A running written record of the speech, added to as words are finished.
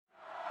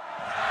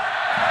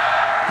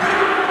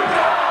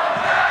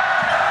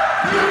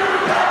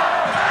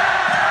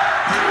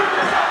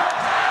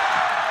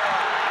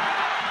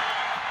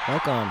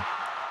Welcome.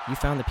 You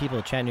found the People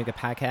of Chattanooga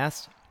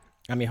podcast.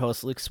 I'm your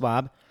host, Luke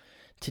Swab.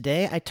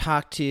 Today I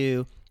talked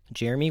to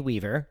Jeremy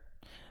Weaver.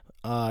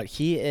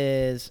 He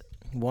is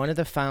one of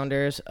the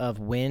founders of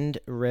Wind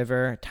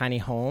River Tiny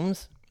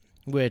Homes,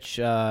 which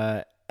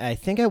I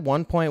think at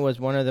one point was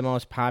one of the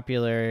most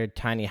popular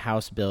tiny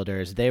house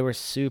builders. They were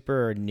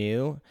super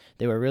new.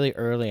 They were really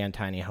early on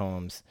tiny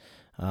homes.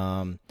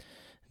 Jeremy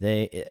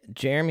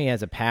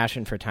has a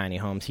passion for tiny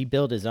homes. He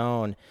built his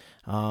own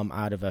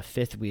out of a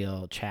fifth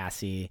wheel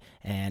chassis,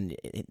 and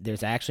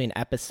there's actually an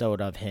episode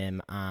of him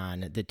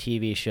on the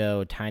TV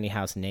show Tiny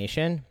House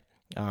Nation.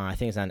 I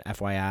think it's on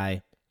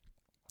FYI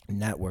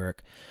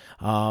Network.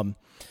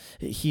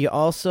 He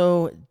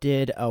also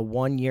did a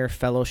 1-year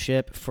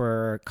fellowship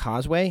for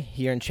Causeway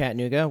here in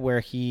Chattanooga, where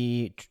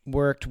he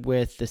worked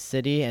with the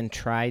city and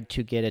tried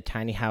to get a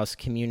tiny house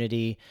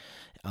community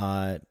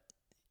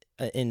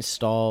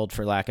installed,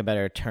 for lack of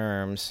better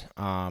terms,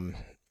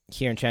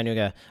 here in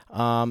Chattanooga.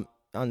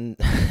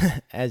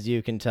 As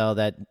you can tell,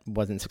 that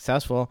wasn't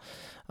successful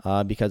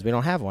because we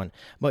don't have one.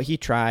 But he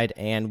tried,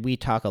 and we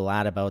talk a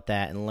lot about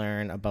that and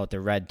learn about the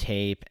red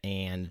tape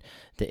and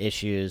the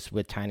issues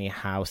with tiny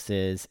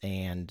houses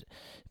and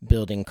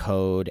building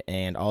code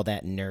and all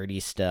that nerdy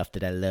stuff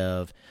that I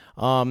love.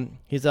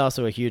 He's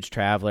also a huge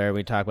traveler.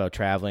 We talk about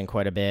traveling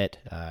quite a bit.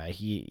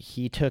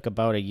 He took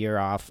about a year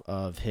off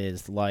of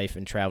his life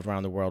and traveled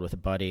around the world with a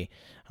buddy,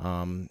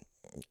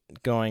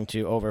 going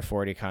to over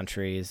 40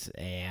 countries,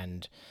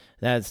 and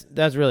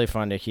that's really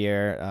fun to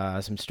hear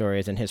some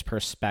stories and his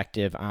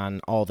perspective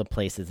on all the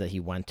places that he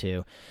went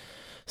to.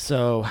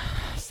 So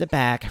sit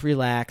back,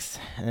 relax,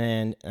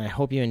 and I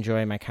hope you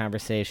enjoy my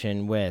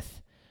conversation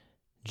with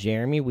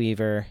Jeremy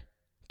Weaver,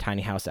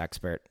 tiny house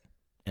expert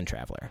and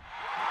traveler.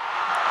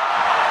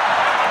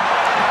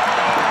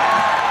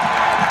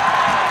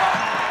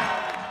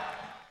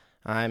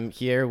 I'm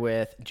here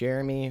with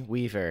Jeremy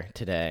Weaver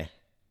today.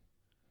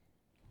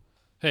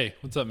 Hey,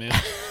 what's up, man?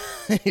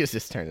 He's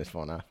just turned his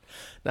phone off.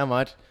 Not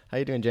much. How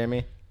you doing,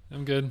 Jeremy?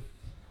 I'm good.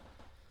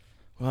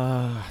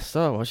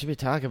 So what should we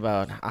talk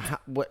about?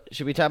 What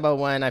should we talk about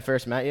when I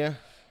first met you?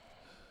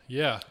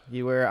 Yeah.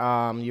 You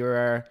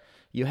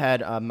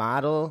had a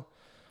model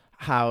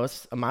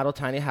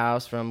tiny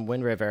house from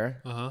Wind River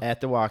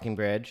at the Walking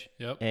Bridge.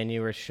 Yep. And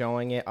you were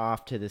showing it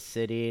off to the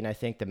city, and I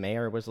think the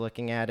mayor was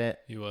looking at it.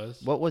 He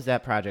was. What was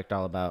that project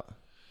all about?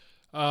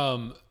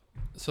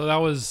 So that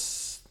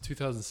was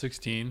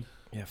 2016.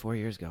 Yeah, 4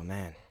 years ago,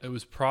 man. It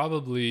was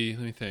probably,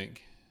 let me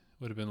think,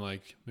 would have been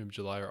like maybe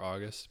July or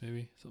August,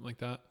 maybe something like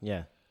that.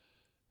 Yeah.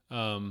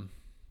 Of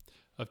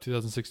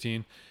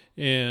 2016.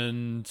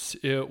 And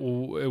it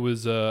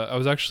was, I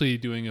was actually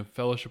doing a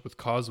fellowship with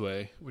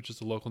Causeway, which is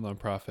a local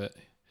nonprofit.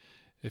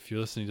 If you're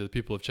listening to the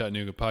People of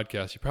Chattanooga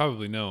podcast, you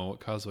probably know what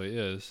Causeway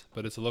is,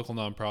 but it's a local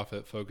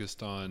nonprofit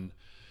focused on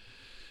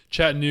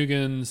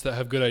Chattanoogans that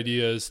have good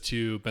ideas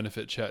to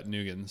benefit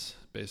Chattanoogans,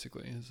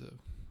 basically.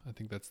 I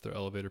think that's their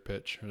elevator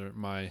pitch, or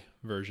my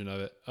version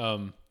of it.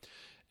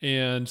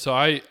 And so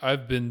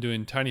I've been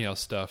doing tiny house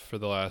stuff for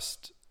the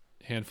last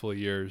handful of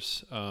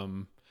years,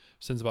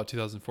 since about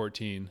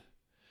 2014.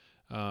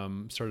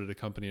 Started a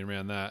company and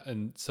ran that.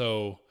 And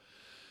so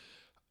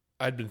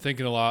I'd been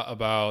thinking a lot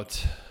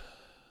about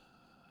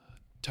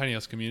tiny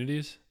house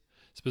communities,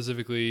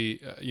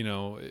 specifically,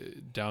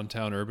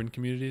 downtown urban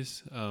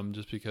communities,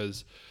 just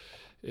because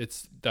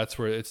that's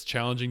where it's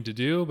challenging to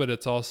do, but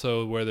it's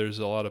also where there's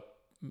a lot of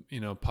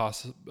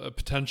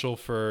potential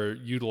for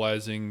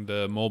utilizing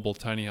the mobile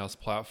tiny house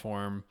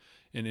platform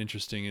in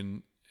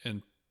interesting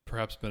and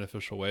perhaps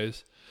beneficial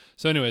ways.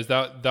 So anyways,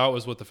 that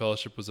was what the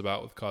fellowship was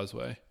about with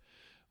Causeway,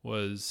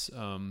 was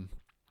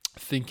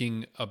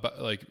thinking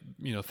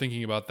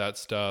about that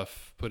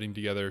stuff, putting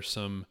together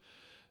some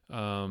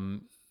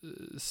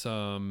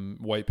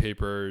white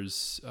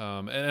papers,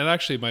 and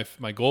actually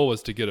my goal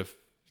was to get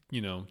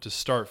to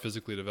start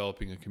physically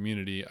developing a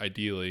community,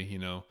 ideally.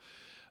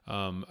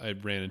 I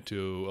ran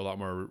into a lot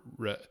more.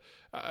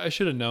 I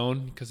should have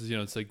known, because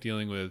it's like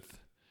dealing with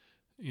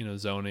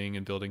zoning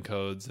and building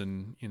codes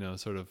and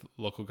sort of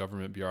local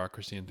government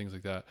bureaucracy and things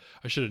like that.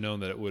 I should have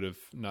known that it would have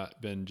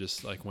not been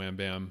just like wham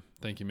bam,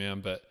 thank you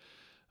ma'am.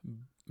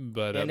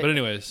 But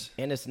anyways,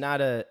 and it's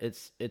not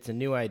it's a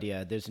new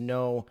idea. There's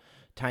no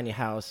tiny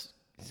house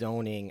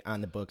zoning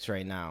on the books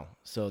right now,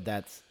 so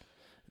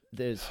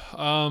there's.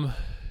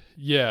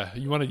 Yeah,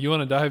 you want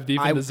to dive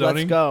deep into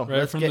zoning? Let's go.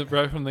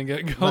 Right from the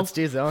get go. Let's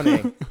do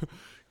zoning.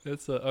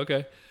 That's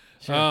okay.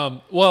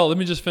 Sure. Well, let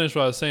me just finish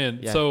what I was saying.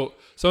 Yeah. So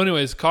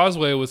anyways,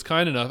 Causeway was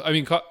kind enough. I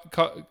mean,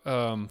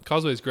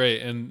 Causeway is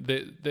great, and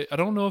they I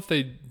don't know if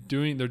they're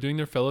doing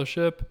their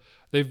fellowship.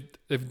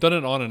 They've done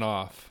it on and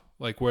off,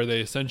 like where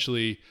they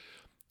essentially,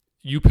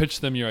 you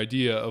pitch them your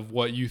idea of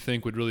what you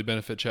think would really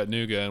benefit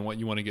Chattanooga and what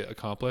you want to get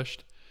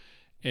accomplished,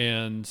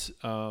 and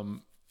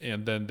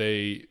then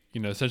they,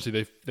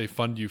 essentially they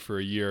fund you for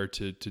a year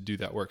to do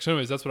that work. So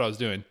anyways, that's what I was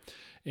doing.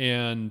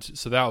 And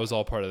so that was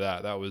all part of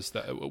that. That was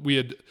that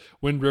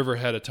Wind River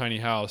had a tiny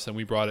house, and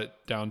we brought it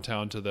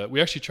downtown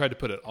we actually tried to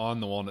put it on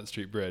the Walnut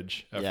Street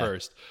Bridge at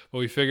first, but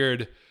we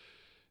figured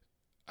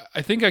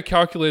I think I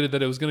calculated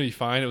that it was going to be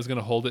fine. It was going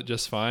to hold it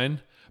just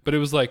fine, but it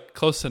was like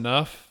close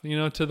enough,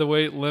 to the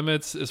weight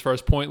limits as far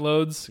as point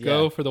loads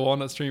go for the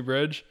Walnut Street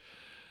Bridge,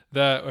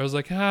 that I was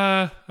like,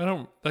 I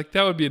don't like,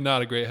 that would be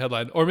not a great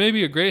headline, or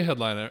maybe a great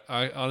headline.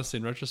 I honestly,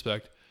 in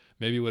retrospect,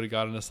 maybe would have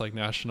gotten us like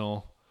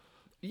national.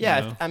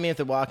 Yeah, if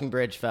the walking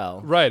bridge fell.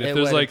 Right, if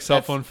there's like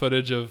cell phone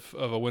footage of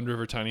a Wind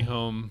River tiny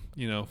home,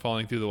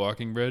 falling through the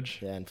walking bridge.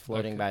 Yeah, and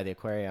floating by the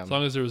aquarium. As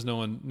long as there was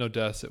no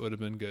deaths, it would have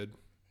been good.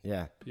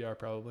 Yeah. PR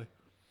probably.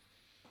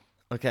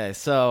 Okay,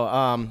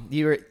 so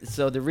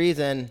the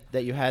reason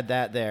that you had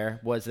that there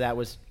was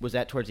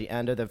that towards the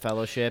end of the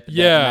fellowship?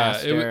 Yeah,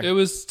 it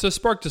was to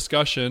spark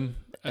discussion.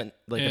 And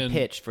a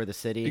pitch for the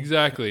city.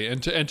 Exactly.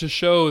 And to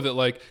show that,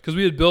 like, because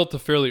we had built a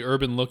fairly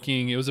urban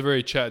looking, it was a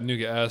very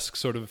Chattanooga-esque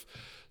sort of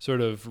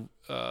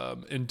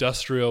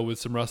industrial with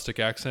some rustic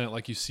accent,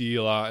 like you see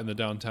a lot in the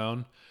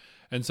downtown.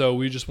 And so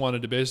we just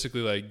wanted to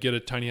basically like get a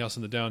tiny house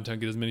in the downtown,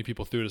 get as many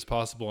people through it as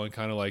possible, and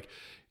kind of like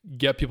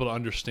get people to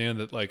understand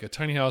that like a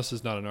tiny house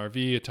is not an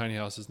RV, a tiny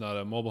house is not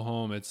a mobile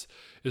home. This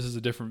is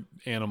a different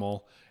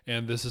animal,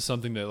 and this is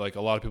something that like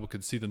a lot of people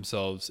could see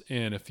themselves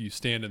in if you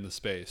stand in the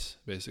space,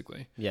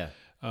 basically. Yeah.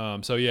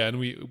 And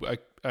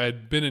I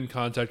had been in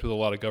contact with a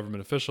lot of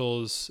government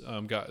officials.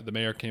 The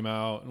mayor came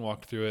out and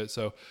walked through it.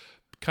 So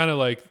kind of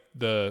like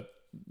the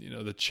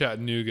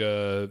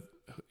Chattanooga,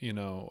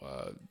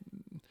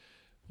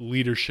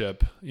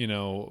 leadership, a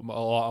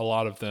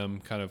lot of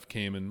them kind of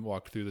came and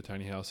walked through the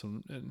tiny house.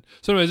 And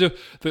so anyways,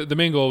 the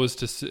main goal was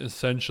to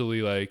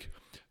essentially like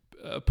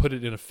put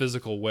it in a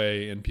physical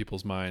way in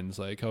people's minds.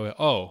 Like,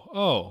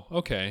 oh,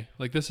 okay.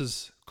 Like, this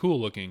is cool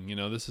looking,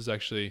 this is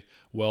actually,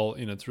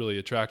 it's really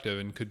attractive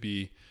and could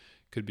be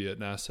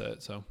an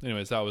asset. So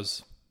anyways, that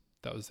was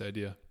the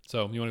idea.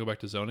 So you want to go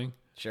back to zoning?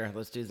 Sure.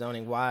 Let's do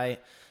zoning. Why?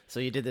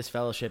 So you did this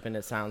fellowship and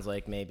it sounds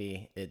like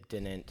maybe it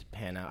didn't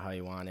pan out how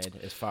you wanted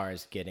as far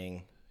as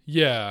getting.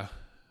 Yeah.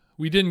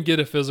 We didn't get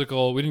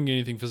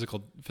anything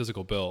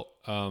physical built.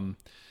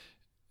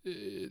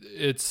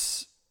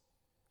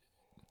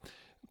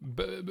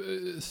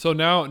 So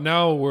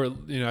now we're,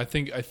 I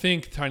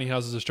think tiny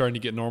houses are starting to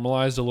get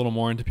normalized a little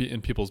more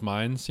in people's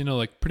minds.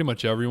 Like pretty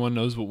much everyone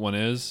knows what one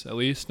is, at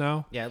least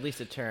now. Yeah, at least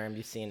a term.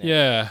 You've seen it.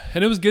 Yeah,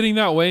 and it was getting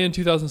that way in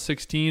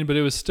 2016, but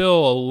it was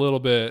still a little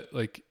bit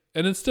like,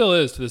 and it still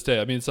is to this day.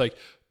 I mean, it's like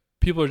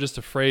people are just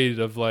afraid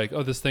of like,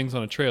 oh, this thing's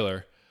on a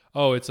trailer.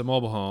 Oh, it's a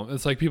mobile home.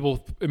 It's like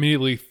people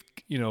immediately,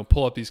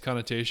 pull up these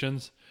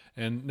connotations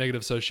and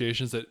negative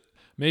associations that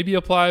maybe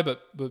apply,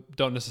 but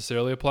don't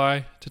necessarily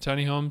apply to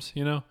tiny homes,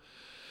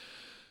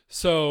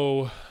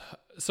 So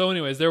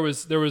anyways, there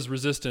was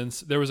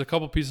resistance. There was a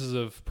couple pieces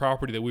of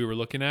property that we were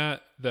looking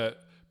at that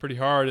pretty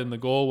hard, and the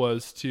goal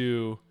was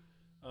to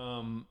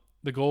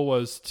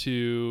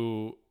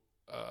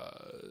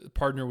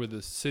partner with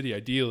the city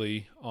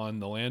ideally on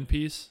the land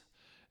piece,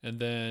 and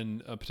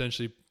then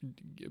potentially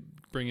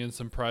bring in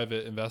some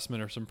private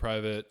investment or some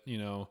private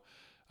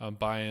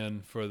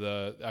buy-in for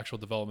the actual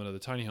development of the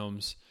tiny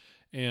homes.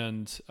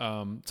 And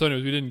so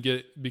anyways, we didn't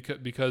get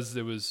it because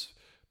it was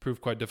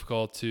proved quite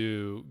difficult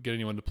to get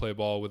anyone to play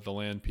ball with the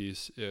land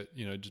piece. It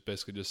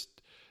just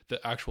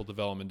the actual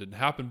development didn't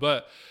happen.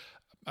 But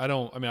I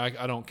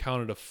don't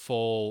count it a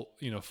full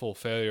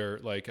failure.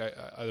 Like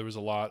there was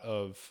a lot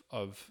of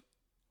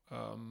I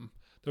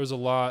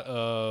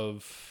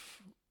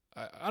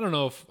don't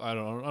know if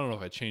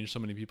I changed so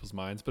many people's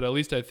minds, but at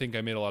least I think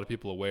I made a lot of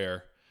people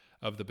aware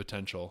of the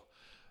potential.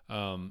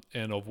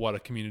 And of what a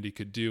community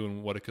could do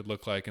and what it could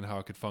look like and how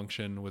it could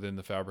function within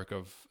the fabric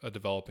of a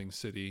developing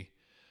city.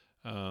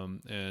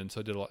 And so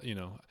I did a lot,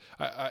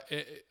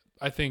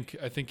 I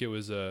think it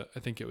was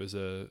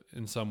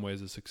in some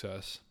ways a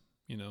success,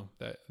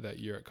 that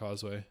year at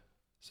Causeway.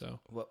 So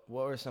what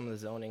were some of the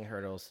zoning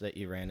hurdles that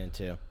you ran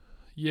into?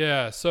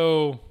 Yeah.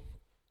 So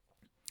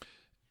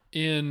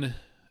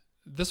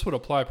this would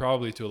apply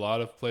probably to a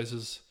lot of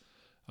places.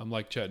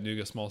 Like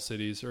Chattanooga, small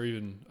cities, or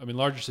even,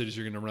 larger cities,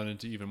 you're going to run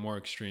into even more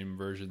extreme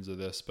versions of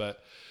this. But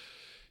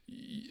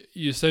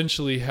you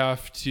essentially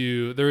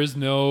there is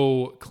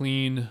no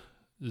clean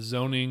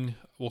zoning.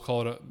 We'll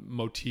call it a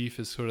motif,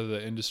 is sort of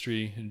the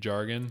industry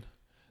jargon.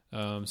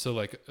 So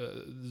like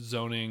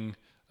zoning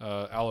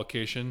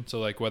allocation.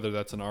 So like whether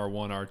that's an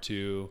R1,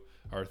 R2,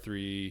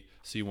 R3,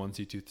 C1,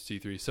 C2,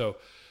 C3. So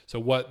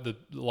what the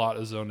lot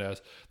is zoned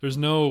as. There's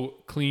no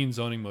clean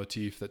zoning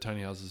motif that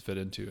tiny houses fit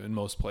into in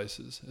most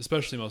places,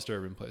 especially most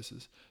urban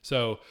places.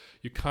 So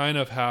you kind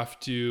of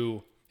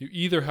you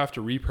either have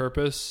to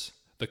repurpose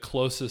the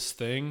closest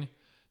thing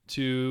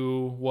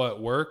to what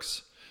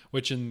works,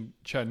 which in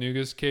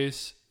Chattanooga's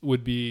case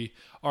would be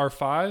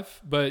R5,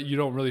 but you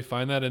don't really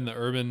find that in the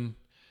urban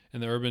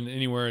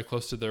anywhere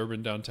close to the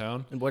urban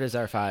downtown. And what is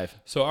R5?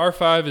 So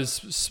R5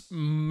 is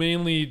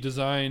mainly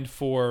designed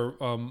for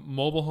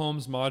mobile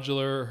homes,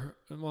 modular.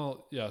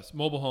 Well, yes,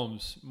 mobile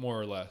homes more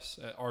or less.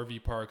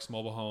 RV parks,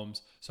 mobile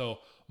homes. So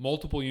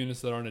multiple units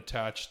that aren't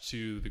attached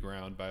to the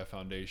ground by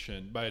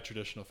a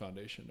traditional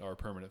foundation or a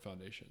permanent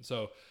foundation.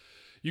 So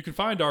you can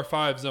find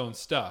R5 zone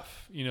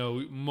stuff.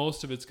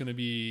 Most of it's going to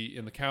be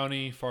in the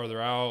county,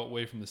 farther out,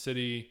 away from the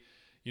city.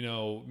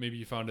 Maybe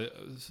you found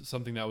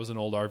something that was an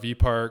old RV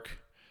park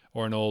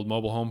or an old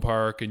mobile home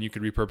park, and you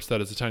could repurpose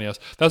that as a tiny house.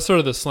 That's sort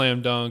of the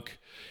slam dunk.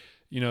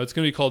 It's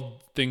going to be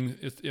called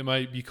it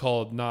might be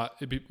called might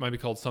be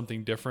called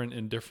something different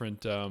in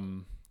different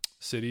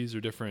cities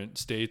or different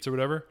states or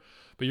whatever.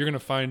 But you're going to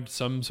find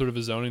some sort of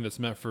a zoning that's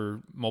meant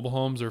for mobile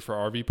homes or for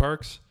RV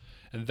parks.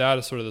 And that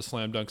is sort of the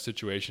slam dunk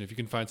situation. If you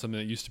can find something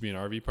that used to be an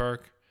RV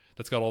park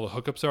that's got all the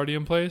hookups already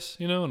in place,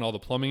 and all the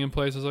plumbing in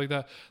place, like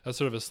that, that's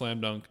sort of a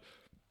slam dunk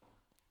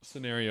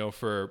scenario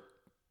for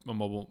a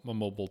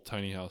mobile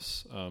tiny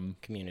house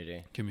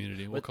community.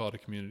 We'll call it a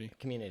community.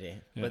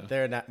 Yeah. But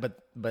they're not.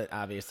 But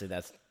obviously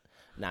that's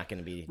not going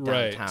to be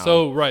Right. downtown.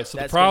 So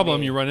the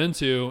problem you run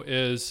into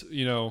is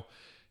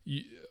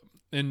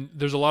and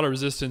there's a lot of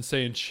resistance,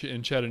 say in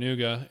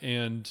Chattanooga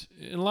and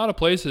in a lot of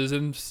places,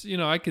 and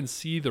I can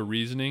see the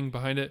reasoning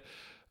behind it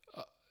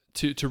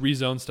to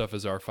rezone stuff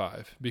as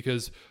R5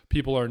 because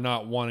people are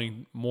not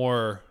wanting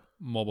more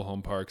mobile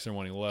home parks; they're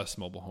wanting less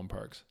mobile home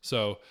parks.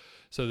 So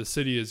the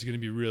city is going to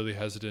be really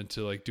hesitant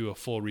to do a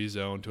full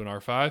rezone to an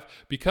R5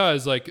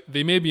 because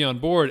they may be on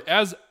board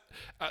as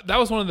that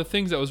was one of the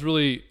things that was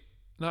really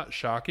not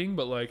shocking,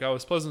 but I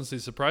was pleasantly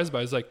surprised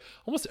by is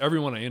almost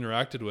everyone I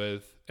interacted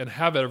with and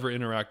have ever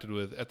interacted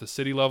with at the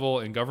city level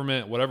in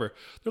government, whatever,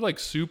 they're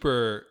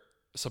super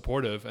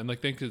supportive and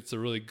think it's a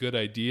really good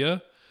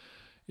idea.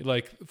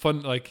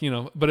 Fun,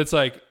 but it's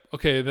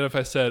okay, then if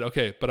I said,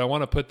 okay, but I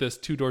want to put this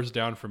 2 doors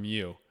down from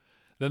you,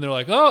 then they're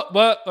oh,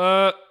 but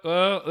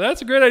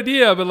that's a great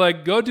idea,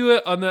 but go do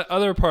it on the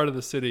other part of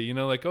the city,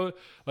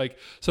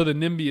 so the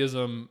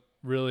NIMBYism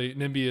really,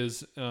 NIMBY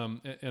is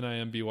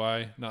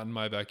NIMBY, not in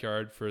my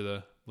backyard for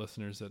the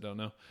listeners that don't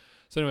know.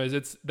 So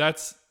anyways,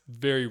 that's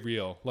very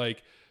real.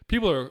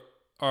 People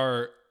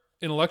are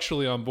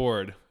intellectually on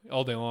board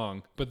all day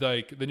long, but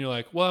then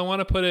you're well, I want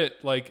to put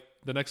it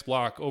the next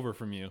block over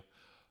from you.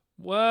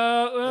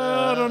 Well,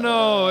 I don't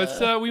know. It's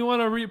we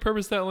want to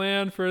repurpose that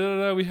land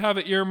for we have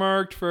it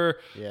earmarked for.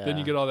 Yeah. Then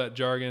you get all that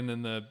jargon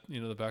and the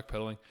the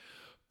backpedaling.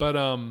 But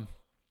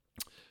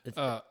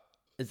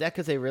is that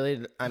because they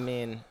really? I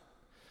mean,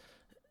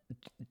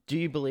 do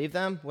you believe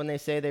them when they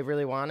say they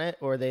really want it,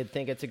 or they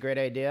think it's a great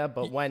idea?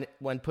 But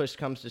when push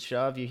comes to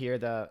shove, you hear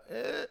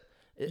the.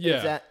 Yeah,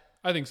 is that...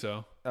 I think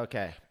so.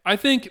 Okay, I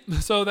think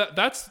so.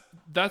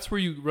 That's where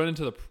you run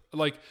into the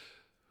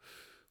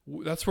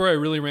that's where I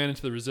really ran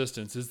into the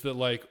resistance is that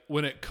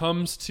when it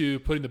comes to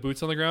putting the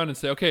boots on the ground and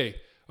say, okay,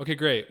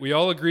 great. We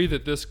all agree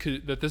that this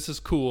is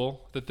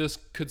cool, that this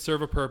could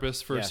serve a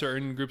purpose for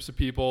certain groups of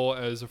people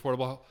as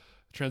affordable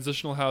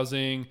transitional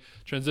housing,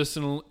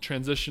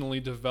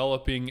 transitionally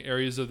developing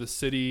areas of the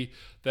city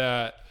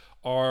that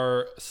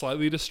are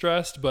slightly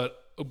distressed, but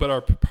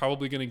are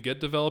probably going to get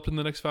developed in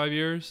the next 5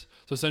 years.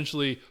 So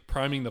essentially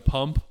priming the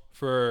pump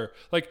for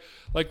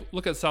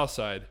look at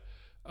Southside.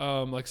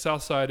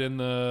 Southside in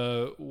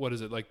the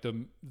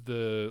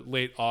the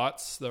late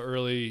aughts, the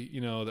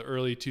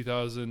early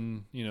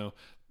 2000,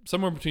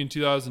 somewhere between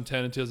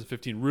 2010 and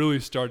 2015 really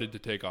started to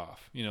take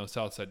off.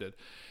 Southside did.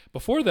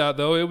 Before that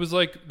though, it was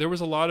there was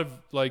a lot of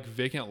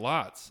vacant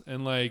lots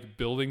and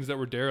buildings that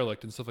were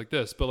derelict and stuff like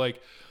this. But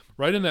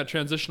right in that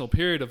transitional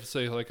period of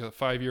say a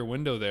 5-year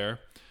window there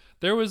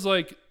was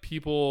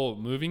people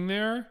moving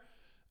there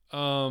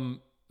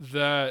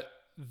that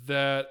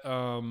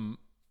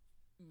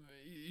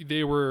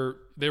they were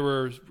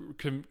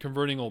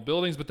converting old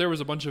buildings, but there was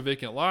a bunch of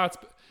vacant lots,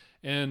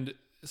 and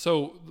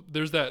so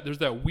there's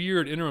that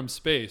weird interim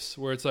space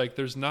where it's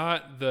there's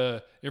not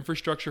the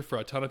infrastructure for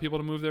a ton of people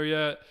to move there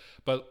yet,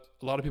 but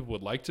a lot of people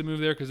would like to move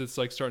there because it's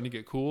starting to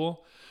get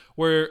cool.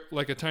 Where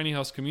a tiny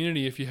house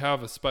community, if you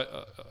have a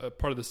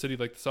part of the city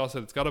like the South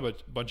Side that's got a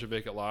bunch of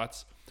vacant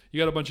lots, you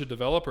got a bunch of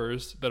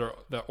developers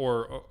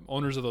or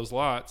owners of those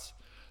lots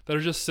that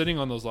are just sitting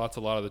on those lots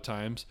a lot of the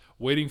times,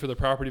 waiting for the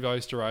property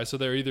values to rise. So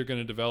they're either going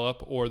to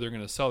develop or they're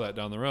going to sell that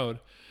down the road.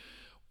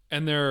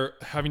 And they're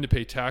having to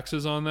pay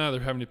taxes on that.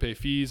 They're having to pay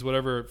fees,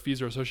 whatever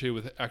fees are associated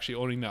with actually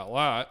owning that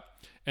lot.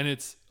 And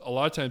it's a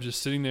lot of times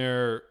just sitting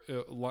there,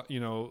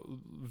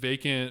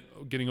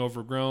 vacant, getting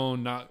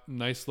overgrown, not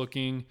nice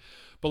looking.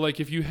 But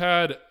if you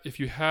had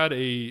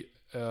a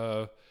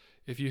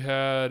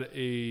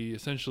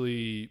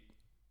essentially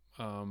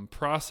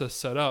process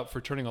set up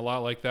for turning a lot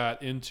like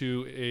that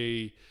into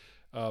a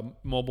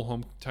mobile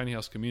home tiny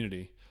house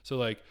community.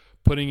 So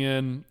putting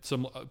in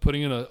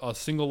a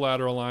single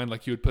lateral line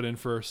like you would put in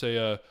for say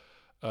a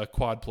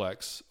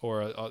quadplex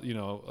or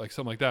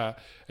something like that,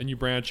 and you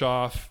branch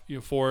off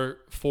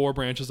four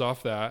branches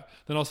off that,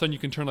 then all of a sudden you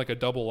can turn a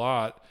double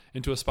lot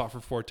into a spot for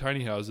 4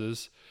 tiny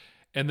houses.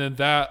 And then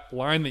that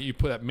line that you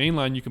put, that main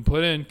line you can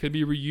put in, could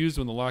be reused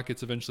when the lot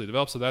gets eventually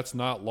developed. So that's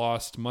not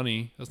lost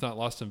money. That's not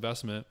lost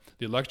investment.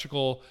 The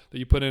electrical that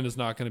you put in is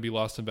not going to be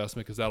lost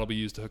investment because that'll be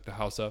used to hook the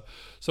house up.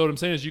 So what I'm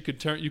saying is you could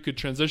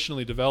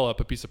transitionally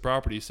develop a piece of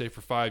property, say for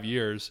 5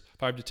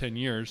 to 10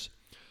 years,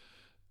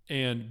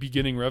 and be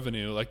getting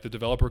revenue. Like the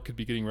developer could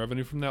be getting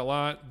revenue from that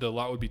lot. The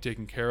lot would be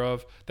taken care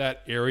of.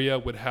 That area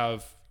would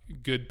have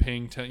good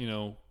paying,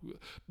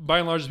 by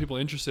and large, the people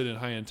interested in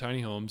high-end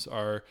tiny homes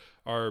are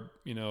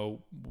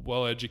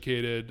well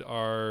educated,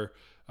 are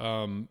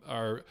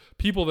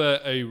people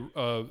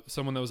that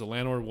someone that was a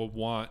landlord would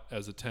want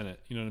as a tenant.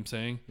 You know what I'm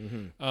saying?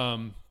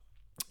 Mm-hmm.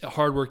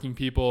 Hardworking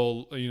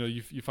people.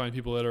 You find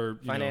people that are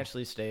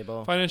financially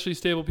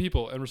stable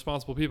people and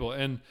responsible people.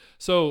 And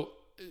so,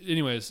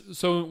 anyways,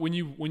 so when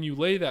you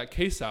lay that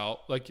case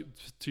out, like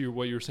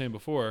what you were saying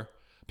before,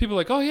 people are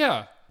like, oh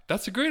yeah,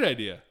 that's a great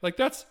idea. Like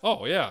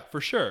oh yeah, for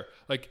sure.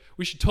 Like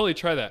we should totally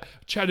try that.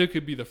 Chattanooga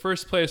could be the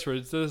first place where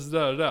it's this,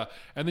 da, da, da.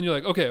 And then you're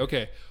like,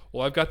 okay.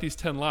 Well, I've got these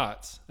 10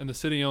 lots and the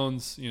city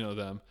owns,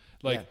 them.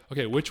 Like, yeah.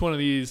 Okay, which one of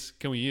these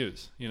can we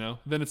use?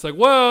 Then it's like,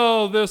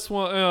 well, this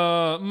one,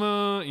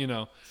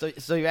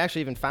 So you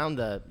actually even found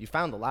the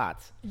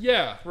lots.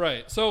 Yeah,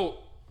 right. So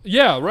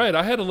yeah, right.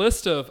 I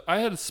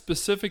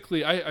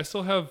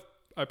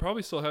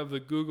probably still have the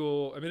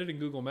Google. I made it in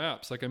Google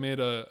Maps. Like I made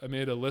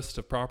a list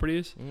of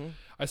properties. Mm-hmm.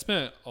 I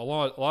spent a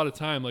lot of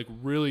time like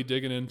really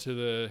digging into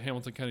the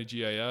Hamilton County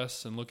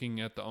GIS and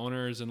looking at the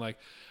owners, and like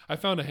I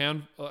found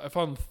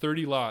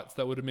 30 lots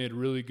that would have made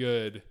really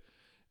good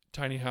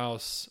tiny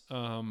house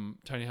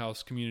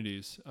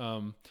communities.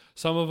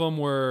 Some of them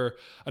were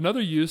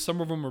another use.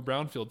 Some of them were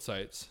brownfield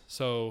sites.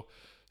 So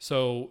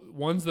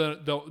ones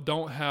that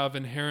don't have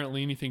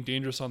inherently anything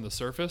dangerous on the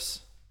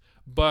surface,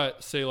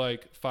 but say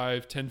like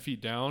 5-10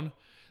 feet down,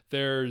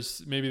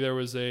 there's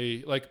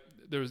a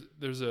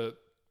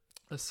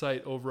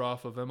site over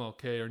off of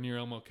MLK or near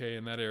MLK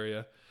in that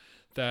area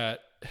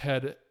that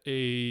had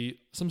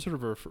some sort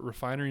of a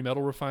refinery,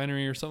 metal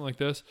refinery or something like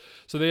this.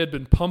 So they had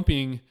been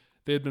pumping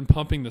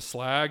the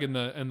slag and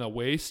the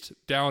waste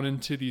down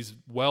into these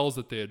wells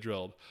that they had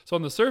drilled. So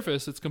on the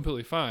surface, it's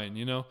completely fine.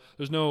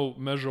 There's no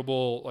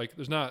measurable, like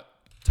there's not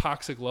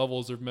toxic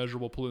levels of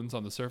measurable pollutants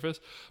on the surface,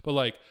 but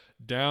like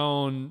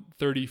down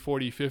 30,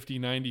 40, 50,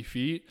 90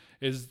 feet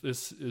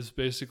is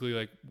basically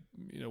like,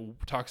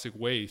 toxic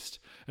waste.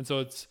 And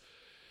so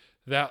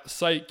that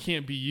site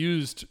can't be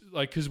used,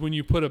 like, because when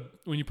you put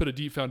a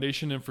deep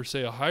foundation in for,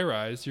 say, a high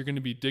rise, you're going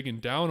to be digging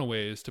down a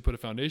ways to put a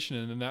foundation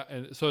in,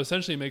 and so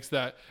essentially it makes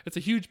that, it's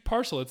a huge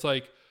parcel. It's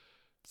like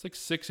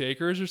 6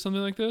 acres or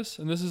something like this,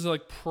 and this is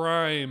like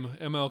prime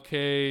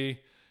MLK.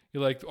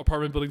 You're like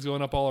apartment buildings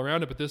going up all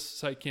around it, but this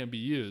site can't be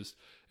used.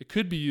 It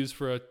could be used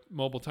for a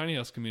mobile tiny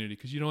house community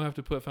because you don't have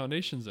to put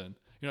foundations in.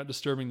 You're not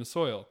disturbing the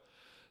soil.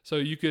 So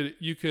you could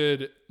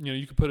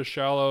put a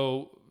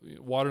shallow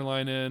water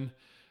line in.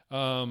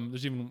 You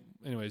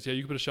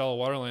could put a shallow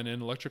water line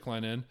in, electric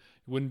line in. It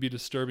wouldn't be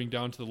disturbing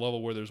down to the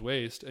level where there's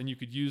waste, and you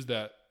could use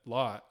that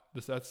lot.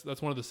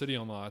 That's one of the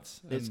city-owned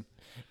lots.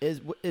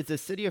 Is the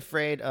city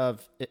afraid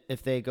of,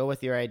 if they go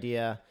with your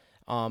idea,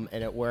 and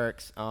it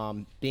works,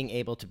 being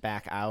able to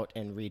back out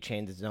and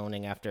rechange the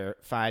zoning after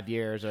 5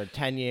 years or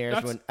 10 years?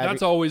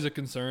 That's always a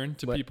concern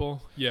to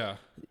people. Yeah.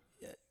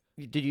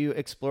 Did you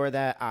explore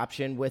that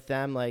option with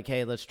them? Like,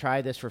 hey, let's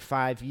try this for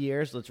 5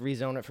 years. Let's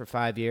rezone it for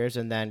 5 years,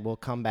 and then we'll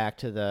come back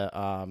to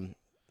the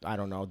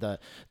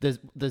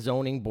the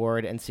zoning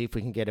board and see if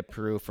we can get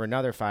approved for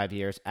another 5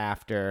 years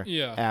after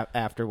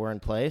after we're in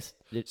place.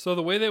 So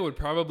the way that would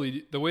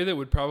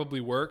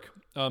probably work.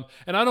 And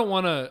I don't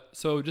want to.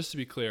 So just to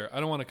be clear, I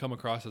don't want to come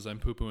across as I'm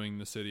poo-pooing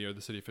the city or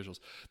the city officials.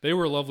 They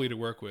were lovely to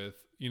work with.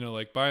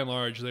 Like by and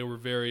large, they were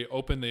very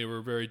open. They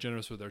were very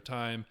generous with their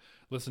time.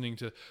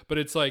 But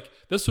it's like,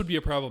 this would be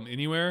a problem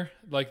anywhere.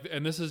 Like,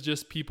 and this is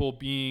just people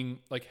being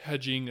like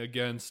hedging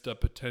against a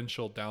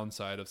potential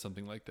downside of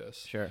something like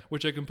this. Sure.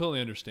 Which I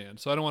completely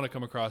understand. So I don't want to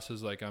come across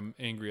as like I'm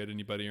angry at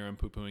anybody or I'm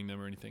poo-pooing them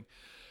or anything.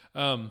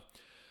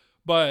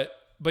 But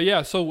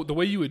yeah, so the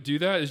way you would do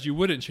that is you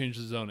wouldn't change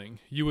the zoning.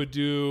 You would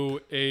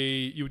get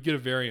a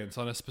variance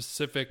on a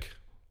specific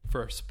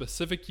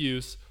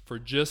use for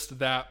just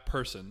that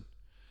person.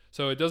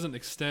 So it doesn't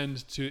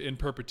extend to in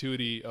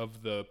perpetuity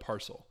of the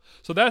parcel.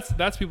 So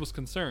that's people's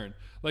concern.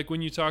 Like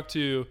when you talk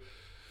to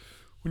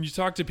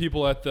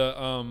people at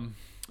the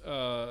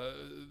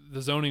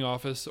zoning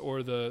office or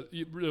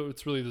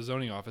it's really the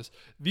zoning office,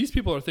 these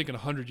people are thinking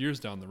 100 years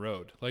down the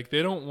road. Like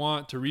they don't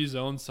want to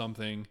rezone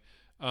something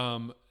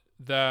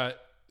that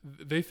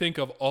they think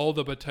of all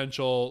the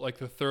potential, like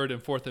the third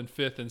and fourth and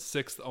fifth and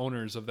sixth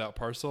owners of that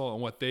parcel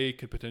and what they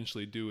could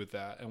potentially do with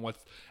that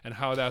and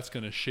how that's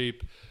going to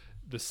shape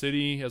the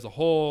city as a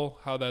whole,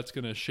 how that's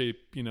going to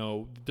shape,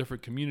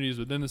 different communities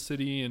within the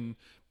city, and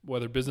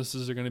whether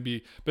businesses are going to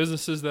be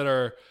businesses that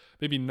are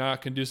maybe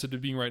not conducive to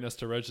being right next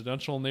to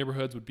residential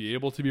neighborhoods would be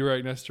able to be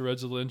right next to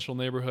residential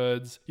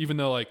neighborhoods, even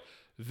though like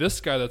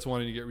this guy that's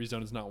wanting to get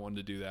rezoned is not wanting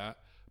to do that.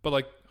 But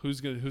like, who's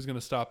going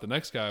to stop the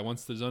next guy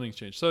once the zoning's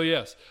changed? So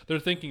yes, they're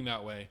thinking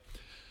that way.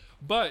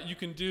 But you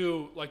can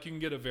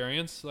get a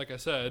variance, like I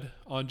said,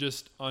 on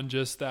just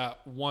that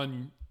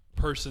one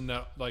person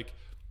that like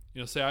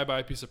say I buy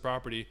a piece of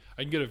property,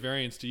 I can get a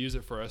variance to use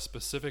it for a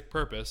specific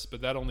purpose,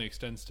 but that only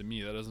extends to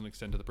me. That doesn't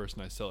extend to the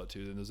person I sell it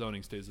to. Then the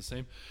zoning stays the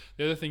same.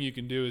 The other thing you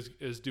can do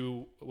is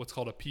do what's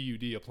called a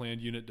PUD, a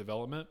planned unit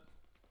development,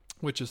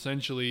 which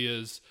essentially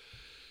is,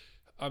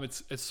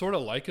 it's sort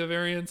of like a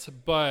variance,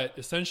 but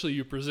essentially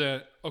you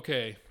present,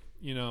 okay,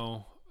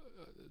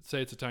 say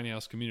it's a tiny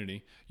house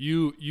community,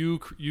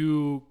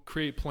 you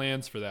create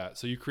plans for that.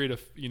 So you create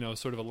a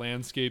sort of a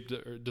landscape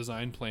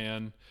design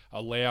plan,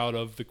 a layout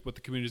of what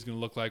the community is going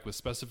to look like with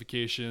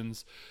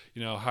specifications,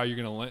 how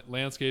you're going to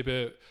landscape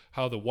it,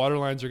 how the water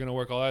lines are going to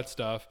work, all that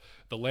stuff,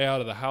 the layout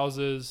of the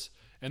houses,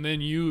 and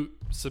then you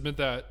submit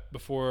that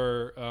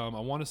before. I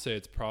want to say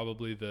it's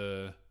probably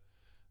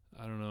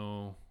I don't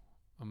know.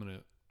 I'm gonna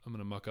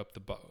muck up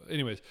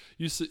anyways.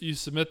 You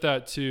submit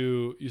that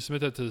to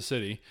the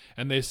city,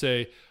 and they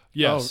say.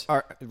 Yes. Oh,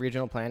 our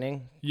regional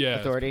planning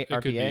authority,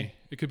 RPA?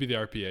 It could be the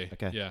RPA.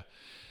 Okay. Yeah.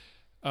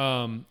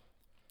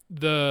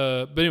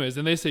 But anyways,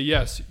 then they say,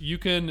 yes, you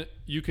can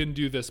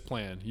do this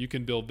plan. You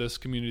can build this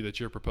community that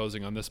you're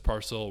proposing on this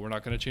parcel. We're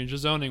not going to change the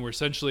zoning.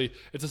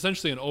 It's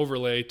essentially an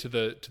overlay to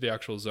the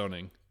actual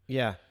zoning.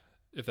 Yeah.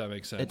 If that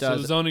makes sense. It does.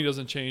 So the zoning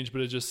doesn't change,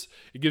 but it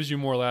gives you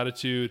more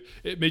latitude.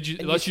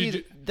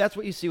 That's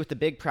what you see with the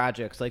big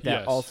projects, like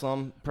that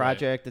Alstom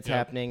project that's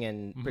happening,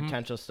 and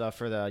potential stuff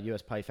for the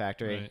U.S. Pipe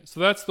Factory. Right. So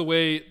that's the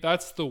way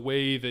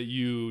that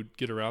you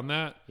get around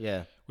that.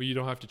 Yeah. Where you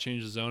don't have to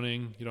change the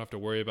zoning, you don't have to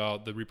worry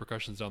about the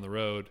repercussions down the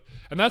road,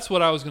 and that's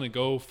what I was going to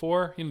go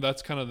for.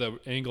 That's kind of the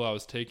angle I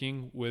was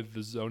taking with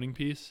the zoning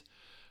piece.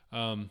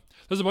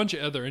 There's a bunch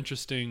of other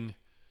interesting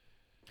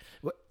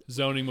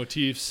zoning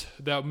motifs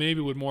that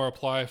maybe would more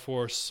apply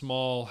for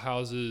small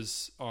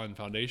houses on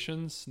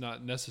foundations,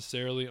 not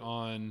necessarily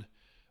on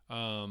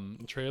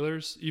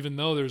trailers, even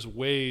though there's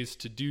ways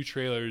to do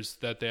trailers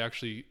that they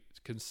actually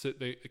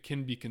they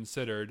can be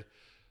considered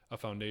a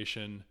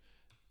foundation.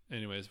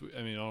 Anyways,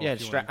 I mean, I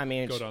don't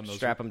know go down those.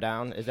 Strap them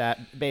down. Is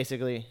that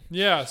basically?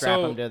 Yeah.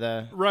 Strap them to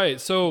the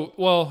right. So,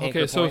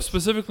 okay. So points.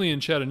 Specifically in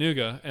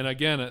Chattanooga, and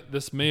again,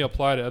 this may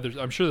apply to others.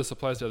 I'm sure this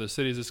applies to other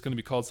cities. It's going to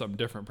be called something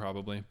different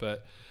probably,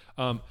 but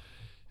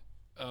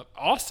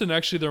Austin,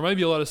 actually, there might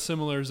be a lot of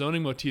similar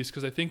zoning motifs,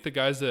 because I think the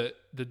guys that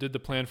did the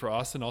plan for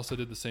Austin also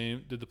did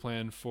the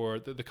plan for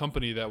the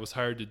company that was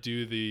hired to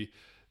do the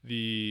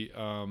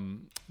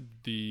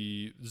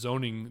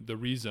zoning, the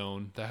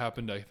rezone that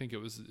happened. I think it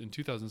was in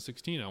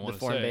 2016. I want to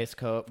say form-based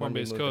code,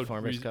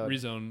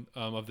 rezone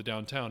of the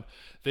downtown.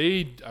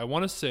 I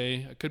want to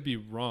say, I could be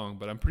wrong,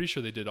 but I'm pretty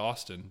sure they did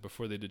Austin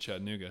before they did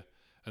Chattanooga.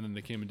 And then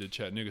they came and did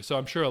Chattanooga. So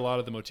I'm sure a lot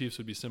of the motifs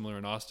would be similar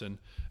in Austin,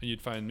 and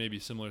you'd find maybe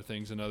similar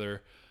things in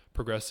other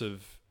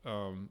progressive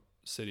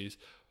cities.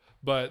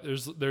 But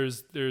there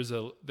is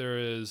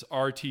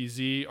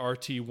RTZ,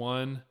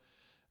 RT1,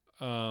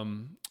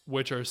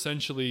 which are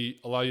essentially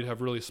allow you to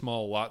have really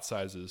small lot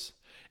sizes,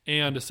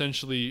 and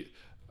essentially,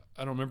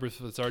 I don't remember if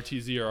it's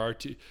RTZ or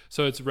RT.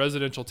 So it's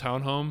residential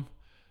townhome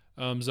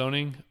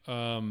zoning,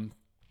 and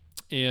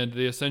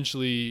they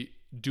essentially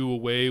do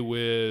away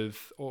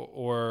with,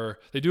 or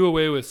they do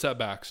away with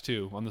setbacks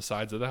too on the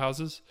sides of the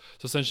houses.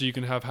 So essentially you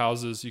can have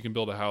houses, you can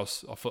build a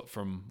house a foot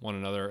from one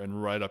another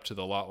and right up to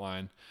the lot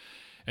line.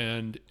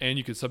 And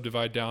you could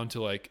subdivide down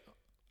to like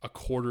a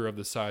quarter of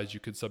the size you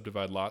could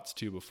subdivide lots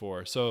to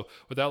before. So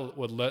what that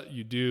would let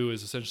you do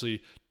is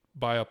essentially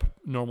buy a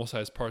normal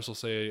sized parcel,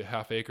 say a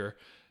half acre,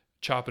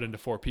 chop it into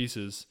 4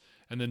 pieces,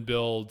 and then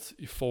build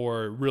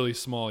 4 really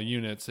small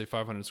units, say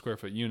 500 square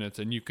foot units.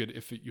 And you could,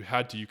 if you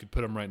had to, you could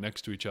put them right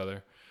next to each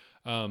other.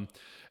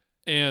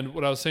 And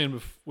what I was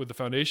saying with the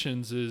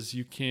foundations is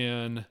you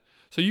can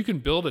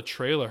build a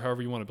trailer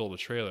however you want to build a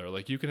trailer.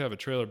 Like you could have a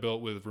trailer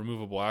built with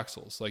removable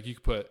axles. Like you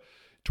could put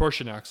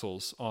torsion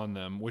axles on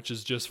them, which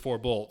is just 4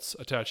 bolts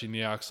attaching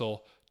the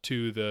axle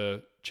to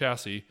the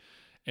chassis.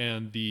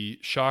 And the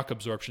shock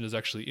absorption is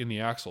actually in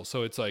the axle.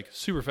 So it's like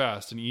super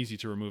fast and easy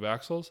to remove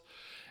axles.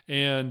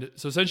 And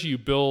so essentially you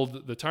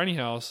build the tiny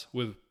house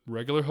with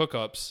regular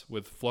hookups,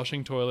 with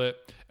flushing toilet,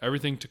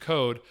 everything to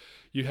code.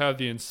 You have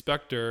the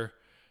inspector,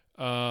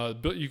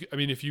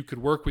 if you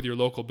could work with your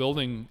local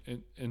building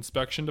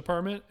inspection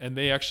department, and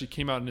they actually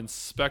came out and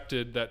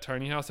inspected that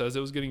tiny house as it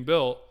was getting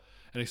built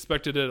and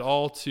expected it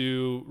all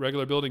to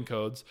regular building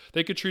codes,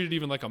 they could treat it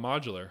even like a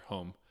modular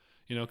home,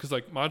 because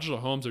like modular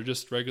homes are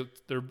just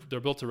they're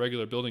built to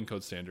regular building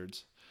code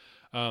standards.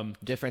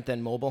 Different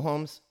than mobile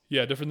homes?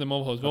 Yeah, different than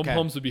mobile homes. Mobile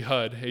homes would be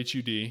HUD,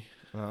 H-U-D,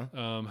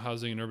 Uh-huh.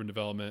 Housing and Urban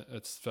Development.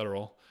 That's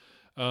federal.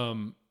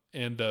 And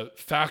the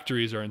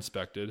factories are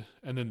inspected.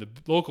 And then the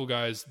local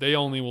guys, they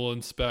only will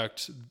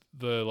inspect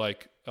the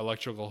like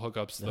electrical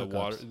hookups, the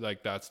water,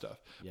 like that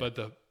stuff. Yeah. But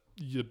the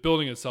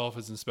building itself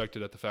is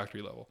inspected at the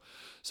factory level.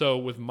 So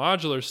with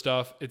modular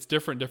stuff, it's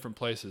different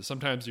places.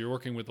 Sometimes you're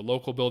working with the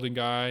local building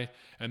guy,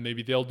 and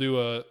maybe they'll do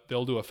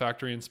a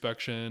factory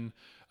inspection.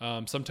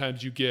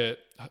 Sometimes you get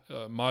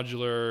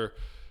modular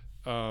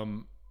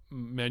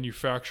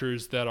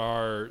manufacturers that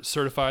are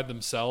certified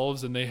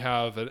themselves, and they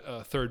have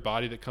a third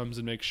body that comes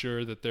and makes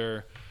sure that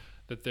they're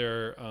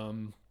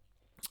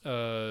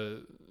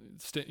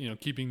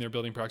keeping their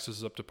building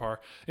practices up to par.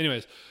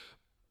 Anyways,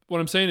 what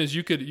I'm saying is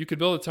you could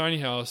build a tiny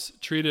house,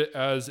 treat it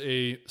as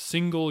a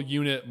single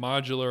unit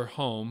modular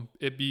home.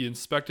 It be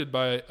inspected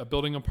by a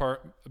building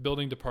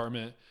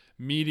department,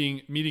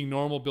 meeting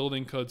normal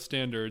building code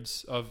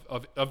standards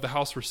of the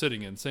house we're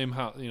sitting in, same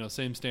house,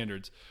 same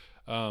standards.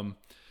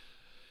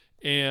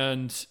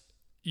 And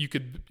you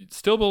could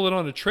still build it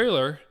on a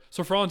trailer.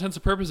 So for all intents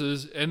and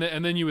purposes, and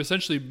then you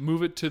essentially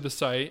move it to the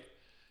site,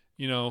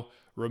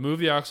 remove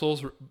the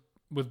axles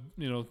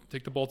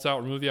take the bolts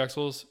out, remove the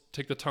axles,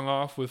 take the tongue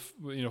off with,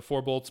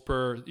 4 bolts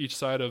per each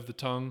side of the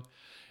tongue,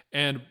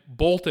 and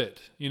bolt it,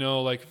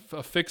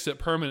 affix it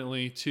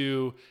permanently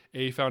to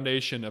a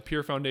foundation, a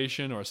pier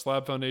foundation or a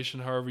slab foundation,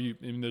 however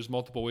there's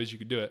multiple ways you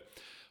could do it.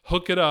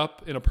 Hook it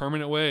up in a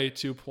permanent way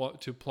to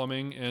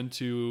plumbing and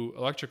to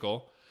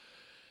electrical.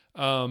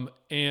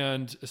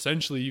 And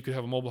essentially you could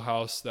have a mobile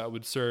house that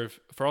would serve,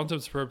 for all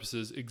intents and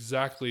purposes,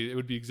 it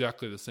would be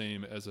exactly the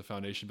same as a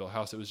foundation built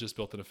house. It was just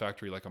built in a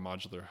factory like a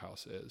modular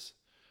house is.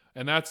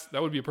 And that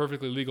would be a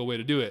perfectly legal way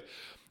to do it.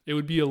 It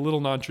would be a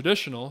little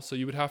non-traditional, so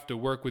you would have to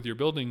work with your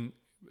building.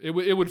 It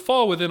would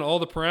fall within all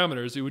the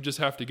parameters. You would just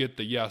have to get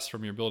the yes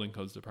from your building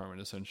codes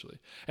department, essentially.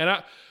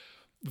 And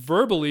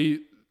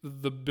verbally,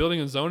 the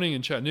building and zoning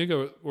in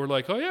Chattanooga were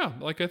like, oh yeah,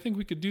 I think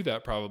we could do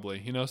that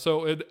probably,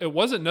 so it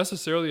wasn't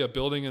necessarily a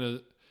building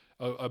and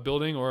a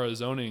building or a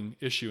zoning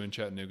issue in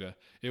Chattanooga.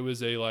 It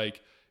was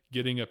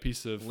getting a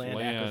piece of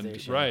land.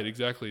 Right.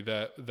 Exactly.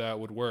 That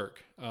would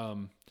work.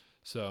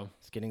 So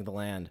it's getting the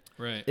land.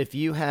 Right. If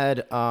you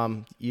had,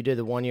 you did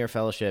the 1-year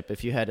fellowship,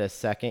 if you had a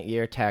second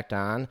year tacked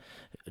on,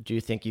 do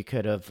you think you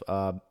could have,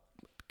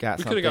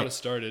 we could have got it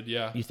started,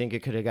 yeah. You think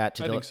it could have got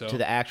to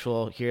the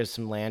actual, here's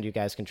some land, you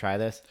guys can try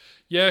this?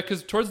 Yeah,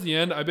 because towards the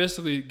end, I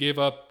basically gave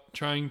up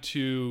trying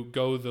to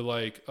go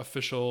the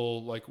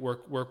official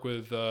work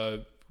with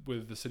the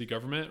city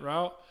government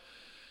route.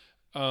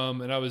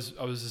 And I was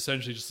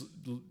essentially just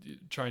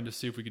trying to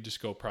see if we could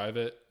just go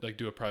private,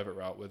 do a private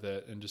route with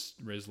it and just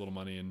raise a little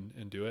money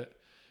and do it.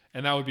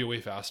 And that would be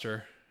way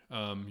faster.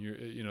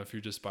 If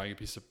you're just buying a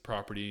piece of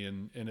property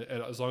and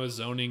as long as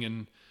zoning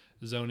and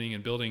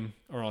building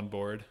are on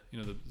board,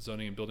 the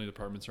zoning and building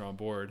departments are on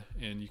board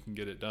and you can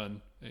get it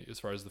done as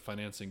far as the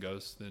financing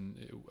goes, then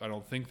I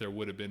don't think there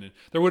would have been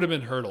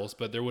hurdles,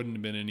 but there wouldn't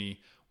have been any,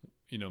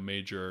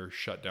 major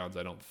shutdowns,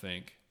 I don't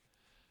think.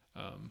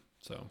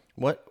 So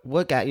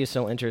what got you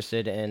so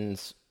interested in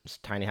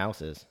tiny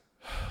houses?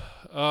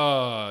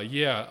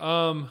 Yeah.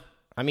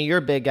 I mean, you're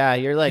a big guy.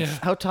 You're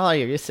how tall are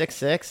you? You're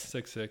 6'6"?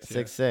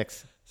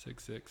 6'6".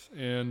 6'6".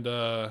 And,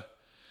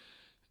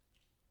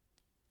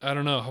 I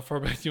don't know. How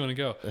far back do you want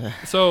to go?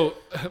 So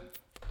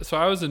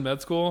I was in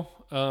med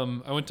school.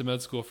 I went to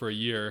med school for a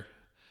year,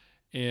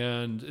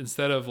 and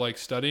instead of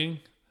studying,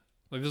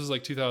 this was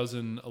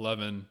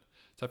 2011.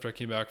 It's after I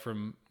came back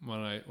from when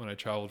I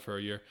traveled for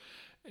a year,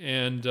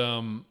 and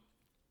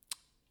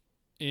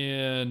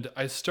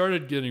I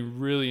started getting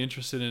really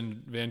interested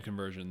in van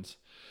conversions.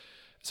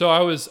 So I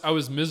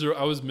was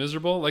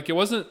miserable. It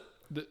wasn't.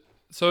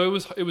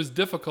 It was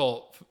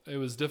difficult. It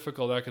was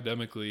difficult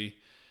academically.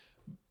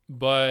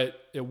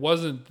 But it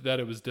wasn't that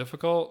it was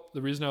difficult.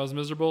 The reason I was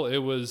miserable, it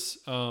was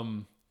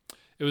the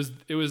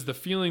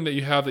feeling that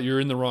you have that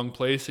you're in the wrong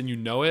place and you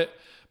know it,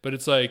 but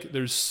it's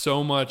there's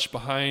so much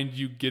behind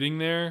you getting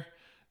there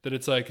that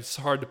it's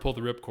hard to pull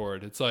the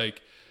ripcord. It's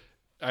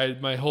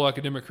my whole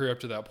academic career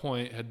up to that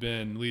point had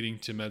been leading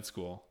to med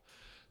school.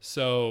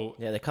 So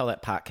yeah, they call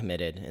that pot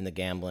committed in the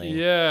gambling.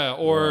 Yeah,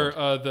 or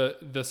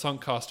the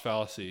sunk cost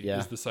fallacy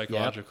is the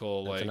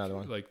psychological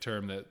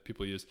term that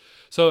people use.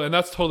 So, and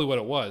that's totally what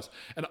it was.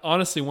 And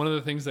honestly, one of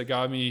the things that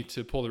got me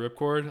to pull the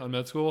ripcord on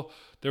med school,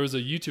 there was a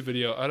YouTube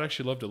video. I'd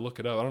actually love to look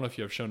it up. I don't know if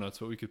you have show notes,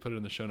 but we could put it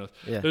in the show notes.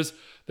 Yeah.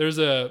 There's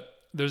a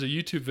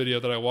YouTube video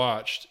that I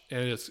watched,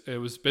 and it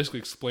was basically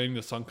explaining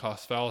the sunk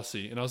cost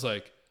fallacy, and I was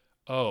like,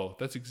 oh,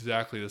 that's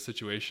exactly the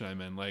situation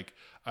I'm in.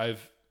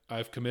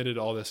 I've committed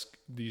all this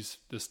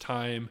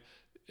time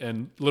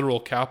and literal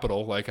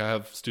capital. I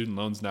have student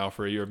loans now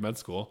for a year of med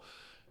school.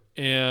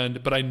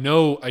 But I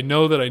know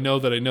that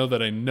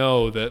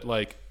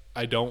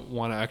I don't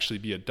want to actually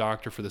be a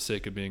doctor for the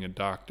sake of being a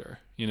doctor,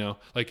 and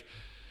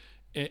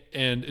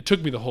it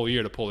took me the whole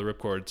year to pull the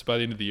ripcord. So by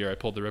the end of the year, I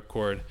pulled the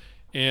ripcord.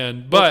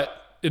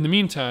 But in the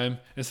meantime,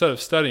 instead of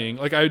studying,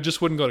 I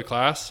just wouldn't go to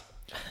class.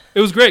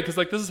 It was great. Cause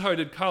this is how I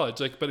did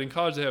college. But in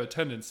college they have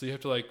attendance. So you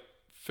have to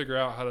figure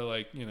out how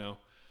to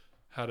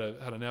how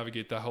to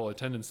navigate that whole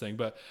attendance thing.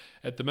 But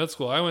at the med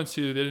school I went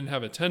to, they didn't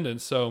have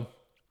attendance. So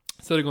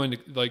instead of going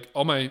to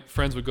all my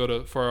friends would go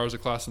to 4 hours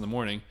of class in the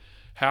morning,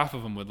 half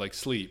of them would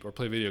sleep or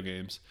play video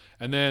games.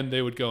 And then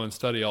they would go and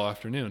study all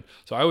afternoon.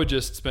 So I would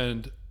just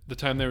spend the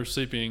time they were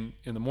sleeping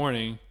in the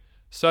morning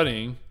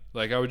studying.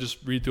 I would just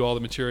read through all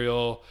the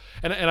material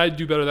and I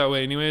do better that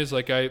way anyways.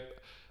 I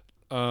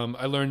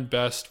learned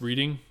best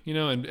reading,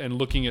 and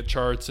looking at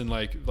charts and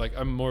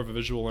I'm more of a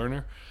visual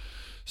learner.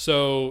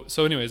 So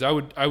anyways, I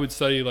would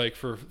study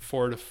for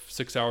 4 to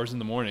 6 hours in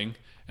the morning,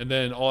 and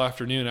then all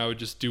afternoon I would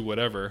just do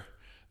whatever.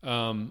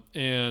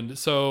 And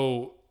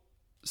so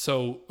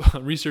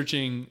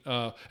researching,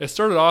 it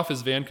started off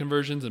as van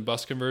conversions and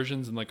bus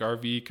conversions and like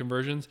RV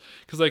conversions.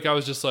 Cause like, I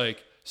was just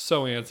like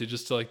so antsy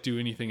just to like do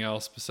anything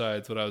else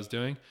besides what I was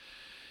doing.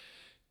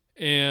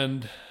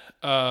 And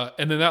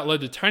then that led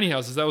to tiny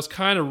houses. That was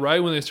kind of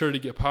right when they started to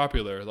get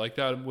popular. Like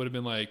that would have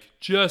been like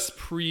just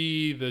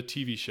pre the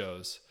TV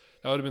shows.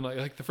 That would have been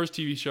like the first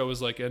TV show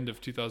was like end of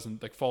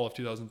 2000, like fall of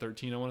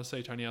 2013. I want to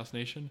say Tiny House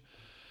Nation.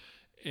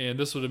 And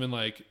this would have been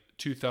like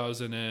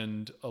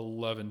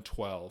 2011,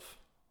 12.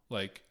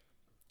 Like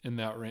in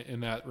that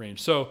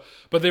range. So,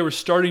 but they were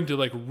starting to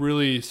like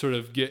really sort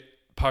of get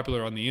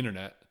popular on the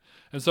internet.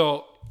 And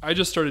so I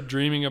just started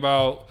dreaming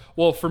about,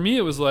 well, for me,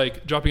 it was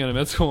like dropping out of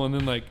med school and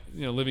then like,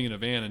 living in a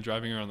van and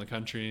driving around the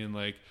country and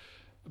like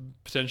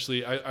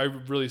potentially, I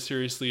really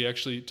seriously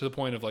actually to the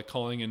point of like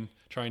calling and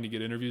trying to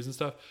get interviews and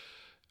stuff,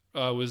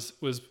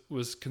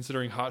 was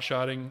considering hot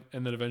shotting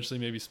and then eventually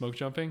maybe smoke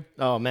jumping.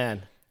 Oh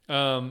man.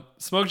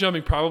 Smoke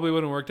jumping probably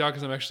wouldn't have worked out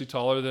because I'm actually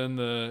taller than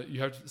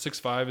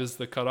 6'5" is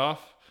the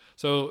cutoff.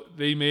 So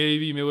they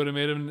maybe would have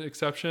made an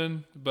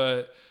exception,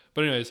 but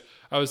anyways,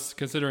 I was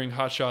considering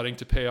hot shotting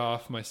to pay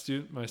off my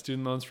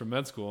student loans from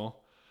med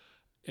school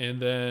and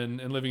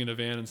living in a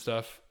van and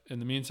stuff in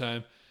the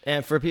meantime.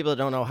 And for people that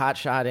don't know, hot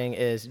shotting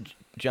is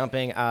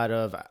jumping out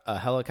of a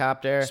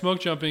helicopter.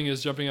 Smoke jumping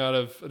is jumping out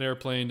of an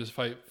airplane to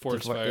fight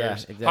forest fires. Yeah,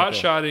 exactly. Hot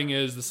shotting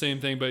is the same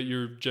thing, but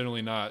you're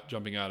generally not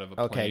jumping out of a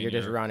plane. Okay, you're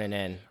just running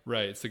in.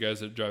 Right. It's the guys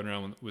that are driving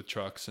around with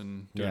trucks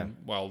and doing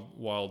wild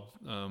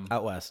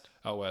out west.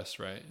 Out west,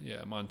 right?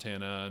 Yeah,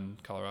 Montana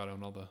and Colorado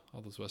and all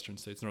those western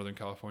states, Northern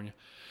California.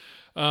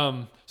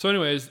 So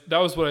anyways, that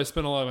was what I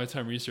spent a lot of my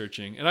time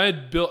researching. And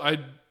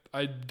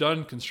I'd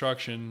done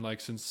construction like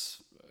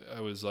since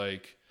I was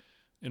like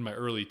in my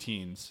early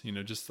teens,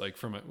 just like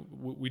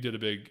we did a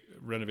big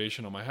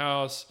renovation on my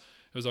house.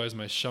 It was always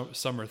my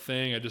summer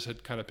thing. I just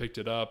had kind of picked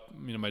it up.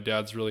 My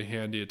dad's really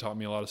handy. It taught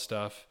me a lot of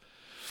stuff.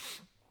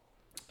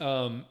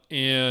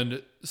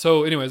 And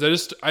so anyways,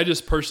 I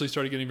just personally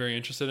started getting very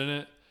interested in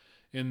it,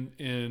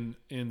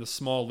 in the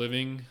small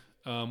living,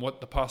 what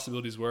the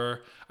possibilities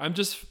were. I'm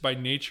just by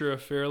nature a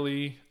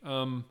fairly,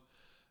 I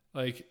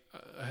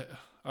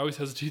always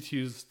hesitate to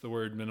use the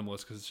word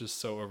minimalist because it's just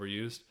so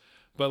overused,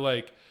 but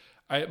like,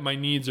 my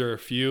needs are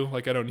few.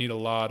 Like I don't need a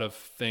lot of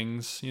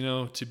things,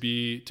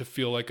 to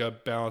feel like a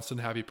balanced and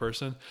happy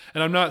person.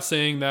 And I'm not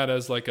saying that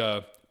as like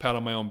a pat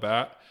on my own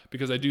back,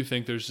 because I do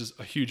think there's just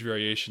a huge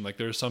variation. Like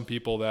there are some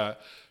people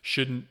that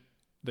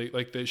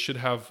they should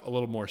have a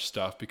little more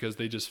stuff because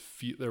they just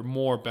feel they're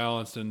more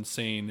balanced and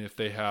sane if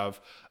they have,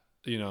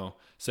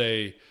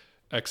 say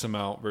X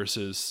amount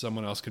versus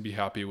someone else could be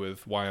happy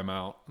with Y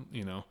amount,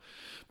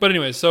 But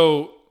anyway,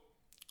 so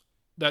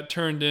that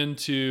turned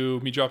into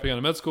me dropping out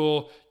of med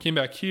school, came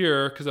back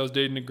here because I was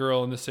dating a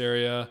girl in this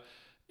area.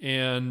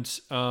 And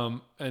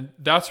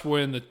that's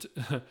when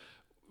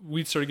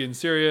we started getting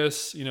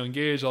serious,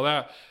 engaged, all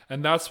that.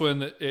 And that's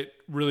when it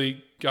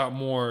really got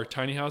more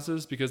tiny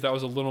houses because that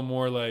was a little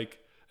more like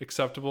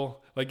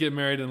acceptable. Like getting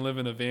married and live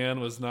in a van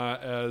was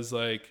not as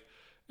like,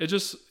 it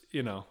just,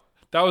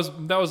 that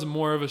was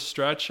more of a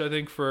stretch, I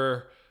think,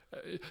 for.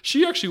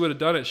 She actually would have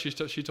done it. She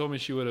told me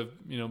she would have,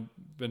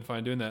 been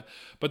fine doing that.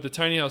 But the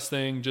tiny house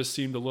thing just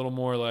seemed a little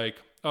more like,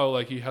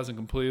 like he hasn't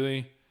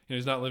completely,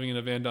 he's not living in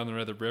a van down the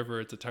river.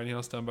 It's a tiny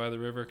house down by the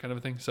river kind of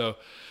a thing. So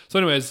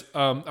anyways,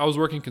 I was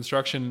working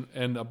construction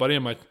and a buddy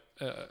of mine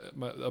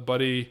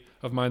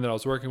that I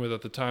was working with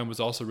at the time was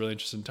also really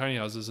interested in tiny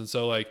houses. And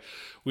so like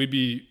we'd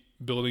be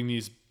building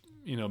these,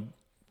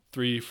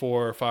 3,000,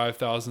 4,000,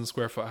 5,000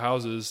 square foot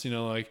houses, and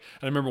I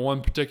remember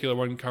one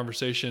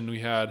conversation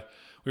we had.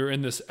 We were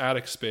in this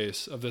attic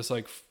space of this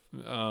it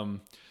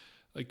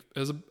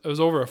was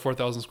over a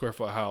 4,000 square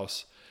foot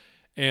house,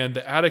 and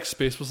the attic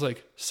space was like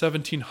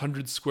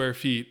 1,700 square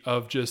feet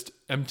of just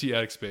empty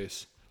attic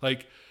space.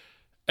 Like,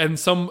 and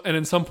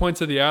in some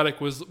points of the attic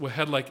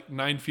had like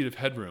 9 feet of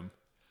headroom.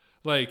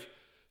 Like,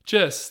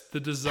 just the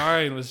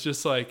design was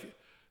just like,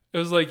 it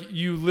was like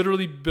you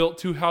literally built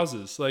two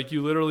houses. Like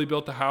you literally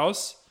built a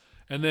house,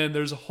 and then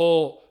there's a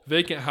whole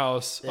vacant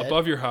house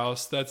above your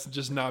house that's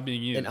just not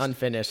being used. An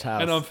unfinished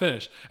house.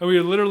 And we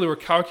literally were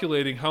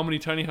calculating how many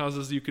tiny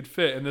houses you could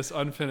fit in this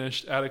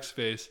unfinished attic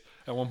space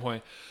at one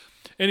point.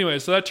 Anyway,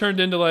 so that turned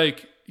into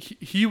like,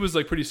 he was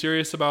like pretty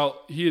serious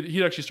about,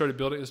 he'd actually started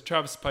building,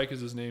 Travis Pike is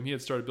his name. He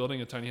had started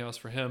building a tiny house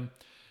for him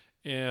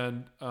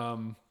and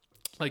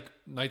like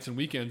nights and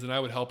weekends, and I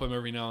would help him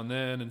every now and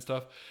then and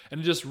stuff.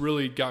 And it just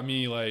really got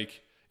me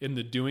like in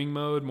the doing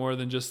mode more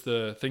than just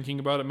the thinking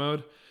about it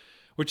mode,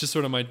 which is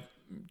sort of my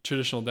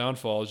traditional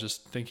downfall, is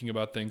just thinking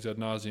about things ad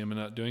nauseum and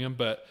not doing them.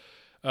 But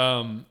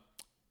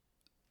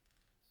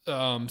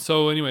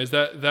so anyways,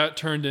 that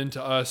turned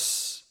into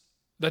us.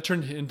 That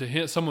turned into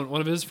one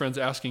of his friends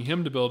asking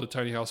him to build a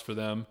tiny house for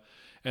them,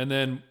 and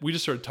then we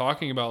just started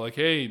talking about like,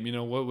 hey,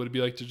 what would it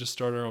be like to just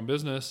start our own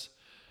business?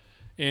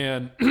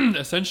 And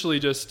essentially,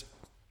 just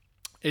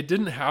it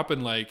didn't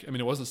happen like,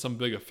 it wasn't some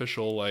big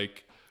official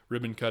like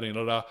ribbon cutting,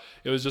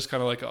 It was just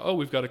kind of like, oh,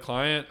 we've got a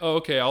client. Oh,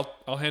 okay,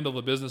 I'll handle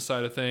the business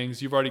side of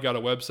things. You've already got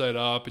a website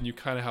up and you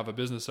kind of have a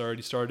business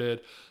already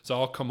started. So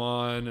I'll come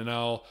on and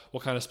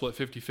we'll kind of split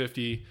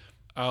 50-50.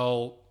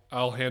 I'll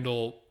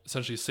handle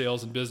essentially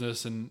sales and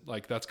business, and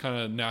like that's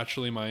kind of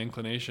naturally my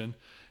inclination.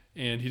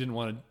 And he didn't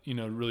want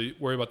to, really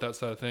worry about that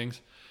side of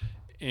things.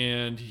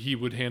 And he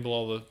would handle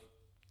all the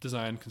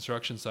design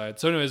construction side.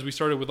 So anyways, we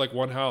started with like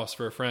one house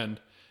for a friend,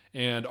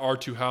 and our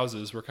 2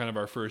 houses were kind of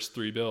our first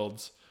 3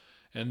 builds.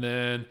 And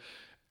then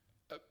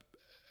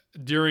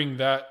during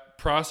that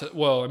process,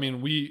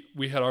 we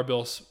had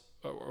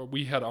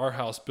our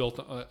house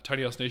built.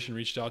 Tiny House Nation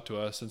reached out to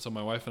us, and so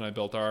my wife and I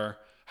built our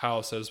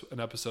house as an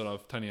episode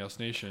of Tiny House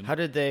Nation. How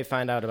did they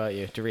find out about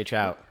you to reach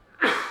out?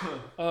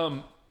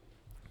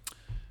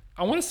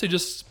 I want to say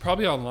just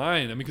probably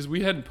online. Because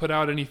we hadn't put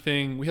out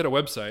anything. We had a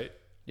website.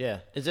 Yeah.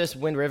 Is this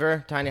Wind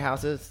River Tiny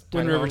Houses?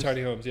 Wind River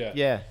Tiny Homes, yeah.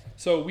 Yeah.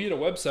 So we had a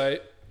website,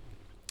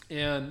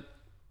 and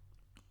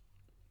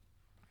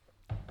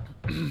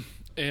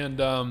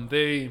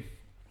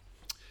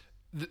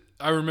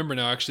I remember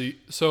now actually.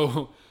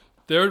 So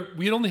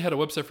we had only had a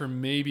website for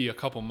maybe a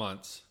couple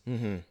months.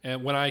 Mm-hmm.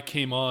 And when I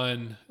came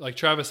on, like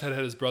Travis had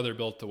his brother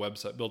built a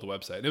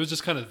website. And it was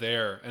just kind of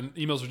there, and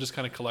emails were just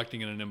kind of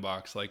collecting in an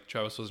inbox. Like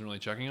Travis wasn't really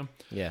checking them.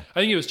 Yeah. I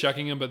think he was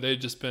checking them, but they'd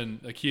just been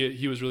like,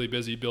 he was really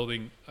busy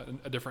building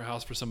a different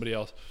house for somebody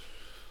else.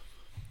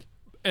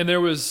 And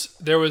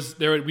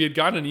we had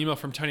gotten an email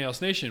from Tiny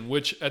House Nation,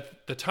 which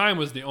at the time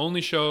was the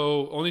only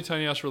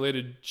Tiny House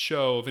related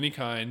show of any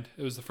kind.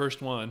 It was the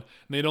first one, and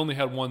they'd only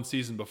had 1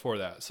 season before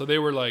that. So they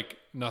were like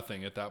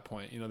nothing at that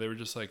point. They were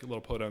just like a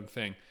little podunk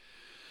thing.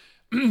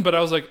 But I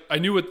was like, I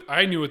knew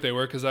what they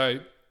were, because I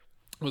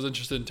was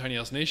interested in Tiny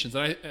House Nations,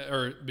 and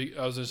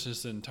I was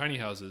interested in tiny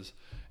houses.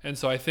 And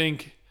so I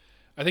think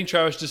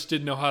Travis just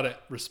didn't know how to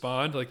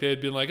respond. Like they had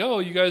been like, "Oh,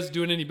 you guys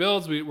doing any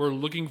builds?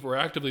 We're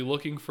actively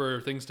looking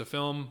for things to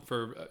film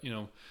for,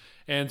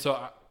 And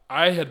so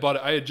I had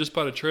just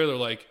bought a trailer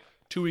like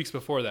 2 weeks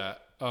before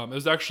that. It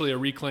was actually a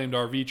reclaimed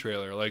RV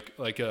trailer,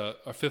 like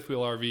a fifth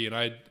wheel RV, and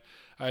I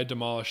had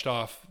demolished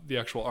off the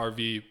actual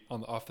RV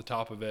off the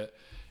top of it,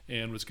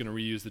 and was going to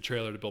reuse the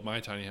trailer to build my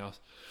tiny house.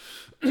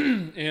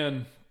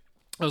 And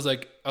I was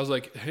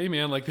like, hey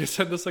man, like they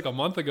said this like a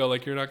month ago,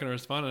 like you're not going to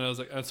respond.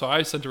 And so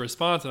I sent a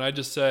response, and I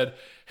just said,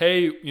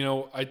 hey,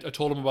 I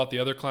told him about the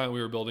other client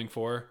we were building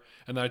for.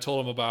 And then I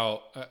told him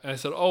about, and I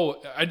said,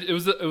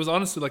 it was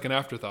honestly like an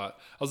afterthought.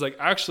 I was like,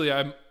 actually,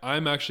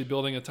 I'm actually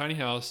building a tiny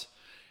house,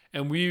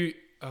 and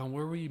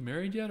were we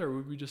married yet, or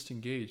were we just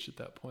engaged at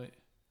that point?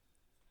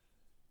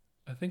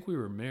 I think we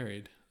were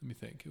married. Let me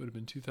think. It would have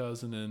been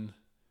 2000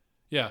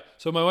 yeah.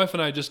 So my wife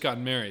and I had just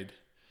gotten married.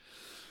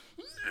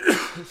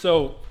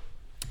 So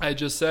I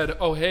just said,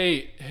 oh,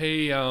 hey,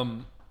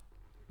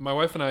 my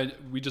wife and I,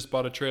 we just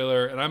bought a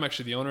trailer, and I'm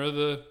actually the owner of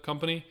the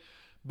company,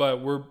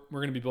 but we're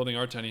going to be building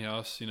our tiny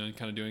house,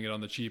 kind of doing it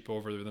on the cheap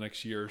over the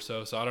next year or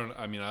so. So I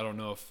don't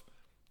know if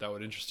that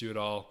would interest you at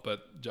all,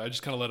 but I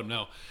just kind of let them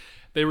know.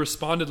 They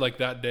responded like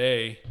that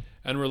day,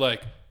 and were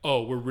like,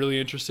 oh, we're really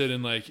interested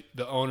in like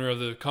the owner of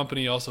the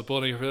company also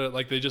building it.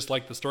 Like they just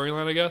liked the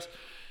storyline, I guess.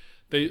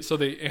 So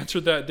they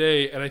answered that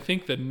day, and I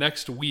think the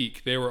next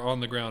week they were on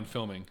the ground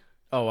filming.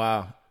 Oh,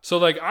 wow. So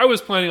like I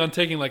was planning on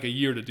taking like a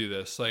year to do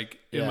this, like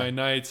in my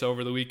nights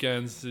over the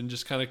weekends, and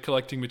just kind of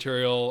collecting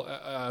material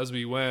as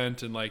we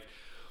went.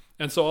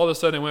 And so all of a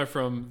sudden I went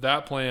from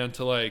that plan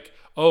to like,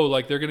 oh,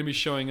 like they're going to be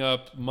showing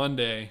up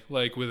Monday,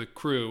 like with a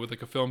crew, with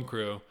like a film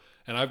crew.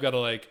 And I've got to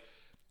like,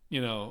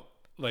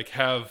 like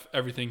have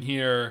everything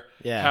here,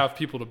 have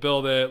people to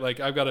build it.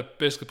 Like I've got to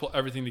basically pull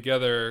everything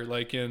together,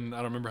 like in, I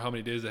don't remember how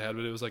many days I had,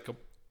 but it was like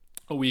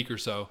a week or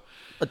so.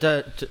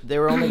 But they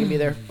were only going to be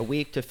there a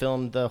week to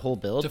film the whole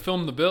build? To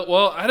film the build?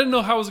 Well, I didn't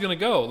know how it was going to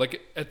go.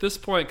 Like at this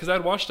point, because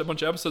I'd watched a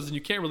bunch of episodes, and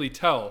you can't really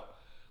tell.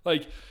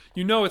 Like,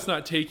 it's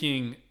not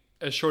taking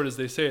as short as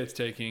they say it's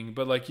taking,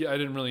 but like, I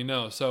didn't really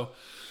know. So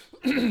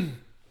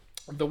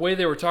the way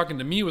they were talking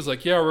to me was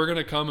like, yeah, we're going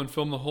to come and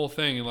film the whole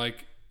thing in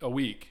like a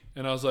week.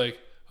 And I was like,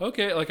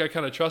 okay, like I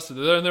kind of trusted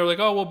it. And they were like,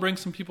 oh, we'll bring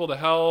some people to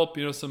help,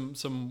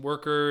 some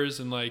workers,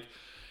 and like,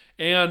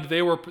 and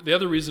they were, the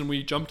other reason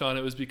we jumped on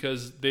it was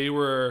because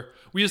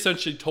we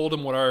essentially told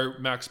them what our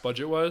max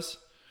budget was,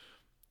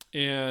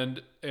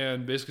 and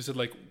basically said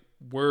like,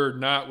 we're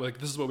not, like,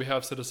 this is what we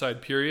have set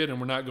aside, period, and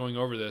we're not going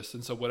over this.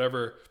 And so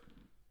whatever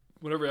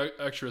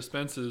extra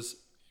expenses,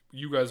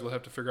 you guys will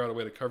have to figure out a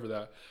way to cover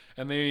that.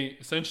 And they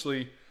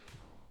essentially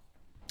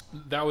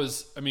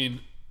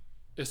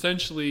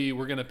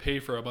we're going to pay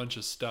for a bunch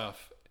of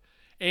stuff.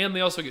 And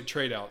they also get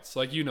trade outs.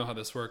 Like, how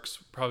this works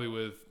probably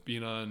with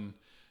being on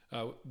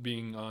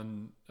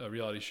a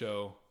reality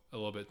show a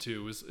little bit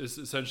too, is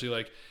essentially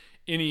like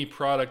any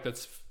product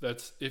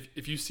that's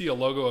if you see a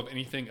logo of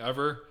anything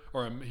ever,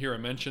 or hear a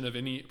mention of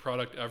any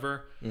product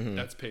ever,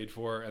 that's paid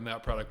for, and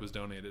that product was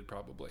donated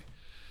probably.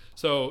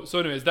 So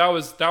anyways, that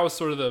was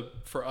sort of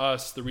for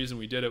us, the reason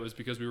we did it was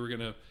because we were going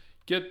to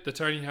get the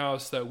tiny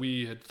house that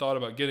we had thought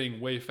about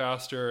getting way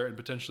faster and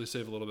potentially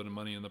save a little bit of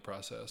money in the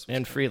process.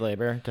 And free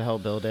labor to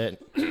help build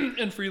it.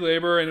 And free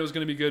labor, and it was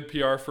going to be good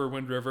PR for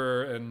Wind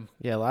River, and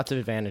yeah, lots of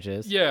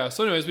advantages. Yeah.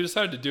 So anyways, we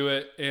decided to do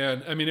it,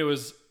 and I mean, it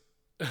was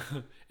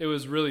it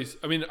was really,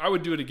 I mean, I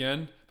would do it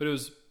again, but it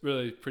was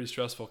really pretty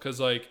stressful because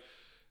like,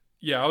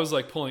 yeah, I was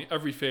like pulling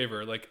every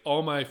favor. Like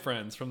all my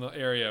friends from the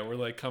area were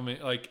like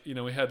coming, like, you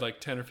know, we had like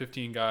 10 or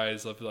 15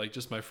 guys of like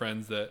just my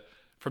friends that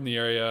from the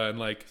area, and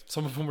like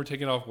some of them were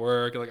taking off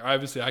work. Like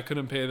obviously I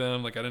couldn't pay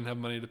them. Like I didn't have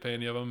money to pay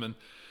any of them.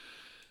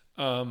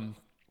 And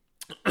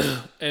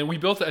and we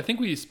built it. I think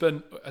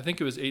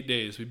it was 8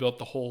 days. We built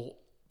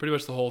pretty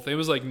much the whole thing. It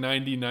was like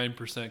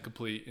 99%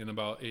 complete in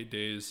about 8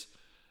 days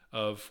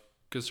of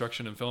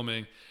construction and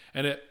filming.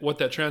 And what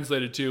that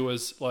translated to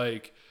was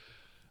like,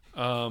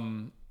 I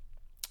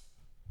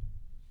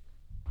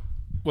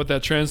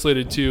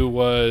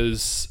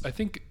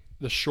think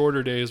the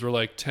shorter days were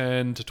like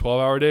 10 to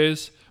 12 hour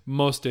days.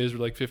 Most days were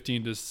like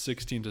 15 to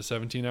 16 to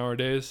 17 hour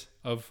days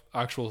of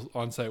actual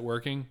on-site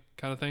working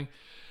kind of thing.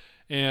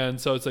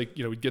 And so it's like,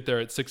 you know, we'd get there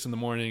at 6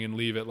 a.m. and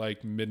leave at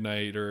like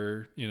midnight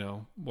or, you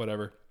know,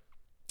 whatever.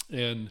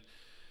 And,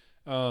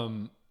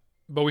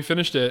 but we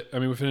finished it. I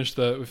mean, we finished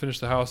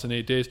the house in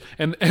 8 days.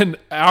 And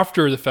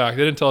after the fact,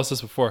 they didn't tell us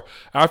this before.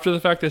 After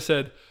the fact, they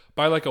said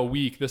by like a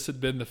week, this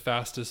had been the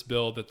fastest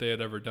build that they had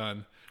ever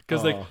done.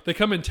 Because like they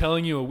come in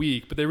telling you a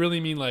week, but they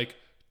really mean like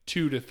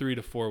 2 to 3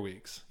 to 4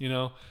 weeks, you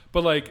know?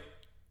 But like,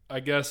 I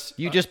guess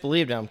you just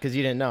believed them because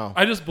you didn't know.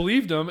 I just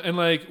believed them. And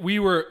like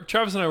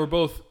Travis and I were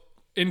both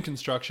in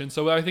construction.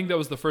 So I think that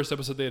was the first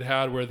episode they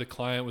had where the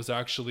client was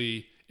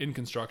actually in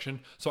construction.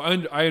 So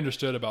I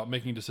understood about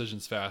making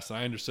decisions fast. And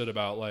I understood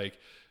about like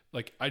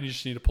I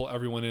just need to pull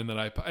everyone in and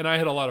I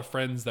had a lot of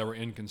friends that were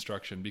in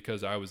construction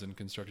because I was in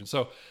construction.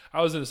 So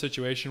I was in a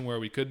situation where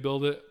we could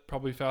build it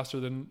probably faster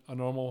than a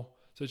normal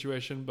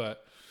situation.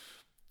 But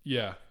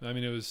yeah, I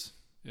mean, it was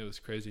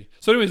crazy.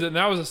 So anyways, and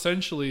that was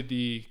essentially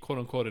the quote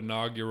unquote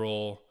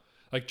inaugural,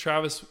 like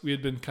Travis, we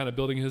had been kind of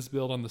building his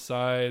build on the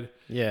side.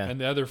 Yeah. And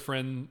the other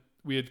friend,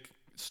 we had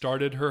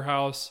started her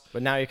house.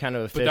 But now you're kind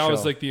of official. But that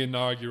was like the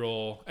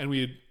inaugural, and we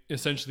had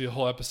essentially the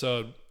whole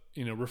episode,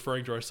 you know,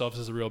 referring to ourselves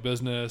as a real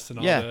business and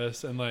all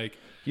this. And like,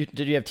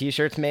 did you have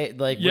t-shirts made?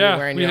 Like, yeah, were you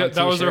wearing your own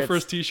that was our t-shirts?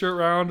 first t-shirt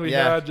round we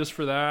had just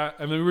for that.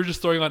 I mean, we were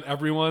just throwing on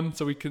everyone.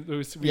 So we could,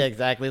 yeah,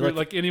 exactly. We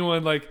like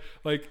anyone, like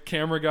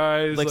camera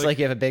guys. Looks like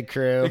you have a big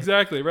crew.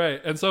 Exactly.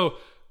 Right. And so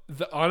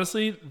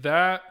honestly,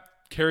 that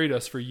carried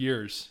us for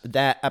years.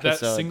 That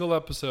episode. That single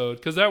episode.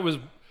 Cause it was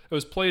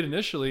played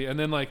initially, and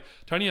then like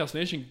Tiny House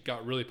Nation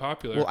got really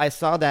popular. Well, I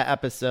saw that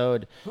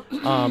episode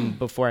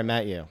before I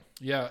met you.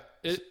 Yeah,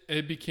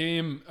 it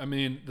became, I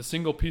mean, the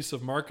single piece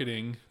of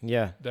marketing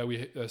that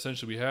we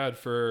essentially had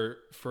for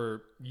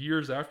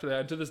years after that.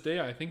 And to this day,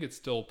 I think it's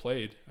still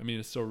played. I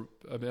mean,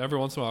 every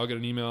once in a while I'll get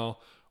an email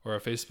or a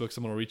Facebook,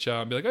 someone will reach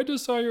out and be like, I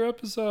just saw your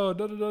episode,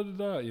 da da da da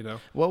da, you know.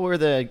 What were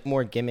the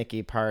more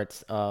gimmicky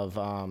parts of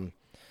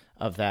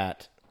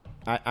that?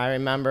 I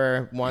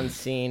remember one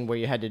scene where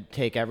you had to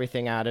take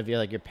everything out of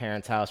your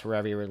parents' house,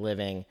 wherever you were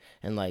living,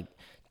 and like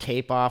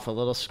tape off a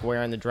little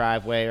square in the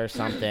driveway or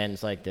something.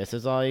 It's like, this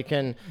is all you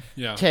can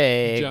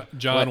take.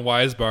 John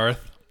Weisbarth.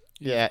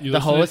 Yeah,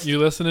 the host. You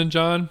listening,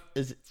 John?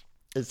 Is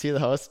he the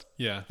host?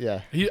 Yeah.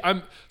 Yeah.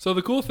 So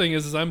the cool thing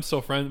is I'm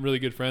so really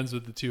good friends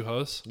with the two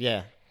hosts.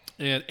 Yeah.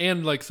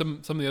 And like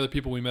some of the other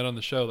people we met on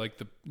the show, like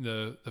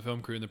the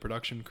film crew and the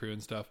production crew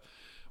and stuff,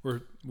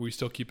 we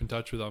still keep in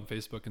touch with on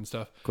Facebook and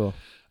stuff. Cool.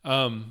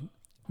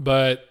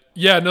 But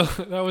yeah, no,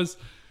 that was,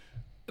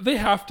 they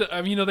have to,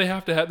 I mean, you know, they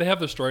have their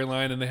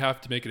storyline and they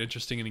have to make it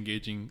interesting and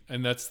engaging.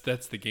 And that's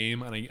the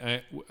game. And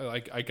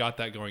I got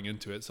that going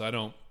into it. So I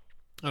don't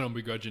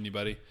begrudge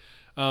anybody.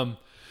 But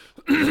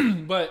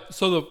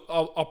so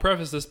I'll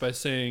preface this by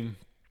saying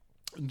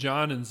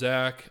John and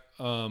Zach,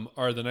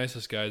 are the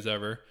nicest guys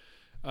ever.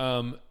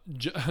 John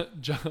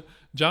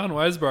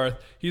Weisbarth,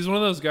 he's one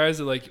of those guys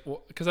that like,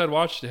 because I'd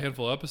watched a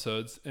handful of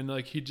episodes and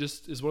like he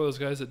just is one of those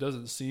guys that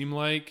doesn't seem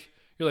like,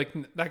 you're like,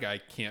 that guy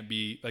can't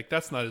be, like,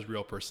 that's not his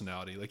real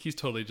personality. Like he's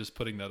totally just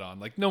putting that on.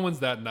 Like no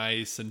one's that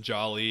nice and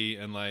jolly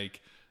and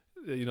like,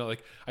 you know,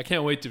 like I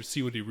can't wait to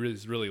see what he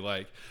is really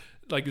like.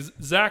 Like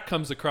Zach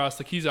comes across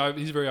like he's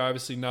very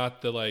obviously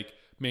not the like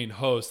main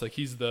host. Like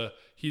he's the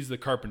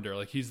carpenter.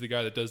 Like he's the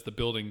guy that does the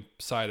building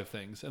side of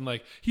things. And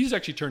like he's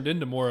actually turned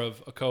into more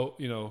of a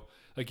you know,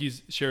 like he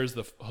shares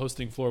the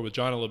hosting floor with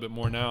John a little bit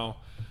more now,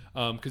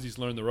 because he's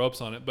learned the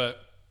ropes on it. But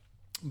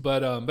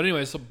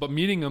anyway, but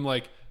meeting him,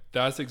 like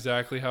that's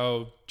exactly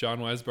how John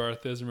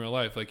Weisbarth is in real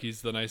life. Like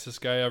he's the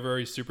nicest guy ever.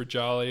 He's super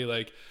jolly.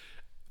 Like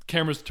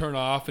cameras turn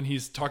off and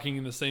he's talking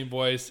in the same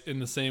voice, in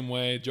the same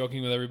way,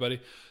 joking with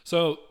everybody.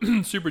 So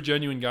super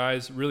genuine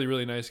guys, really,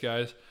 really nice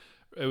guys.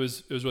 It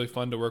was really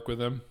fun to work with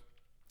them.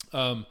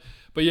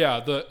 But yeah,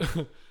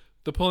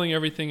 the pulling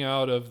everything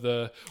out of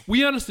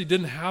we honestly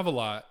didn't have a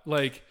lot.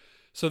 Like,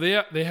 so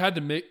they had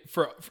to make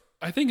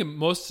I think in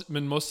most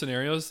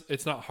scenarios,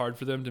 it's not hard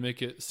for them to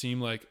make it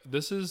seem like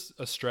this is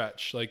a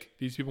stretch. Like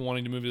these people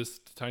wanting to move this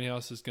tiny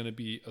house is going to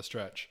be a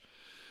stretch.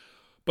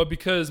 But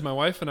because my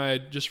wife and I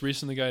had just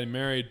recently gotten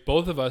married,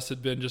 both of us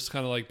had been just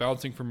kind of like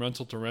bouncing from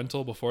rental to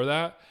rental before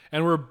that.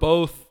 And we're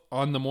both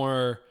on the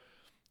more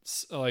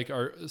like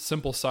our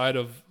simple side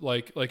of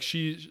like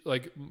she,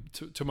 like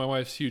to my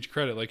wife's huge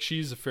credit, like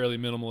she's a fairly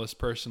minimalist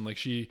person. Like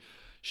she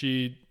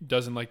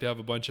doesn't like to have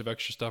a bunch of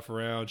extra stuff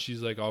around.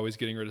 She's like always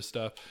getting rid of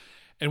stuff.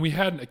 And we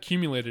hadn't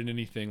accumulated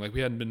anything. Like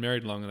we hadn't been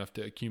married long enough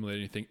to accumulate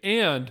anything.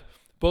 And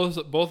both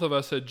of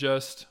us had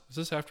just, was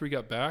this after we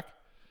got back?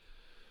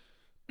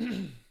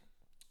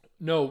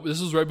 No, this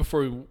was right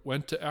before we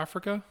went to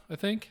Africa, I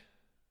think.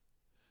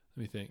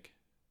 Let me think.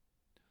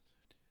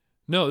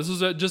 No, this was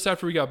just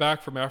after we got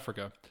back from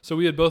Africa. So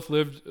we had both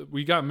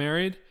we got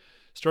married,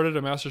 started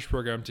a master's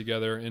program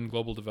together in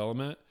global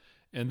development,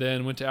 and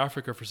then went to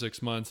Africa for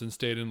 6 months and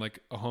stayed in like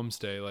a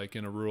homestay, like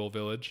in a rural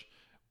village,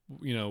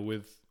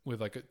 with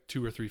like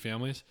 2 or 3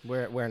 families.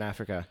 Where in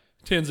Africa?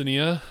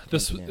 Tanzania.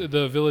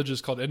 The village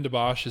is called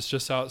Endabash. It's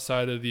just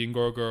outside of the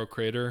Ngorongoro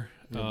crater.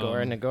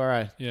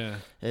 Ngora. Yeah.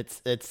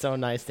 It's so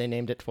nice they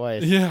named it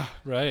twice. Yeah,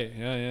 right.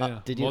 Yeah.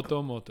 Did you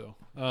Moto.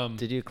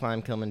 Did you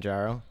climb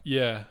Kilimanjaro?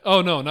 Yeah.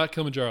 Oh no, not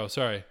Kilimanjaro.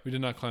 Sorry, we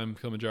did not climb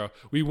Kilimanjaro.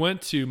 We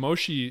went to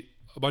Moshi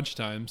a bunch of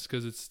times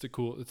because it's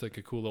like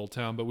a cool little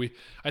town. But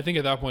I think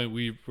at that point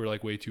we were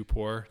like way too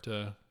poor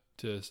to.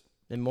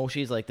 And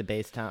Moshi's like the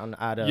base town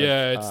out of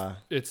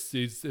it's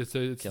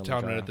a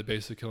town right at the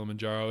base of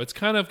Kilimanjaro. It's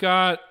kind of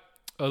got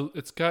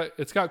it's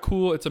got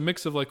cool. It's a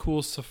mix of like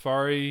cool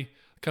safari,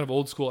 kind of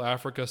old school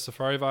Africa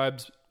safari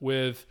vibes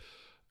with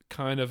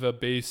kind of a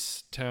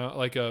base town,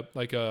 like a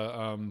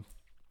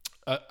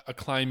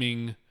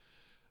climbing,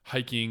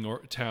 hiking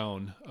or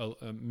town,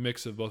 a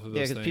mix of both of those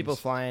things. Yeah, because people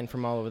flying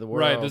from all over the world.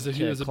 Right,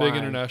 there's a big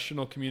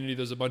international community.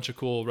 There's a bunch of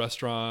cool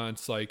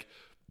restaurants, like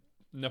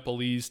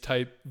Nepalese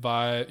type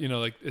vibe,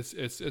 like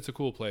it's a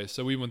cool place.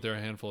 So we went there a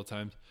handful of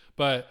times,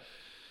 but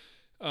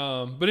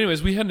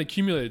anyways, we hadn't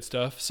accumulated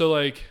stuff. So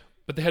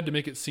but they had to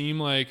make it seem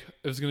like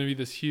it was going to be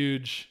this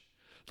huge,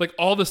 like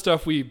all the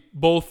stuff we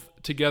both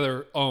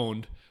together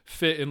owned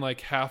fit in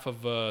like half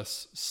of a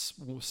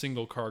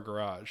single car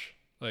garage.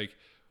 Like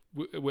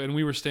when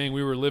we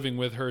were living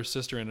with her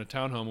sister in a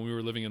townhome, and we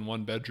were living in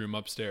 1 bedroom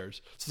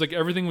upstairs. So it's like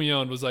everything we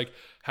owned was like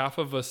half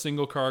of a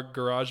single car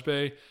garage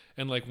bay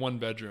and like 1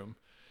 bedroom.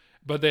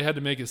 But they had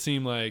to make it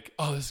seem like,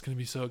 oh, this is going to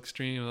be so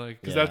extreme.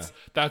 Like, because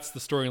that's the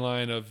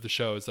storyline of the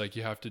show. It's like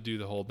you have to do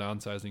the whole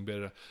downsizing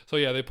bit. So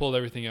yeah, they pulled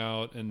everything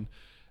out, and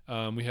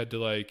we had to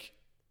like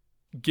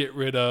get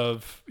rid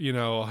of,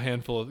 a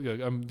handful of,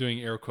 I'm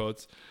doing air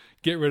quotes,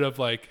 get rid of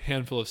like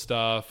handful of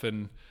stuff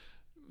and,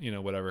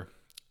 whatever.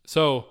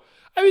 So,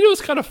 I mean, it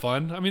was kind of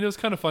fun. I mean, it was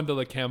kind of fun to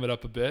like ham it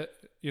up a bit,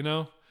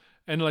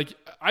 And like,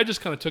 I just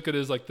kind of took it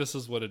as like, this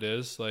is what it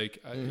is.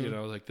 Like,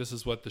 like this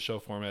is what the show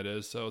format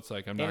is. So it's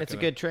like, it's a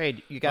good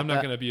trade. I'm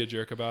not going to be a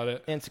jerk about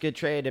it. And it's a good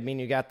trade. I mean,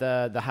 you got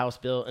the house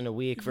built in a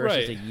week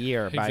versus a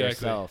year by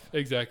yourself.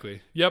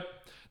 Exactly. Yep.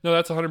 No,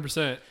 that's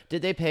 100%.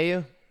 Did they pay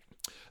you?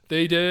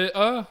 They did.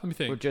 Let me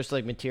think. Or just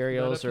like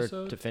materials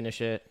or to finish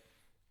it?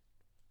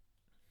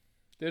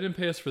 They didn't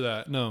pay us for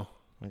that. No.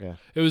 Okay.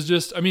 It was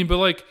just, I mean, but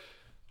like,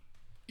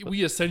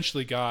 we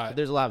essentially got,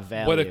 there's a lot of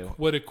value.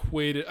 What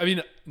equated, I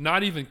mean,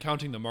 not even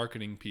counting the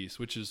marketing piece,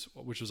 which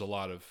was a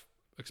lot of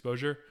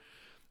exposure.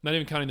 Not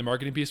even counting the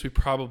marketing piece, we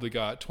probably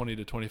got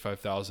 $20,000 to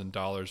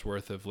 $25,000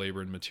 worth of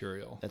labor and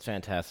material. That's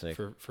fantastic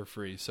for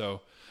free.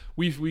 So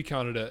we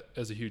counted it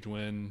as a huge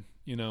win,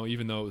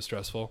 even though it was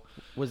stressful.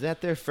 Was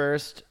that their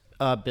first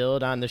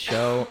build on the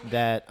show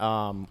that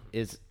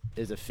is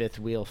a fifth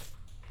wheel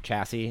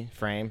chassis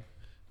frame?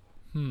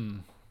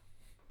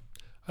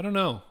 I don't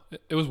know.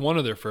 It was one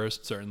of their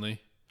first,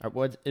 certainly.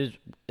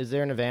 Is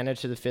there an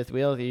advantage to the fifth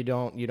wheel? You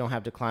don't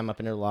have to climb up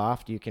in a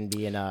loft. You can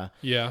be in a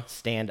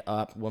stand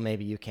up. Well,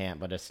 maybe you can't,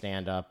 but a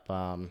stand up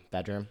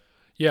bedroom.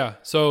 Yeah,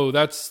 so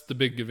that's the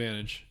big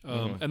advantage,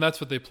 and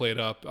that's what they played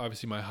up.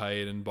 Obviously, my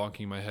height and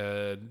bonking my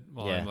head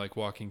while I'm like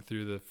walking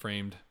through the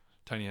framed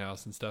tiny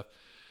house and stuff.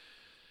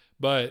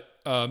 But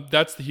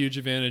that's the huge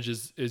advantage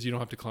is you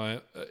don't have to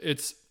climb.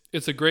 It's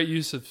a great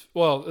use of.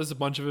 Well, there's a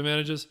bunch of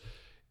advantages.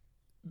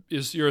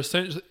 Is you're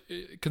essentially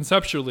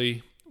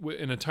conceptually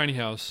in a tiny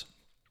house,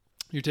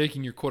 you're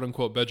taking your quote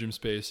unquote bedroom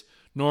space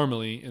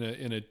normally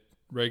in a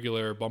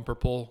regular bumper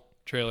pull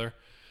trailer,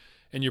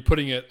 and you're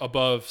putting it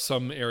above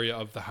some area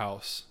of the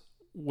house,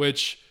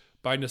 which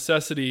by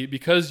necessity,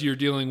 because you're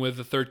dealing with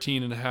a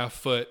 13.5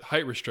 foot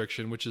height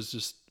restriction, which is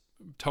just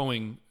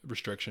towing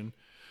restriction.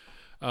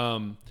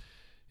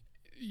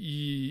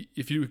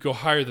 If you go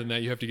higher than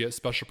that, you have to get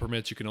special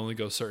permits. You can only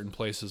go certain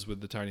places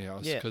with the tiny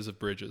house because of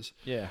bridges.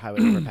 Yeah,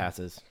 highway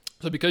overpasses.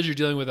 So because you're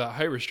dealing with that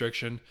height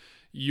restriction,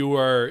 you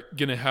are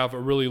going to have a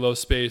really low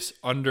space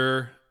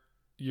under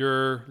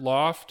your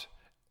loft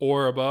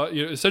or above.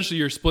 Essentially,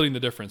 you're splitting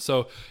the difference.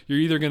 So you're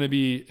either going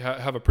to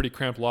have a pretty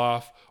cramped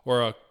loft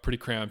or a pretty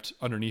cramped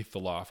underneath the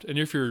loft. And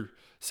if you're,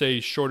 say,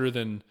 shorter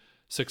than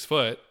 6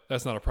 foot,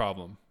 that's not a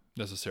problem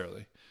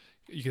necessarily.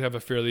 You can have a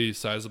fairly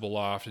sizable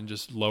loft and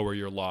just lower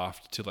your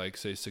loft to like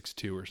say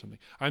 6'2" or something.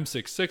 I'm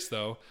 6'6"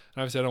 though,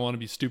 and obviously I don't want to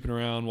be stooping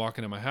around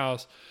walking in my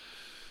house.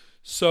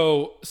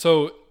 So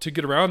to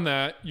get around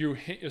that, you're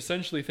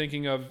essentially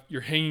thinking of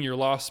you're hanging your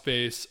loft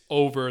space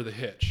over the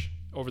hitch,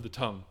 over the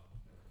tongue.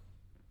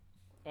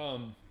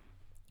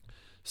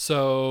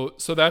 So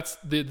that's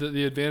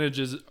the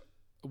advantages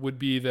would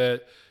be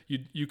that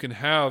you can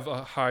have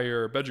a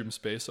higher bedroom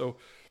space. So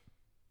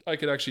I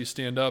could actually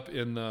stand up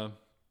in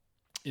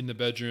the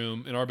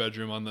bedroom, in our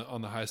bedroom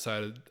on the high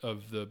side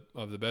of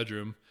the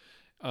bedroom.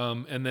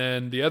 And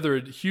then the other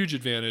huge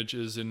advantage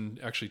is in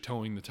actually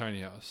towing the tiny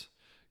house.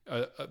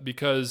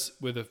 Because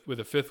with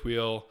a fifth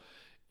wheel,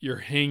 you're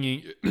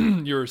hanging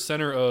your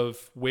center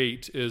of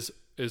weight is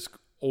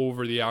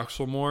over the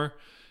axle more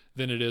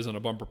than it is on a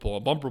bumper pull. A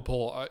bumper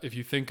pull, if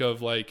you think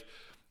of like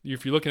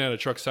if you're looking at a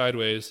truck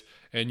sideways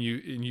and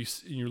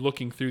you're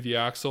looking through the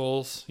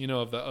axles,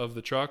 of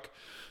the truck,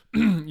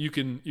 you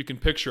can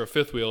picture a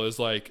fifth wheel is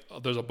like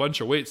there's a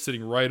bunch of weight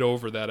sitting right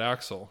over that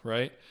axle,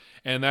 right?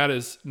 And that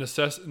is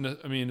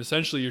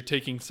essentially you're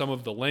taking some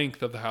of the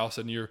length of the house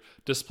and you're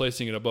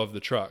displacing it above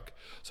the truck.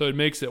 So it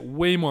makes it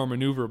way more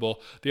maneuverable.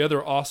 The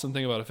other awesome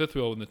thing about a fifth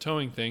wheel and the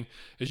towing thing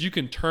is you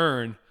can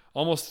turn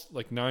almost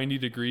like 90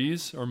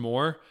 degrees or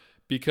more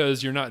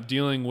because you're not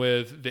dealing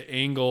with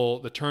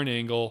the turn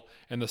angle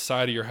and the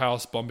side of your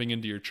house bumping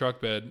into your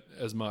truck bed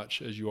as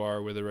much as you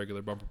are with a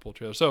regular bumper pull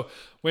trailer. So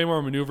way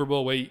more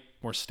maneuverable, way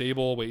more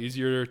stable, way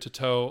easier to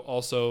tow,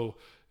 also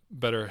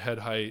better head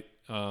height.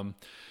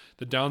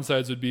 The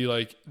downsides would be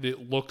like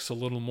it looks a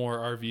little more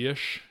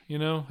RV-ish,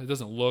 It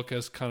doesn't look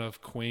as kind of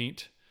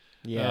quaint.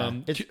 Yeah.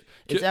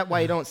 Is that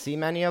why you don't see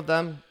many of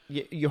them?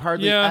 You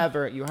hardly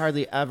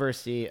ever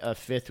see a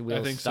fifth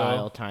wheel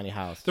style tiny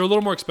house. They're a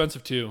little more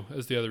expensive too,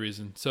 is the other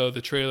reason. So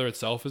the trailer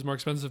itself is more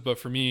expensive, but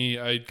for me,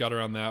 I got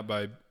around that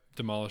by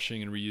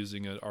demolishing and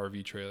reusing an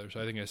RV trailer. So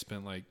I think I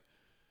spent like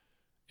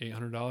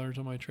 $800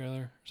 on my trailer,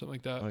 or something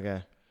like that.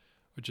 Okay.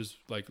 Which is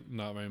like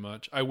not very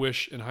much. I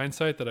wish in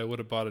hindsight that I would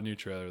have bought a new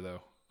trailer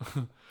though.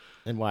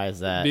 And why is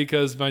that?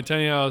 Because my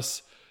tiny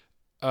house,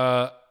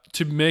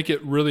 to make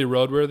it really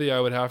roadworthy, I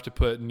would have to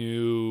put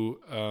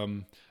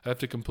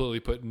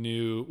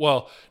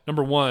well,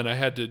 number one,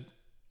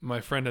 my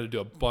friend had to do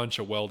a bunch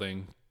of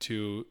welding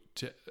to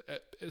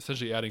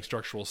essentially adding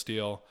structural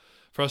steel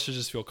for us to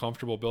just feel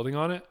comfortable building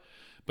on it.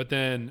 But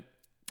then,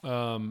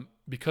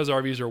 because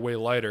RVs are way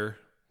lighter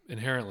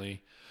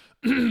inherently,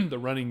 the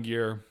running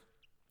gear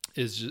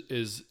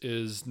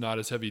is not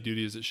as heavy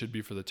duty as it should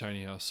be for the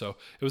tiny house. So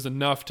it was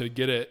enough to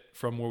get it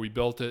from where we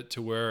built it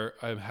to where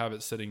I have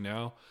it sitting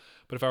now.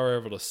 But if I were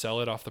able to sell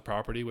it off the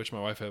property, which my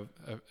wife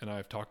and I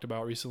have talked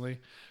about recently,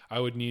 I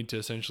would need to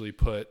essentially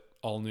put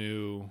all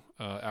new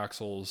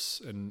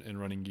axles and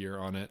running gear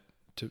on it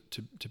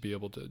to be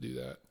able to do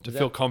that, to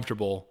feel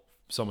comfortable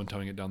someone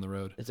towing it down the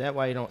road. Is that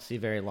why you don't see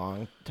very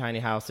long tiny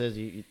houses?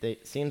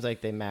 It seems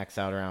like they max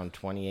out around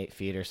 28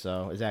 feet or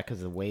so. Is that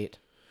because of weight?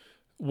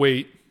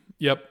 Weight,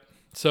 yep.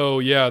 So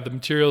yeah, the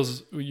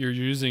materials you're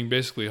using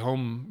basically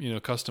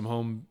custom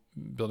home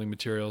building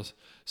materials.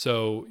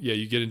 So yeah,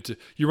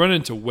 you run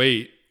into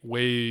weight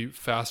way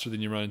faster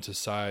than you run into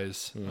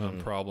size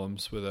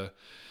problems you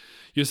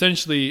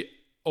essentially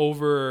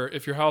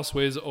if your house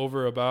weighs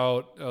over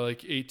about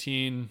like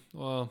 18,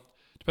 well,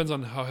 depends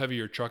on how heavy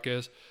your truck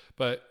is,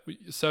 but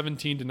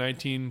 17 to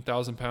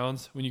 19,000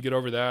 pounds. When you get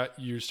over that,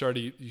 you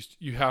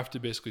have to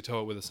basically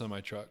tow it with a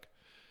semi truck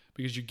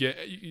because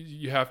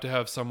you have to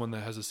have someone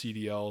that has a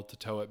CDL to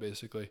tow it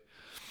basically.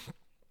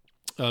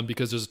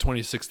 Because there's a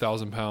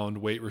 26,000 pound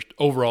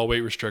overall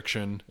weight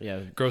restriction,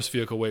 gross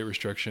vehicle weight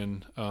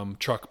restriction,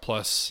 truck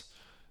plus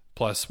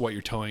what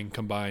you're towing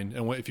combined.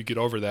 And if you get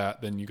over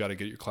that, then you got to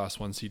get your class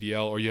 1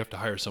 CDL, or you have to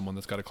hire someone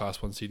that's got a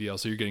class 1 CDL.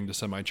 So you're getting to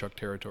semi truck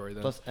territory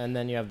then. And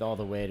then you have all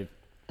the weight of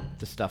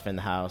the stuff in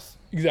the house.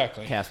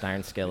 Exactly. Cast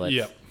iron skillets.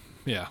 Yep.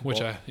 Yeah.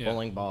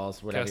 Bowling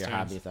balls, whatever your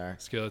hobbies are.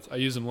 Skillets. I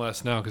use them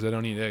less now because I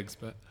don't eat eggs,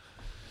 but.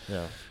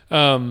 Yeah.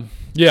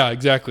 Yeah,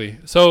 exactly.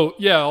 So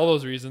yeah, all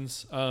those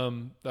reasons.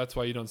 That's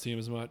why you don't see them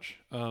as much.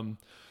 And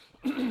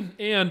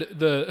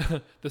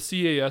the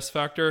CAS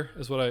factor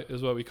is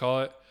what we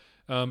call it.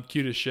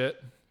 Cute as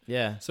shit.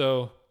 Yeah.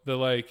 So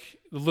the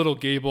little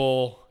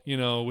gable,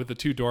 with the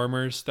 2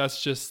 dormers,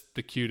 that's just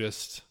the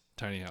cutest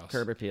tiny house.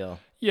 Curb appeal.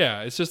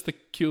 Yeah. It's just the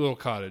cute little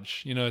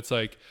cottage. It's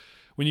like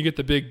when you get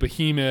the big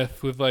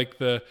behemoth with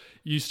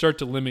you start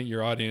to limit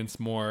your audience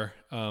more.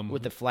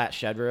 With the flat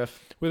shed roof.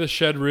 With a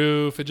shed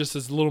roof, it just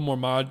is a little more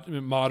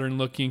modern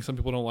looking. Some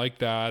people don't like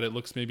that. It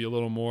looks maybe a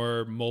little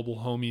more mobile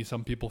homey.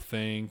 Some people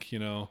think,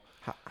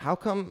 How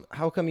come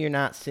you're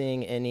not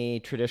seeing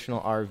any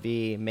traditional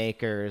RV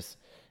makers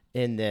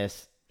in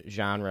this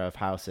genre of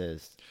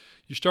houses?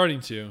 You're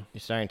starting to.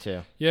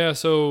 Yeah.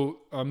 So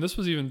this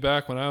was even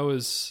back when I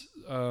was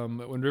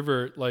at Wind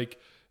River,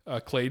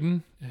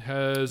 Clayton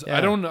has. Yeah.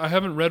 I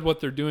haven't read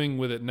what they're doing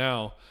with it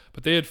now,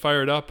 but they had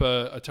fired up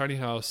a tiny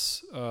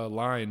house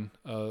line,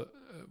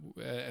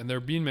 and they're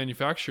being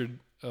manufactured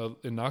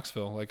in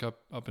Knoxville,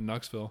 up in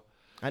Knoxville.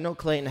 I know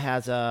Clayton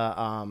has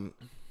a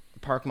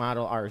park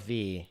model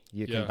RV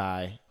you can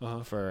buy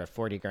for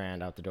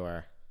 $40,000 out the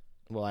door.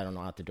 Well, I don't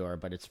know out the door,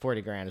 but it's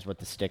 $40,000 is what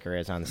the sticker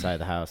is on the side of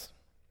the house.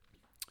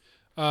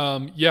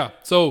 Yeah.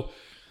 So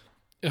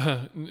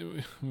I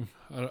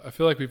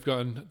feel like we've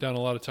gone down a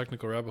lot of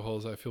technical rabbit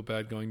holes. I feel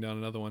bad going down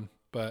another one,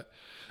 but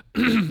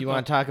You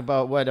want to talk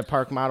about what a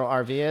park model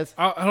RV is?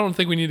 I don't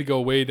think we need to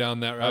go way down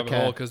that rabbit Okay.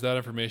 hole because that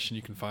information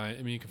you can find.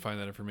 I mean, you can find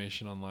that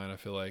information online. I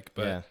feel like,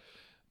 but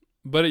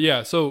Yeah.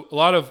 yeah. So a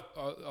lot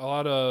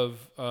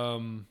of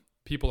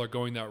people are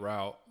going that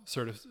route,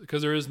 sort of,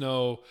 because there is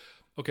no.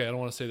 Okay, I don't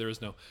want to say there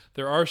is no.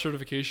 There are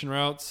certification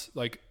routes,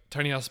 like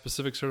tiny house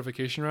specific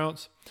certification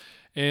routes,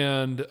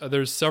 and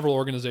there's several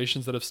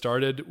organizations that have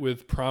started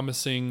with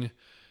promising,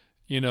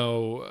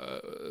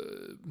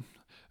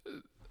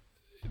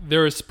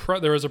 there is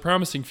a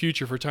promising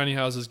future for tiny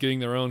houses getting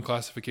their own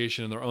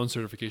classification and their own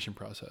certification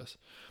process.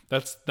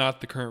 That's not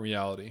the current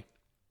reality.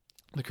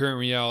 The current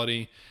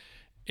reality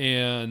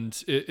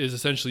and it is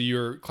essentially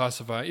you're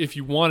classifying, if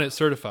you want it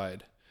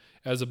certified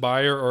as a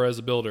buyer or as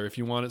a builder, if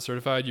you want it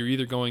certified, you're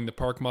either going the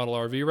park model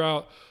RV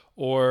route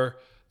or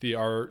the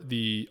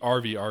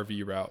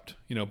RV route,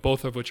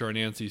 both of which are an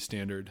ANSI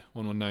standard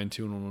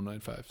 1192 and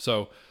 1195.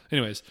 So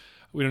anyways,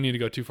 we don't need to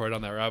go too far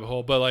down that rabbit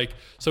hole, but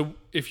so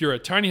if you're a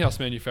tiny house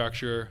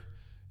manufacturer,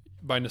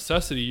 by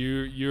necessity,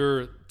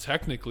 you're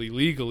technically,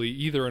 legally,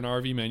 either an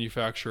RV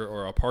manufacturer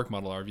or a park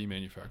model RV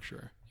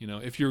manufacturer.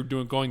 If you're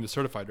going the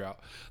certified route,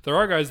 there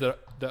are guys that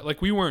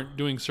like we weren't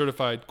doing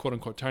certified quote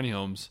unquote tiny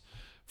homes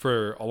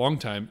for a long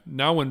time.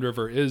 Now Wind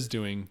River is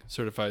doing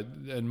certified,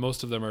 and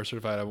most of them are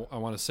certified, I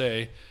want to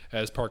say,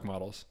 as park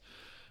models.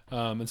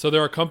 And so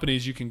there are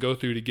companies you can go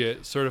through to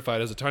get certified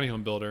as a tiny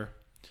home builder,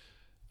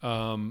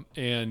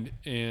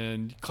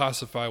 and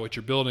classify what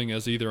you're building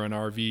as either an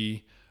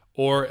RV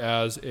or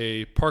as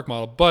a park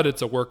model, but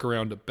it's a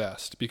workaround at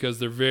best because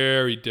they're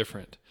very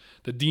different.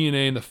 The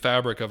DNA and the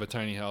fabric of a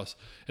tiny house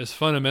is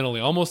fundamentally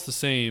almost the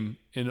same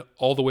in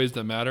all the ways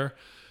that matter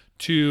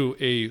to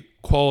a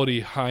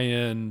quality,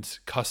 high-end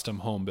custom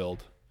home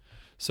build.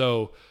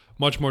 So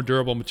much more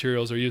durable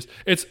materials are used.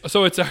 It's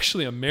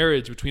actually a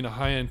marriage between a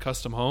high-end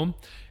custom home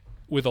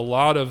with a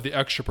lot of the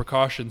extra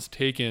precautions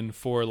taken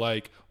for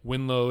like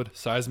wind load,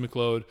 seismic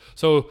load.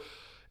 So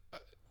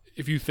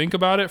if you think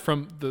about it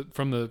from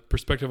the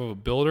perspective of a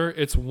builder,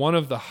 it's one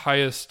of the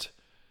highest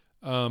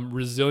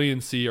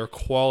resiliency or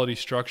quality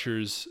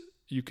structures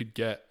you could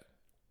get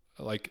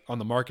like on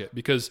the market,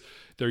 because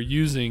they're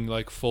using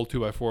like full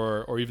 2x4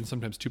 or even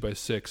sometimes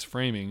 2x6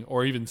 framing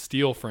or even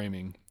steel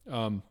framing,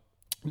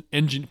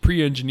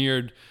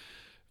 pre-engineered,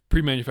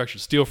 pre-manufactured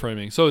steel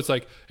framing. So it's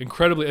like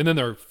incredibly, and then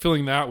they're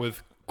filling that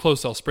with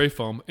closed cell spray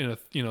foam in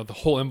the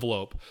whole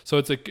envelope. So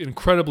it's like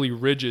incredibly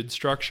rigid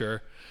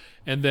structure.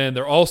 And then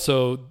they're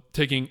also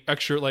taking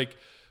extra, like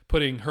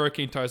putting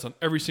hurricane ties on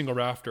every single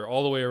rafter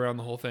all the way around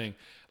the whole thing.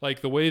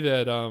 Like the way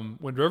that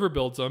Wind River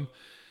builds them,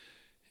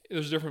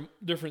 there's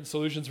different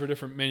solutions for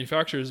different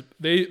manufacturers.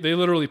 They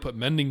literally put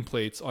mending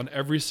plates on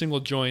every single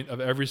joint of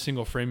every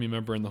single framing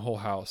member in the whole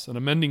house. And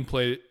a mending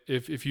plate,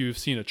 if you've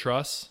seen a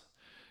truss,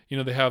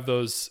 they have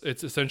those,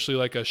 it's essentially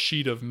like a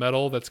sheet of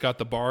metal that's got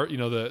the bar,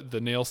 the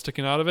nail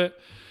sticking out of it.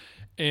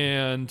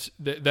 And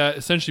that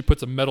essentially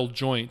puts a metal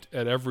joint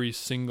at every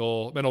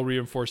single, metal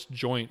reinforced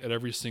joint at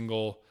every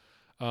single.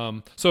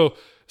 So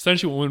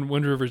essentially what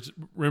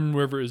Wind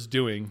River is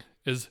doing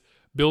is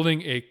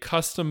building a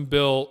custom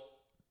built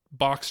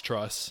box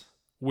truss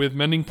with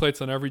mending plates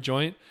on every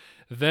joint.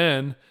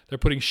 Then they're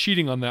putting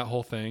sheeting on that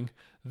whole thing.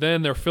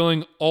 Then they're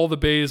filling all the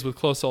bays with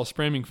closed cell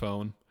framing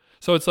foam.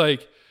 So it's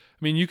like,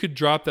 you could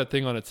drop that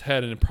thing on its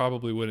head and it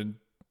probably wouldn't,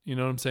 you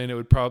know what I'm saying?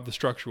 The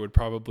structure would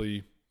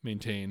probably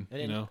maintain,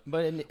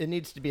 But it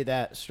needs to be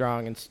that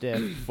strong and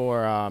stiff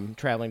for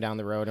traveling down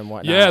the road and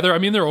whatnot. Yeah,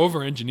 they're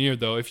over-engineered,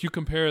 though. If you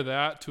compare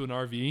that to an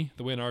RV,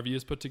 the way an RV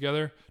is put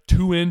together,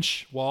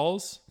 2-inch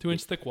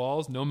thick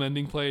walls, no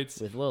mending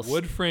plates, with little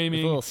wood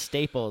framing, with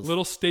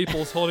little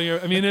staples holding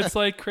it. It's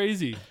like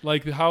crazy,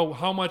 like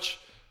how much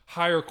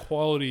higher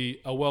quality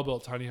a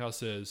well-built tiny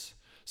house is.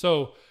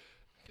 So,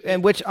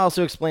 and which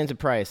also explains the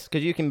price,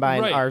 because you can buy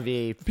an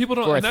RV people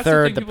don't, for and a that's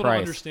third the thing the people price.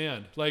 don't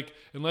understand. Like,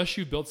 unless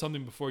you built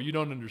something before, you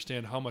don't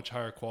understand how much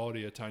higher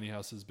quality a tiny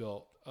house is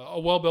built. A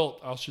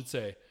well-built, I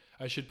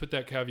should put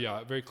that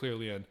caveat very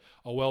clearly in,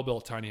 a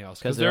well-built tiny house,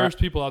 because there's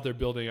people out there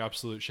building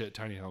absolute shit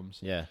tiny homes.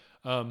 Yeah.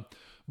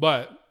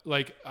 But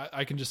like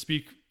I can just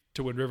speak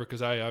to Wind River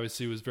because I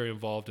obviously was very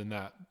involved in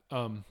that.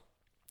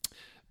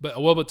 But a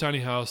well-built tiny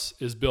house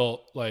is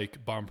built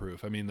like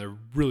bomb-proof. They're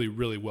really,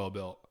 really well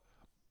built.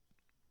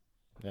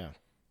 Yeah.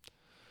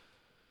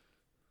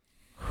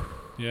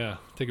 Yeah,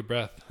 take a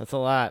breath. That's a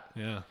lot.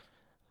 Yeah.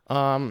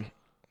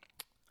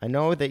 I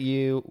know that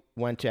you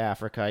went to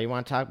Africa. You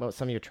want to talk about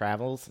some of your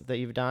travels that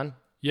you've done?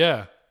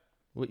 Yeah.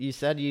 What you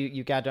said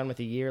you got done with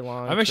a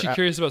year-long. I'm actually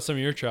curious about some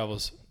of your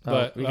travels,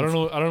 but I don't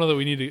know that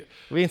we need to.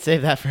 We can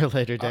save that for a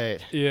later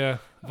date. Yeah.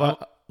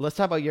 But let's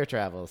talk about your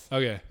travels.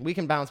 Okay. We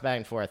can bounce back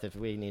and forth if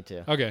we need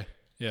to. Okay.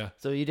 Yeah.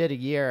 So you did a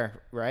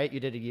year, right?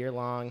 You did a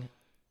year-long.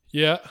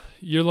 Yeah,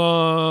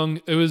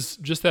 year-long. It was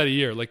just that a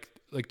year, like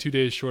 2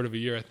 days short of a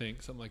year, I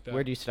think, something like that.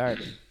 Where do you start?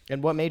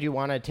 And what made you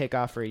want to take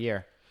off for a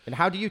year? And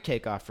how do you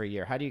take off for a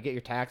year? How do you get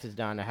your taxes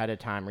done ahead of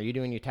time? Are you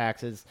doing your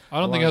taxes? I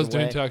don't think I was along the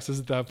doing way? taxes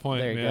at that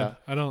point, There you man.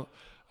 go.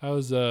 I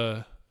was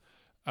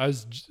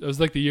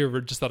like the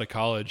year just out of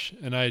college,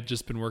 and I had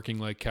just been working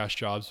like cash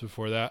jobs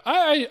before that.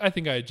 I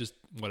think I just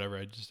whatever.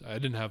 I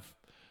didn't have.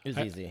 It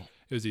was easy.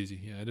 It was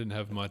easy. Yeah, I didn't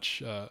have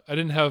much. I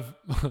didn't have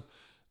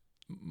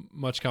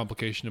much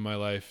complication in my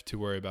life to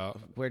worry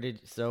about.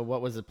 So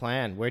what was the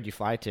plan? Where'd you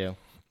fly to?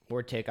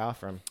 Where'd take off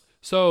from?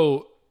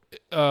 So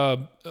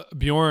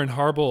Bjorn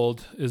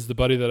Harbold is the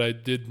buddy that I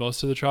did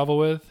most of the travel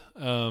with.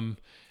 And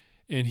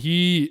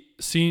we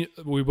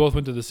both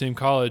went to the same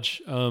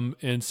college.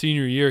 And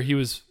senior year, he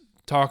was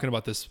talking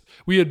about this.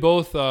 We had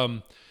both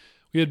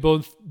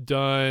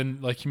done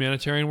like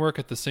humanitarian work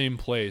at the same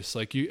place.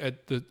 Like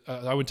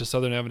I went to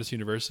Southern Adventist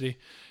University,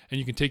 and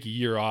you can take a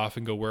year off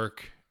and go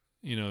work,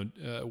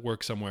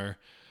 work somewhere,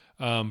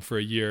 for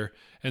a year.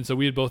 And so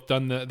we had both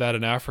done that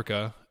in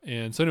Africa.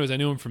 And so anyways, I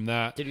knew him from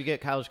that. Did you get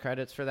college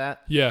credits for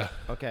that? Yeah.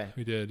 Okay.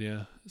 We did.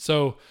 Yeah.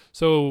 So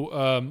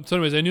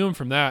anyways, I knew him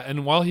from that.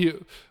 And while he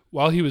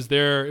was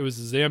there, it was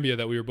Zambia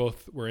that we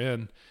were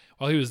in.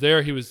 While he was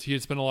there, he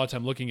had spent a lot of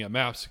time looking at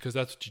maps, because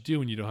that's what you do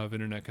when you don't have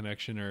internet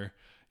connection or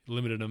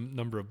limited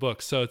number of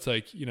books. So it's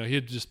like, he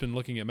had just been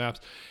looking at maps,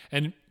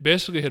 and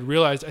basically had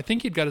realized, I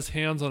think he'd got his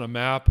hands on a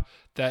map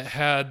that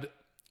had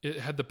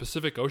the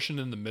Pacific Ocean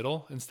in the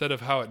middle instead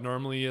of how it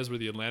normally is, where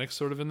the Atlantic's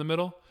sort of in the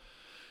middle.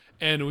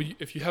 And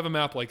if you have a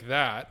map like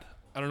that,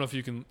 I don't know if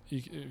you can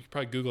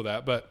probably Google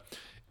that, but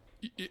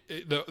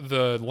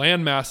the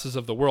land masses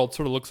of the world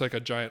sort of looks like a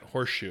giant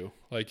horseshoe.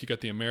 Like you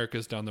got the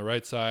Americas down the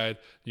right side,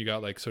 you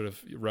got like sort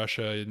of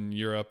Russia and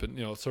Europe, and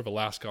sort of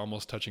Alaska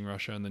almost touching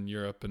Russia, and then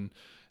Europe, and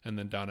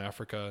then down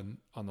Africa and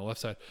on the left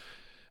side.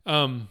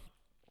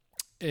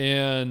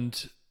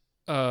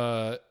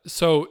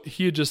 So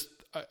he had just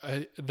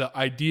the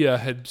idea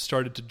had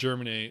started to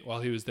germinate while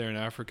he was there in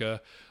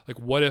Africa. Like,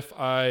 what if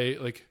I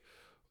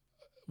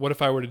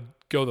were to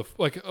go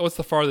what's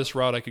the farthest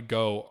route I could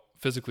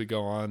physically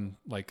go on,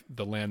 like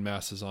the land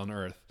masses on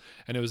Earth?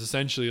 And it was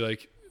essentially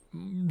like,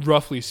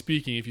 roughly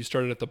speaking, if you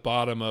started at the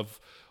bottom of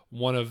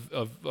one of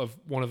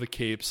the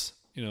capes,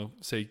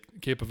 say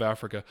Cape of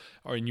Africa,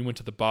 and you went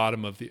to the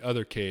bottom of the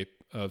other cape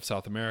of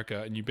South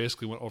America, and you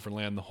basically went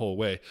overland the whole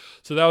way.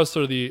 So that was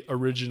sort of the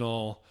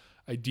original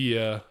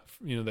idea,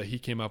 that he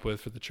came up with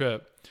for the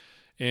trip.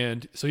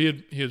 And so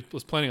he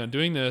was planning on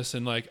doing this,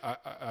 and like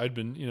I'd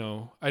been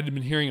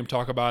hearing him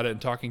talk about it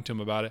and talking to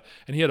him about it,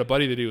 and he had a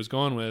buddy that he was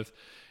going with,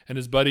 and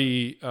his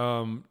buddy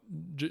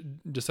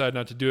decided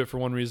not to do it for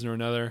one reason or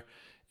another.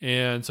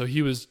 And so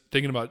he was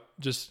thinking about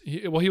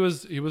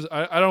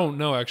I don't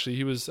know, actually.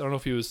 I don't know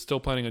if he was still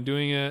planning on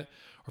doing it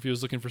or if he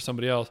was looking for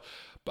somebody else.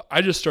 But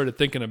I just started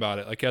thinking about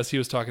it. Like, as he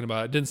was talking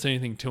about it, I didn't say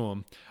anything to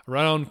him.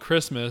 Around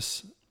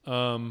Christmas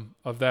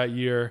of that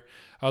year,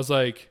 I was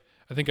like,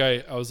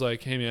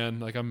 hey man,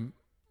 like, I'm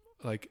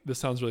like, this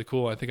sounds really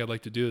cool. I think I'd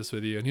like to do this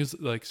with you. And he was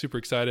like super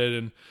excited.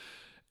 And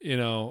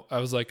I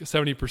was like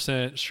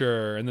 70%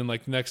 sure. And then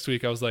like next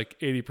week I was like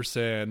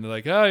 80%. And they're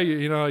like, oh,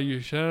 you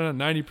should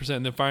 90%.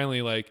 And then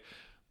finally, like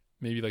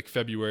maybe like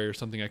February or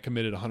something, I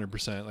committed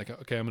 100%. Like,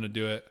 okay, I'm going to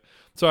do it.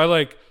 So I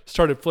like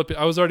started flipping.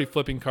 I was already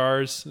flipping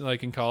cars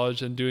like in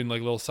college and doing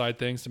like little side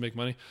things to make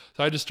money.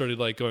 So I just started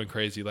like going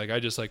crazy. Like I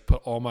just like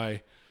put all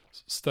my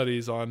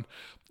studies on.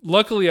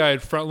 Luckily I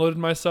had front loaded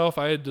myself.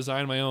 I had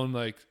designed my own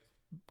like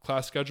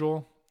class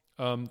schedule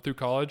through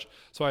college.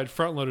 So I had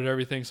front loaded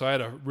everything. So I had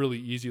a really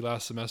easy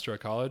last semester at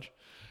college.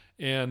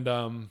 And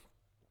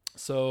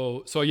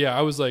so yeah,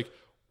 I was like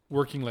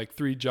working like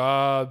 3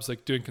 jobs,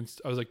 like doing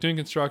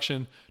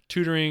construction,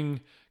 tutoring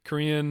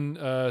Korean,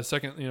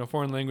 second,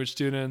 foreign language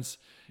students.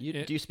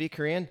 Do you speak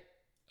Korean?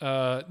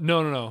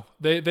 No.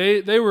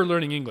 They were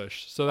learning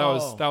English. So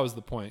that was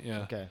the point.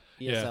 Yeah. Okay.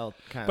 ESL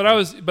kind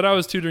but I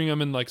was tutoring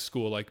them in like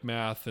school, like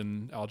math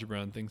and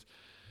algebra and things.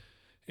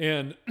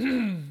 And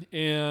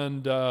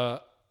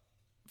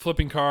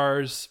flipping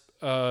cars,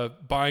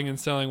 buying and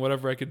selling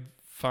whatever I could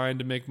find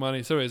to make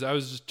money. So anyways, I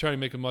was just trying to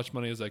make as much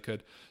money as I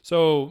could.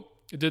 So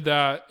I did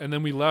that, and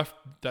then we left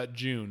that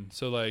June.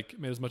 So like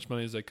made as much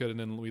money as I could, and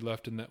then we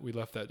left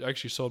that. I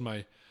actually sold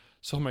my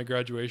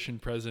graduation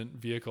present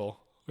vehicle,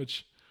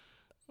 which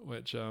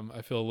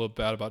I feel a little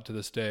bad about to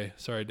this day.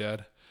 Sorry,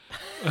 Dad.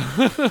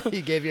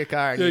 He gave you a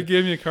car. Yeah, he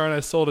gave me a car, and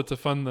I sold it to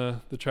fund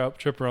the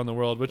trip around the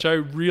world, which I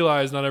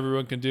realize not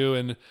everyone can do,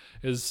 and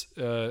is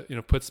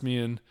puts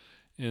me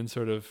in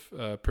sort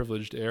of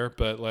privileged air.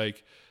 But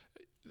like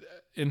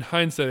in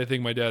hindsight, I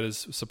think my dad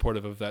is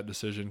supportive of that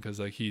decision, because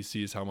like he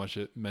sees how much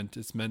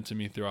it's meant to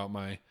me throughout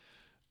my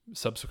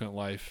subsequent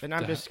life. And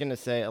I'm just gonna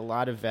say, a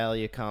lot of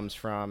value comes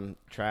from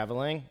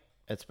traveling,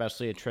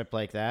 especially a trip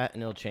like that,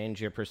 and it'll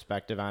change your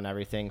perspective on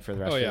everything for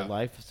the rest of your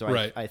life. So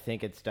right. I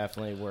think it's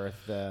definitely worth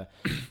the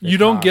you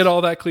don't get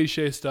all that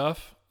cliche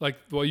stuff, like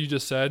what you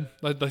just said.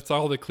 Like that's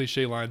all the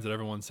cliche lines that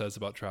everyone says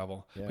about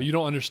travel, but you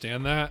don't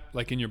understand that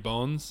like in your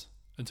bones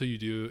until you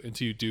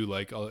do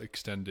like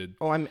extended.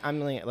 Oh, I mean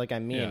it. Like,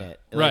 like,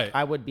 right.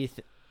 I would be,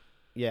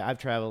 I've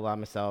traveled a lot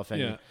myself,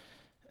 and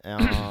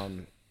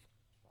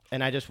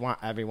And I just want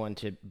everyone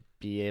to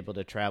be able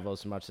to travel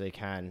as much as they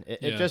can. It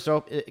Yeah. just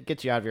it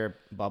gets you out of your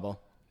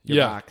bubble, your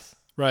Yeah. box.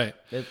 Right.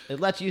 It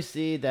lets you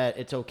see that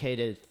it's okay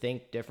to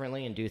think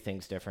differently and do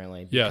things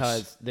differently. Yes.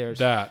 Because there's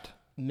That.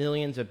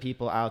 millions of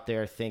people out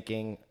there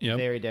thinking Yep.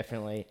 very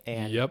differently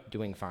and Yep.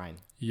 doing fine.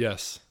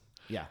 Yes.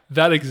 Yeah.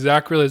 That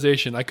exact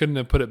realization, I couldn't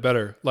have put it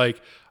better.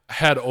 Like, I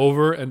had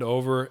over and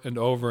over and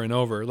over and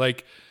over.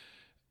 Like,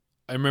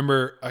 I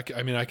remember,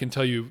 I mean, I can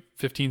tell you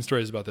 15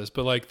 stories about this,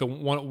 but like the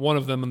one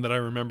of them that I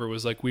remember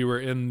was like we were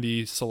in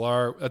the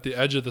Salar, at the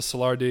edge of the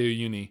Salar de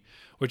Uyuni,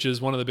 which is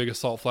one of the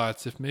biggest salt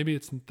flats. If maybe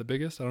it's the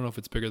biggest, I don't know if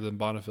it's bigger than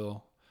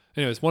Bonneville.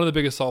 Anyways, one of the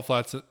biggest salt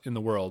flats in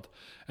the world,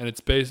 and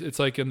it's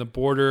like in the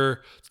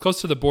border. It's close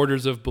to the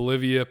borders of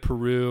Bolivia,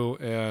 Peru,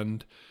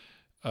 and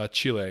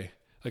Chile,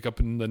 like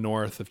up in the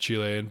north of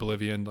Chile and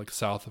Bolivia and like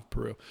south of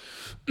Peru.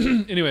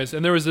 Anyways,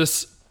 and there's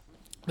this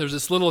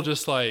little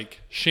just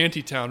like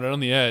shanty town right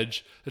on the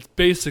edge that's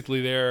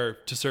basically there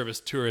to service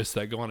tourists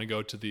that want to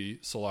go to the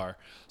Salar.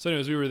 So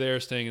anyways, we were there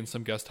staying in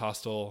some guest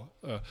hostel.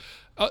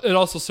 It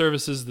also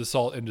services the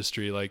salt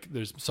industry. Like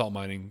there's salt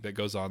mining that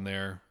goes on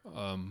there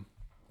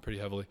pretty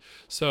heavily.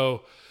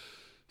 So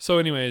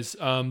anyways,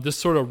 this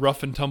sort of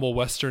rough and tumble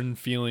Western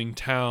feeling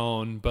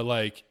town, but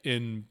like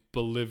in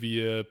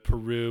Bolivia,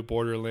 Peru,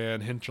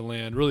 borderland,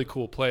 hinterland, really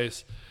cool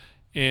place.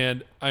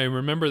 And I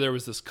remember there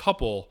was this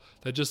couple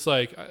that just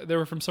like, they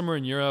were from somewhere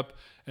in Europe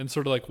and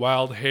sort of like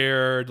wild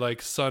haired,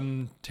 like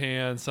sun,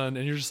 and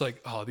you're just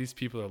like, oh, these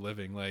people are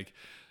living like,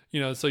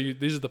 so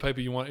these are the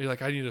people you want. You're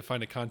like, I need to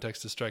find a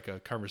context to strike a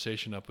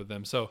conversation up with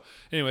them. So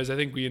anyways, I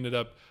think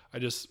I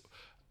just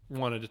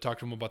wanted to talk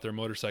to them about their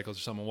motorcycles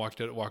or something.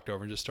 Walked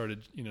over and just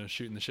started,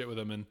 shooting the shit with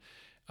them.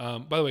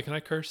 And by the way, can I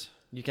curse?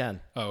 You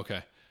can. Oh,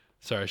 okay.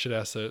 Sorry, I should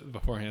ask that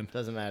beforehand.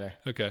 Doesn't matter.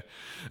 Okay.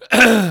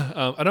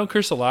 I don't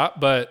curse a lot,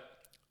 but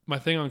my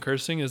thing on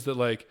cursing is that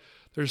like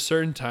there's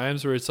certain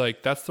times where it's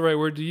like that's the right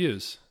word to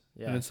use.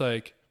 Yeah. And it's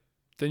like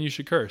then you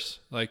should curse.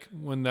 Like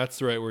when that's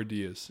the right word to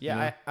use.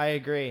 Yeah, I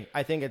agree.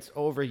 I think it's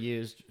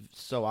overused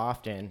so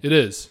often. It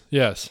is.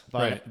 Yes.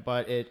 But right.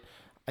 but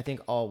I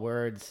think all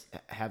words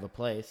have a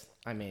place.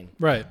 I mean,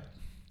 right.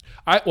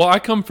 I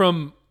come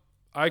from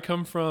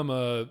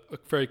a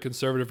very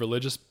conservative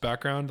religious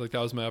background. Like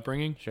that was my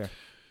upbringing. Sure.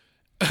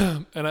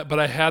 But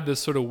I had this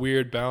sort of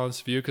weird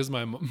balanced view because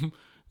I'm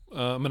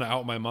going to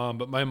out my mom,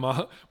 but my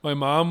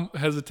mom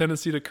has a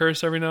tendency to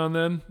curse every now and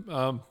then.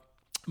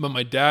 But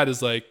my dad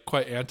is like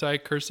quite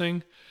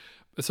anti-cursing.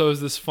 So it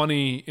was this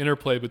funny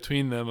interplay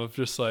between them of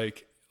just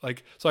like,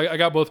 so I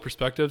got both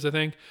perspectives, I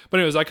think. But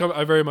anyways,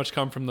 I very much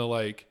come from the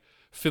like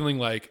feeling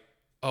like,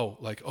 I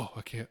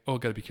can't,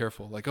 gotta be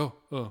careful. Like,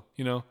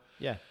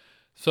 Yeah.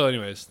 So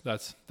anyways,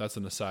 that's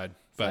an aside.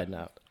 Side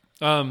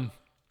note.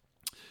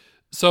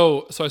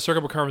 So I struck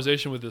up a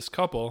conversation with this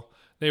couple.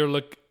 They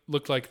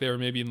looked like they were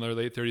maybe in their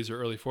late 30s or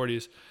early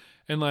 40s,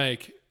 and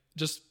like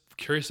just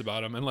curious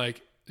about them. And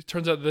like it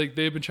turns out they've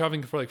been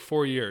traveling for like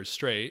 4 years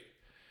straight.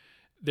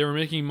 They were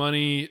making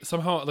money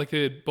somehow. Like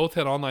they both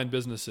had online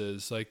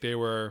businesses. Like I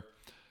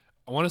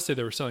want to say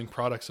they were selling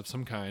products of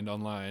some kind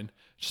online,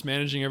 just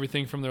managing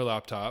everything from their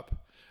laptop.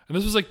 And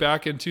this was like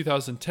back in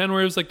 2010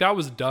 where it was like that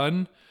was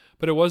done.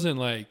 But it wasn't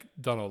like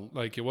done.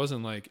 Like it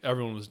wasn't like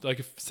everyone was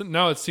like.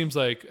 Now it seems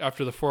like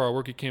after the 4 hour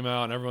work week came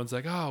out, and everyone's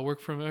like, "Oh, work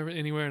from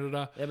anywhere." Da,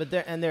 da. Yeah, but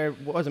there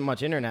wasn't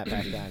much internet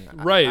back then.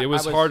 Right, it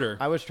was harder.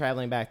 I was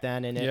traveling back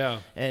then, and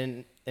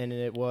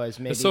it was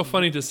maybe. It's so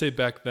funny to say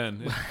back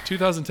then,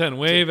 2010,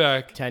 way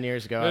back, 10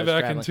 years ago. way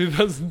back in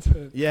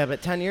 2010. Yeah,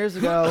 but 10 years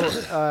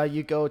ago,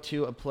 you go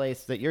to a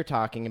place that you're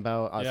talking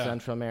about,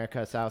 Central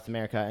America, South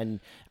America, and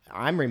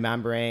I'm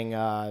remembering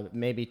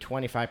maybe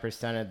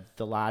 25% of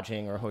the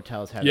lodging or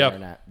hotels had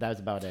internet. That was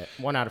about it.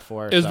 1 out of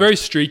 4. It was very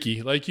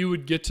streaky. Like you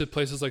would get to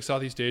places like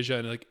Southeast Asia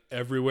and like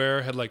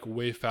everywhere had like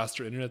way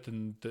faster internet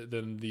than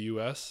the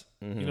US.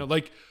 Mm-hmm.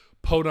 Like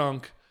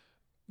podunk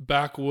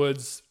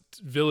backwoods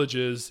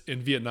villages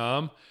in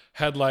Vietnam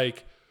had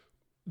like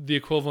the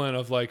equivalent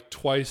of like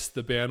twice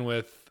the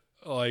bandwidth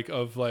like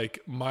of like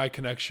my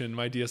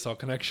DSL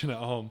connection at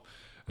home.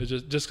 It's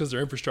just because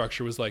their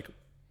infrastructure was like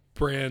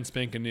brand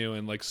spanking new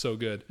and like so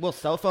good. Well,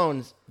 cell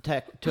phones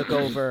took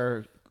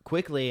over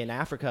quickly in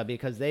Africa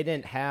because they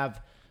didn't have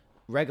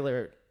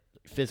regular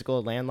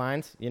physical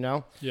landlines,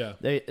 Yeah.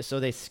 So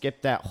they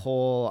skipped that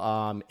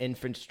whole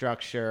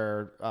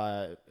infrastructure,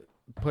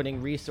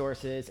 putting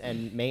resources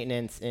and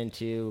maintenance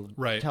into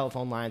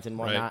telephone lines and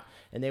whatnot. Right.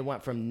 And they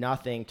went from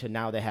nothing to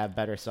now they have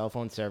better cell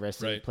phone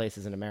service in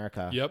places in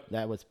America. Yep.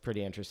 That was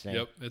pretty interesting.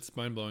 Yep. It's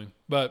mind blowing.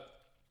 But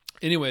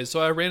anyways,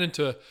 so I ran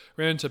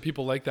into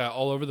people like that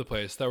all over the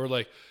place that were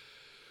like,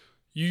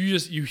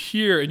 you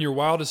hear in your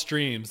wildest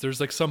dreams, there's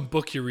like some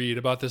book you read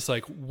about this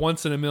like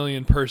once in a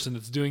million person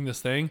that's doing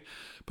this thing.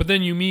 But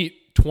then you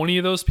meet 20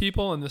 of those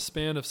people in the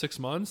span of 6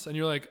 months and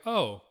you're like,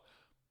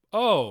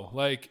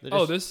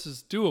 this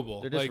is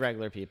doable. They're just like,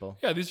 regular people.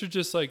 Yeah. These are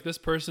just like, this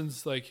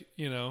person's like,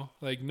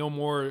 like no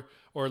more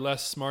or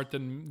less smart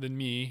than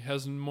me,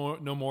 has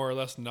no more or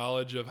less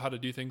knowledge of how to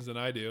do things than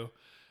I do,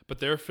 but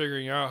they're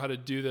figuring out how to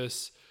do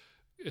this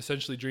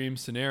essentially dream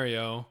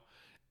scenario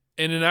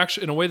and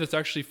in a way that's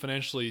actually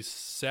financially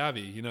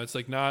savvy. You know, it's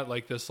like not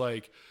like this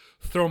like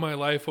throw my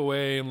life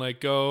away and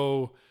like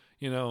go,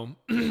 you know,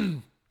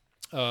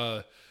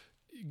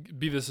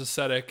 be this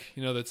ascetic,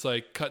 you know, that's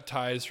like cut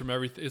ties from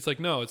everything. It's like,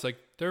 no, it's like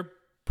they're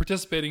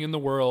participating in the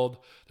world.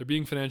 They're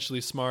being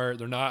financially smart.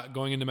 They're not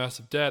going into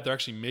massive debt. They're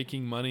actually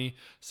making money,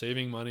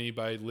 saving money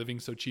by living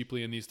so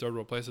cheaply in these third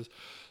world places.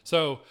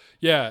 So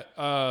yeah,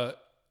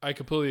 I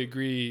completely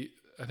agree.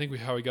 I think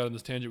how we got on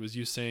this tangent was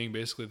you saying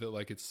basically that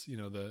like it's, you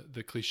know,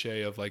 the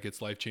cliche of like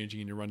it's life changing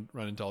and you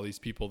run into all these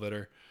people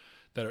that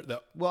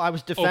well, I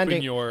was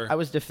defending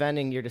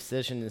your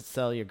decision to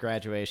sell your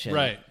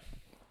graduation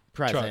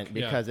present truck,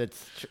 because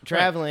it's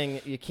traveling.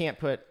 Right. You can't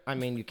put. I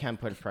mean, you can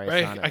put a price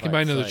on it. I can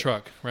buy another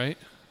truck, right?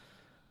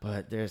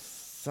 But there's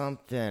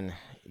something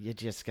you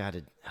just got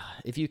to,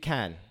 if you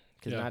can,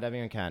 because not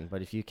everyone can.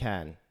 But if you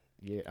can,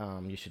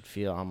 you should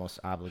feel almost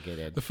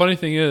obligated. The funny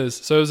thing is,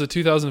 so it was a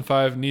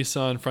 2005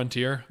 Nissan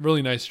Frontier,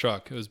 really nice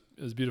truck. It was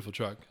a beautiful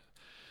truck.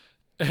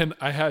 And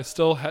I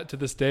still to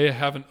this day, I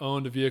haven't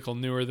owned a vehicle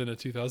newer than a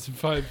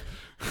 2005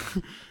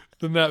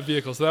 than that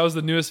vehicle. So that was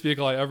the newest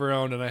vehicle I ever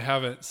owned, and I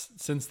haven't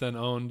since then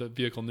owned a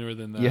vehicle newer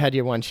than that. You had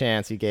your one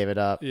chance, you gave it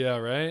up. Yeah,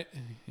 right.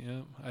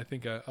 Yeah, I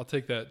think I'll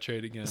take that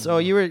trade again. So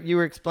you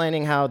were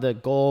explaining how the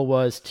goal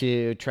was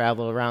to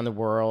travel around the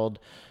world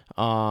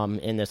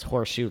in this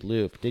horseshoe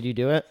loop. Did you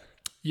do it?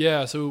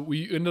 Yeah. So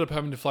we ended up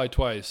having to fly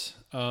twice.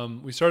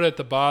 We started at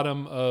the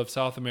bottom of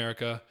South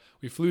America.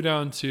 We flew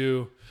down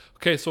to.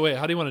 Okay, so wait,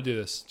 how do you want to do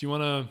this? Do you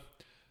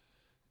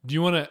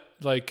want to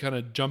like kind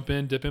of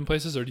dip in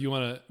places, or do you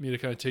want me to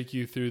kind of take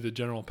you through the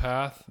general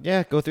path?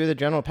 Yeah, go through the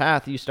general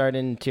path. You start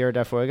in Tierra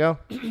del Fuego.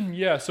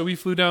 Yeah, so we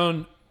flew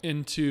down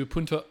into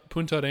Punta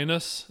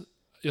Arenas.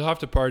 You'll have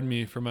to pardon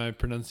me for my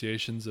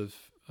pronunciations of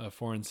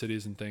foreign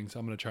cities and things.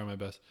 I'm going to try my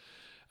best.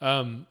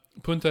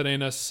 Punta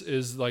Arenas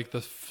is like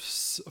the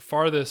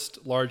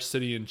farthest large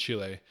city in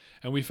Chile,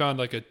 and we found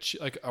like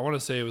I want to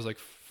say it was like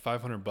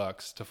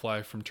 $500 to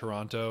fly from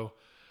Toronto.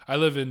 I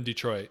live in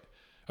Detroit.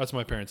 That's where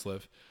my parents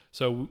live.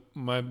 So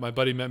my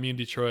buddy met me in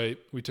Detroit.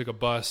 We took a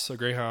bus, a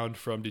Greyhound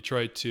from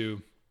Detroit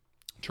to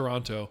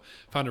Toronto.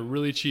 Found a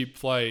really cheap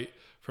flight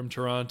from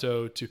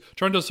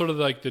Toronto's sort of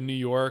like the New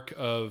York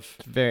of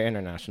very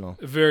international.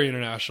 Very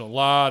international. A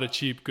lot of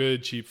cheap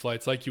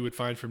flights like you would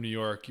find from New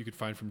York. You could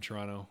find from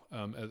Toronto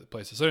at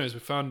places. So anyways,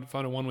 we found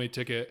a one-way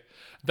ticket.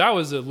 That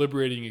was a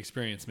liberating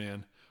experience,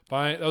 man.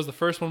 That was the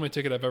first one-way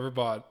ticket I've ever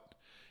bought.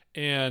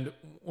 And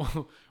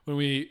when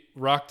we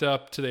rocked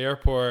up to the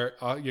airport,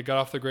 you got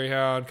off the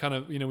Greyhound, kind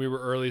of, you know, we were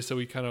early, so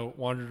we kind of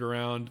wandered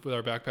around with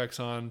our backpacks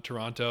on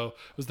Toronto.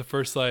 It was the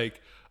first, like,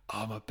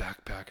 oh, I'm a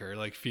backpacker,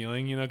 like,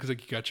 feeling, you know, because,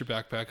 like, you got your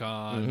backpack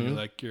on, you're,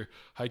 like, your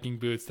hiking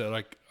boots that,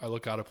 like, I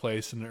look out of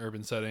place in an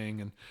urban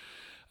setting.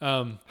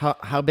 And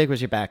how big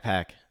was your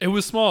backpack? It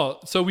was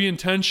small. So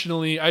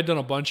I'd done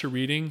a bunch of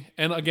reading.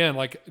 And, again,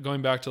 like,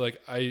 going back to,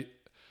 like,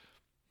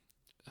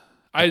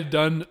 I had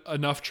done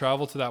enough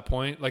travel to that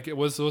point. Like it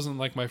wasn't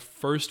like my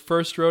first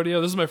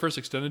rodeo. This is my first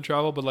extended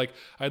travel, but like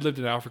I'd lived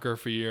in Africa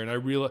for a year,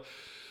 and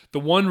the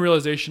one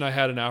realization I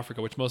had in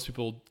Africa, which most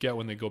people get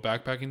when they go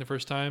backpacking the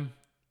first time,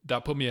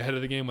 that put me ahead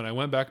of the game when I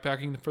went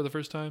backpacking for the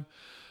first time,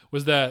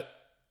 was that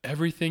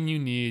everything you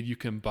need you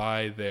can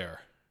buy there.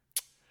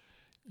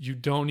 You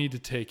don't need to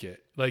take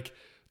it. Like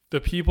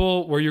the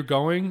people where you're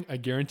going, I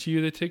guarantee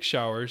you they take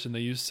showers and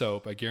they use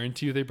soap. I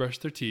guarantee you they brush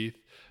their teeth.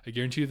 I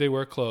guarantee you they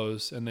wear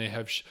clothes and they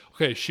have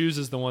shoes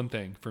is the one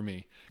thing for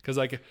me, because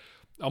like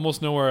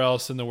almost nowhere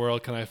else in the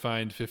world can I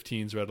find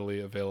 15s readily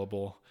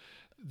available.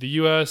 The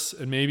US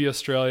and maybe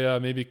Australia,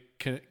 maybe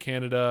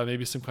Canada,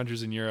 maybe some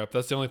countries in Europe,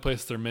 that's the only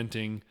place they're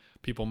minting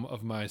people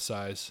of my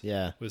size.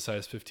 Yeah, with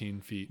size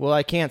 15 feet. Well,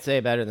 I can't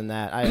say better than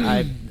that.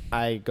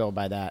 I go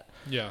by that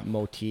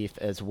motif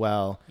as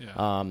well.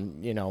 Yeah.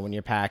 You know, when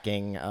you're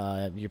packing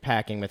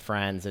with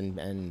friends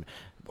and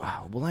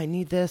wow, will I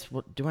need this?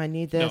 Do I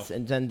need this? No.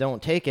 And then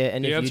don't take it.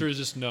 And the answer is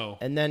just no.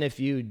 And then if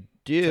you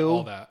do, to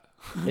all that.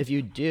 if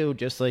you do,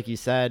 just like you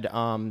said,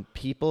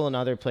 people in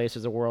other places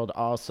of the world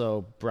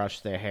also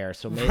brush their hair.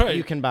 So maybe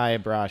you can buy a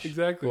brush.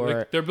 Exactly.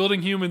 Like they're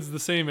building humans the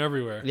same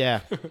everywhere.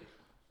 Yeah,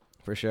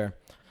 for sure.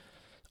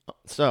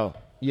 So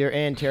you're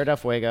in Tierra del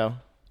Fuego.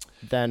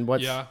 Then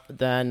what's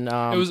then?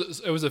 It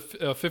was a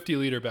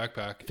 50-liter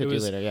backpack.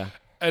 50-liter, yeah.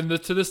 And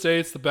to this day,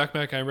 it's the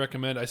backpack I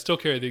recommend. I still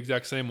carry the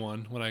exact same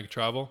one when I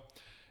travel.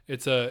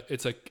 It's a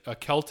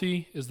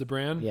Kelty is the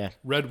brand. Yeah.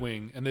 Red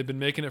Wing, and they've been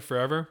making it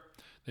forever.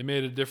 They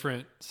made it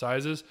different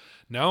sizes.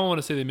 Now I want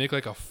to say they make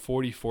like a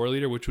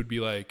 44-liter, which would be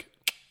like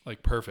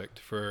perfect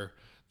for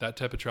that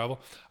type of travel.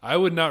 I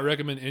would not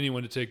recommend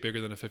anyone to take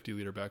bigger than a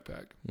 50-liter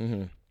backpack.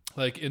 Mm-hmm.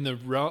 Like in the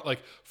route,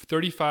 like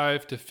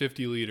 35 to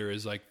 50 liter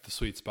is like the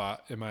sweet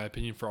spot in my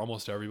opinion for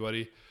almost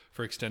everybody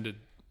for extended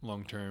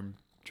long-term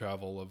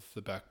travel of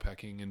the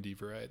backpacking indie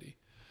variety.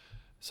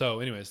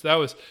 So anyways, that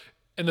was,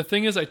 and the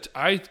thing is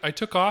I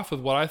took off with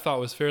what I thought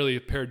was fairly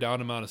a pared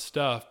down amount of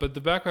stuff, but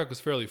the backpack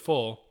was fairly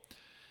full.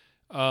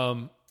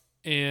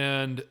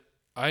 And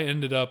I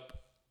ended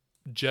up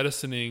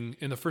jettisoning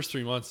in the first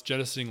 3 months,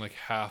 like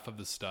half of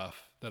the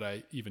stuff that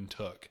I even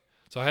took.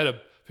 So I had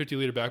a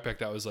 50-liter backpack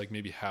that was like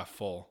maybe half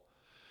full.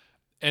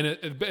 And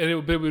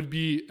it would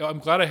be, I'm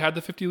glad I had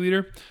the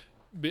 50-liter,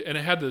 and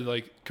it had the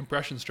like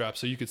compression strap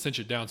so you could cinch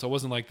it down. So it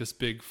wasn't like this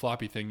big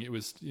floppy thing. It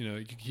was,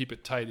 you could keep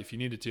it tight if you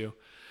needed to.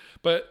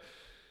 But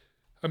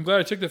I'm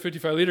glad I took the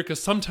 55-liter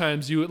because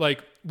sometimes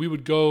we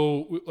would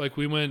go, like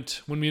when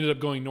we ended up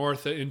going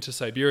north into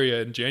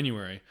Siberia in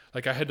January,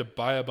 like I had to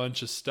buy a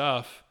bunch of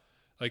stuff,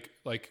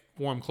 like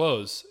warm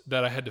clothes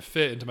that I had to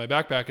fit into my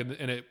backpack,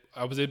 and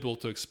I was able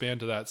to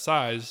expand to that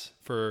size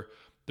for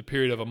the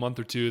period of a month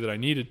or two that I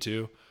needed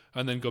to,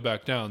 and then go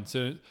back down.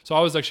 So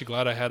I was actually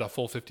glad I had a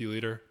full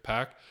 50-liter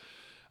pack.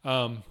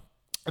 And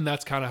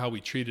that's kind of how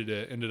we treated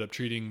it. Ended up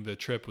treating the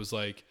trip was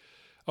like,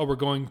 oh, we're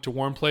going to a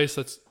warm place.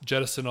 Let's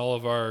jettison all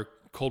of our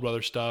cold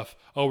weather stuff.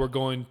 Oh, we're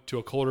going to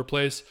a colder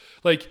place.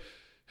 Like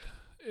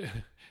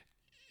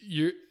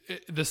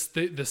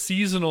the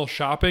seasonal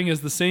shopping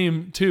is the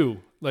same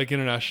too, like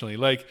internationally.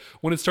 Like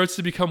when it starts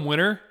to become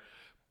winter,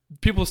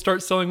 people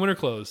start selling winter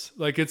clothes.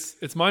 Like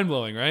it's mind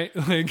blowing, right?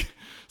 Like,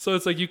 so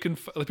it's like people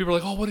are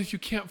like, oh, what if you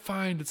can't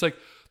find? It's like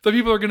the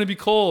people are going to be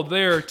cold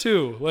there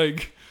too.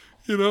 Like,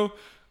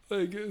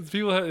 like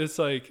people, it's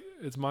like,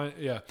 it's my,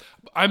 yeah.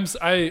 I'm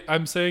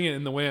saying it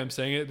in the way I'm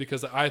saying it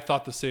because I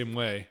thought the same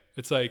way.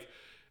 It's like,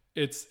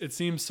 it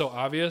seems so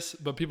obvious,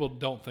 but people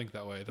don't think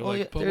that way. They're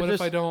like, but what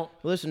if I don't?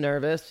 Well, just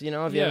nervous, if you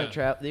haven't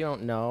traveled, you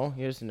don't know.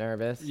 You're just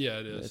nervous. Yeah,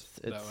 it is. It's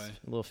that way.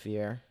 A little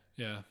fear.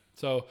 Yeah.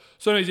 So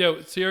anyways, yeah,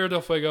 Tierra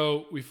del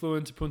Fuego, we flew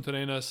into Punta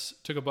Arenas,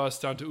 took a bus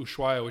down to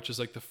Ushuaia, which is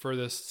like the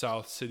furthest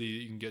south city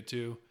that you can get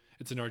to.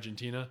 It's in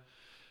Argentina.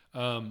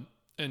 And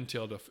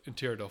Tierra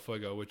del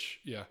Fuego, which,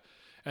 yeah.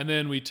 And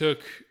then we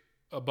took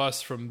a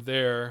bus from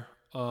there,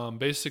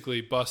 basically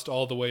bussed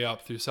all the way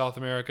up through South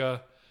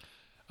America.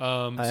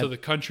 So the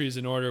countries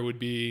in order would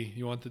be,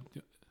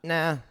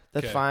 Nah,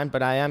 that's fine.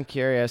 But I am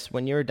curious.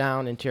 When you were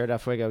down in Tierra del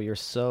Fuego, you're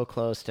so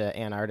close to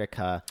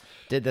Antarctica.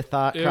 Did the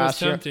thought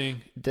cross? It was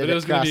tempting, but it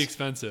was going to be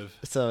expensive.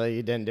 So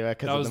you didn't do it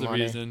because of the money?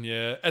 That was the reason,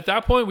 yeah. At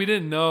that point, we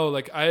didn't know.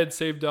 Like I had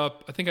saved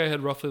up, I think I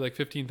had roughly like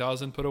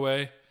 15,000 put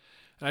away.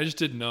 And I just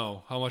didn't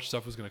know how much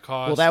stuff was going to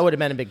cost. Well, that would have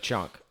been a big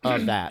chunk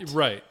of that.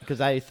 Right.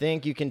 Because I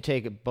think you can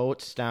take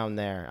boats down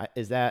there.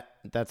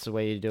 That's the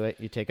way you do it?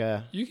 You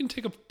can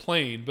take a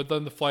plane, but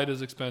then the flight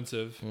is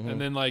expensive. Mm-hmm. And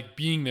then like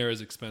being there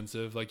is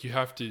expensive. Like you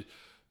have to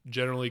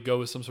generally go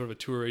with some sort of a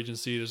tour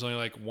agency. There's only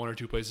like one or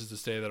two places to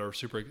stay that are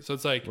super. So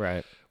it's like,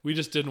 right. We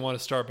just didn't want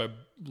to start by,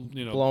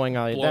 blowing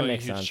that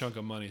makes a huge chunk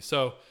of money.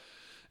 So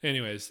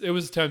anyways, it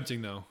was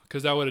tempting though,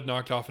 because that would have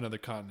knocked off another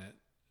continent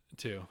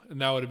too.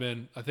 And that would have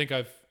been,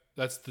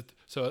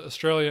 so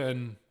Australia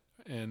and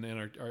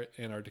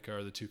Antarctica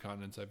are the two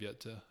continents I've yet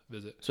to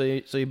visit. So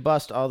you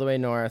bust all the way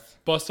north.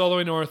 Bust all the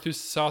way north through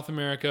South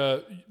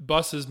America.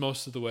 Buses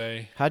most of the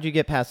way. How'd you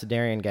get past the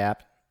Darien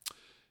Gap?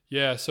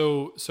 Yeah,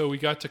 so we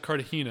got to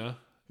Cartagena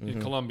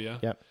in Colombia.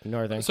 Yep,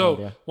 northern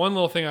Colombia. So one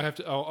little thing I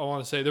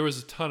want to say, there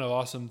was a ton of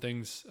awesome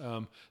things.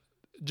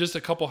 Just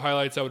a couple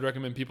highlights I would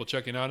recommend people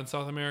checking out in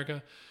South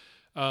America.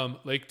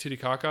 Lake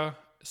Titicaca.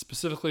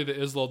 Specifically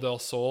the Isla del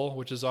Sol,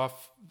 which is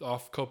off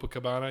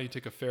Copacabana. You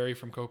take a ferry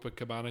from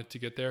Copacabana to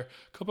get there.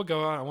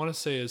 Copacabana, I want to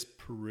say, is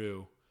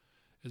Peru.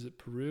 Is it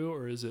Peru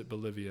or is it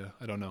Bolivia?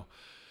 I don't know.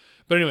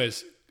 But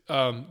anyways,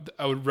 I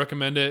would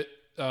recommend it.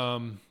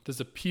 There's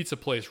a pizza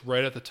place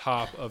right at the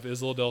top of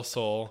Isla del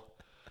Sol.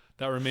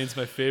 That remains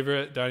my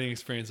favorite dining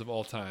experience of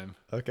all time.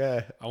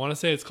 Okay. I want to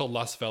say it's called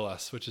Las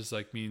Velas, which is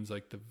means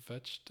the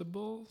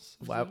vegetables.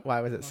 Why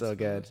was it so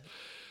good?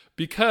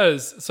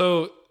 Because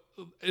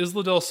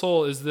Isla del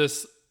Sol is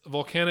this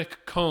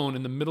volcanic cone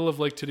in the middle of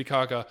Lake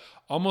Titicaca,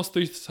 almost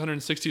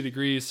 360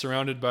 degrees,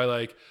 surrounded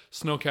by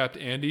snow-capped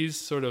Andes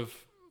sort of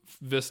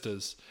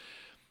vistas.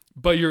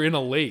 But you're in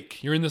a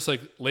lake. You're in this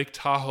Lake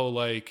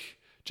Tahoe,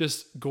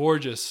 just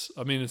gorgeous.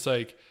 I mean, it's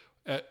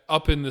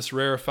up in this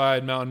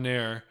rarefied mountain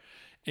air,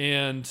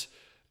 and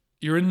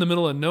you're in the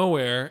middle of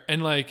nowhere.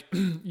 And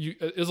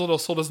Isla del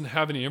Sol doesn't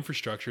have any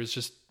infrastructure. It's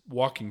just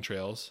walking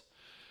trails.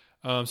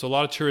 So a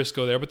lot of tourists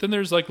go there, but then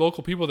there's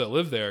local people that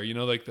live there,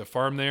 the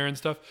farm there and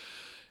stuff.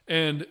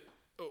 And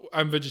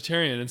I'm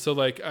vegetarian. And so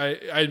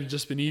I've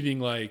just been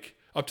eating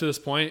up to this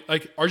point,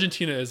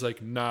 Argentina is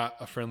not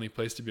a friendly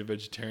place to be a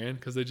vegetarian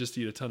because they just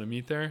eat a ton of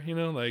meat there,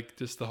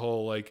 just the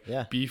whole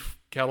beef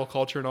cattle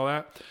culture and all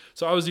that.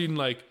 So I was eating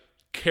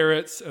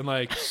carrots and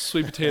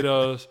sweet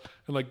potatoes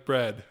and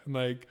bread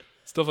and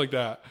stuff like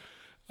that.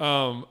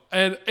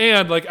 And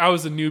I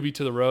was a newbie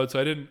to the road. So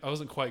I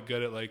wasn't quite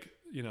good at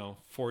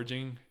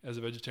foraging as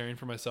a vegetarian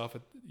for myself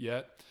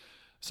yet.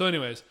 So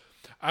anyways,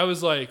 I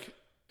was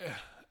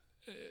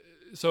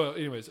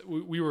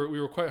we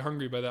were quite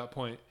hungry by that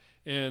point.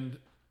 And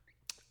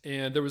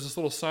there was this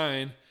little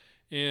sign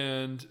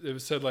and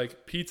it said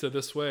pizza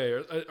this way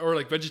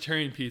or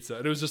vegetarian pizza.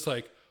 And it was just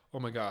oh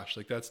my gosh,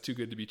 like that's too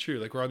good to be true.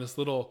 Like we're on this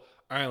little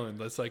island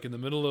that's like in the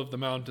middle of the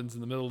mountains,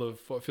 in the middle of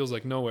what feels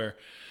like nowhere.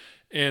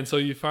 And so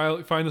you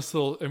find this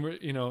little, and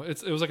you know,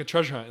 it was like a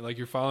treasure hunt. Like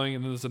you're following,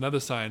 and then there's another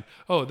sign.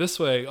 Oh, this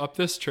way, up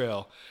this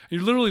trail. And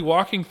you're literally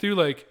walking through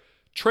like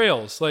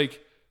trails,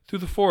 like through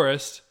the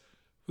forest,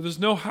 there's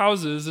no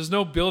houses, there's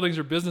no buildings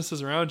or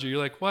businesses around you. You're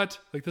like, what?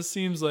 Like this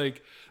seems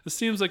like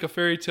a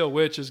fairy tale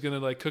witch is gonna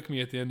like cook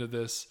me at the end of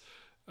this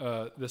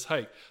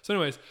hike. So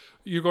anyways,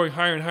 you're going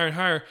higher and higher and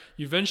higher.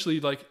 You eventually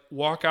like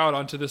walk out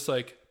onto this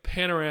like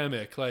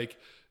panoramic, like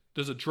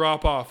there's a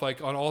drop off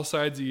like on all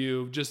sides of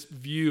you, just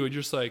view, and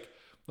just like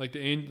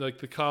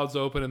the clouds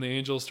open and the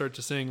angels start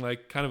to sing,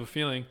 like kind of a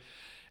feeling.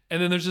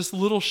 And then there's this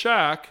little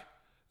shack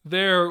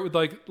there with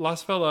like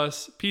Las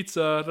Velas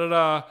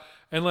pizza,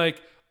 and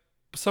like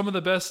some of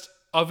the best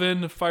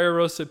oven fire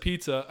roasted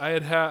pizza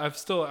I've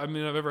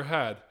ever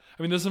had.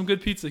 I mean, there's some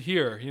good pizza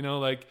here, you know,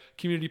 like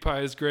Community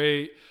Pie is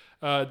great.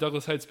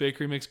 Douglas Heights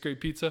Bakery makes great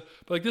pizza,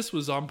 but like this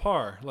was on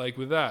par, like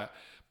with that.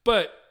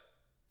 But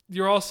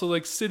you're also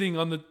like sitting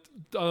on the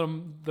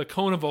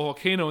cone of a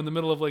volcano in the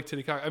middle of Lake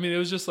Titicaca. I mean, it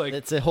was just like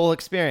it's a whole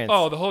experience.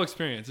 Oh, the whole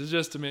experience is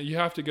just, I mean, you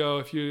have to go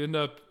if you end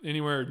up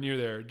anywhere near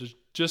there.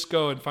 Just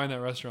go and find that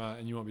restaurant,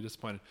 and you won't be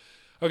disappointed.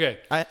 Okay.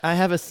 I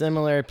have a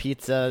similar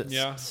pizza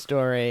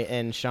story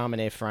in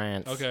Chamonix,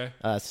 France. Okay.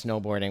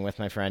 Snowboarding with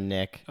my friend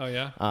Nick. Oh,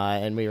 yeah?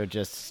 And we were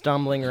just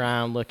stumbling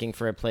around looking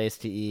for a place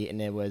to eat,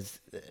 and it was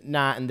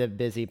not in the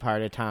busy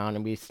part of town,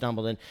 and we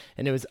stumbled in,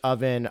 and it was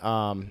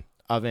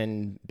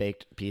oven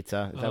baked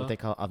pizza. Is that what they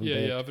call it? Oven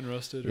baked? Yeah, oven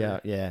roasted.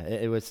 Yeah.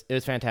 It was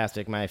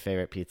fantastic. My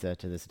favorite pizza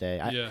to this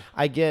day. Yeah.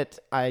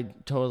 I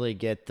totally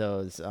get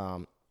those.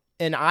 And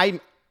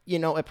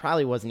it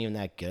probably wasn't even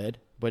that good,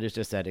 but it's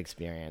just that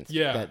experience.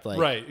 Yeah. That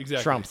right.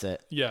 Exactly. Trumps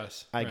it.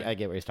 Yes. I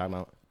get what he's talking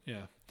about.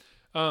 Yeah.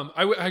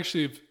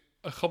 Actually have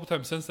a couple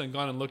times since then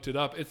gone and looked it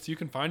up. You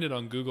can find it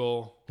on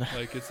Google.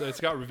 Like it's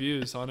got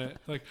reviews on it.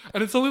 Like,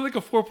 and it's only like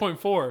a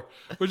 4.4,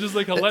 which is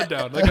like a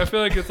letdown. Like I feel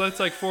like it's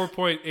like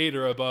 4.8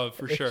 or above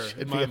for sure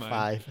in my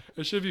mind. 5.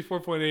 It should be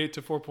 4.8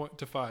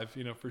 to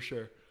 5, for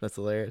sure. That's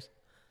hilarious.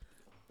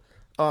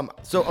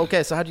 So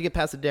how'd you get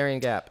past the Darien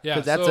Gap? Yeah,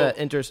 because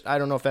that's I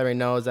don't know if everybody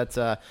knows, that's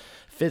a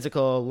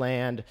physical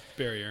land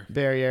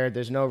barrier.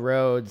 There's no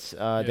roads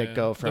that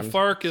go from. The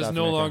FARC is South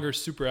no America. longer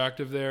super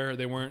active there.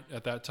 They weren't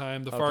at that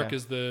time. The FARC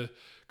is the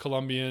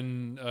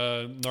Colombian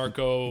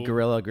narco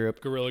guerrilla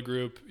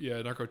group.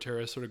 Yeah, narco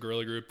terrorist sort of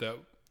guerrilla group that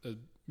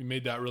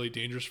made that really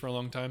dangerous for a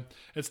long time.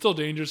 It's still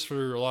dangerous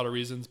for a lot of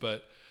reasons,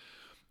 but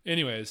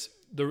anyways,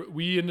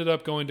 we ended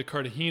up going to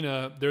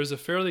Cartagena. There's a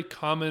fairly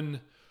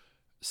common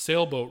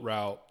sailboat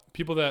route.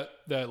 People that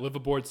live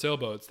aboard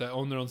sailboats, that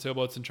own their own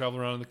sailboats and travel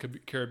around the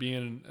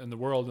Caribbean and the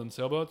world in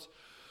sailboats,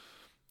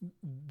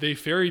 they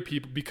ferry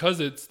people because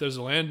there's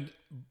a land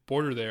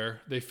border there.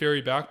 They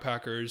ferry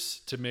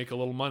backpackers to make a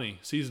little money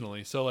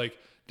seasonally. So like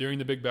during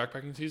the big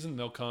backpacking season,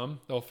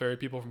 they'll ferry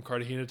people from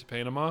Cartagena to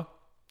Panama,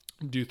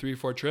 do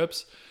 3-4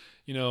 trips,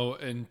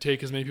 and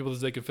take as many people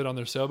as they can fit on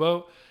their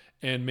sailboat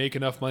and make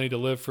enough money to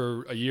live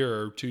for a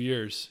year or 2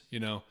 years,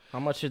 How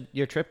much did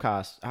your trip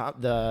cost?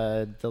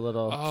 The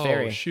little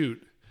ferry? Oh,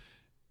 shoot.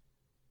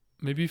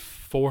 Maybe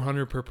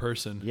 $400 per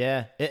person.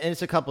 Yeah. And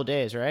it's a couple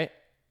days, right?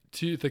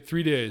 3 days.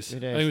 3 days. I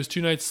think it was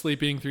 2 nights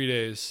sleeping, 3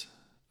 days.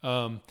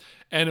 And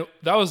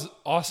that was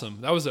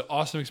awesome. That was an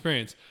awesome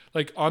experience.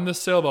 Like on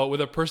this sailboat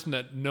with a person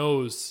that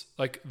knows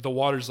like the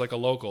waters like a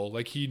local,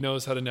 like he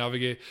knows how to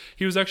navigate.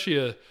 He was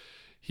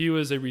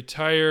a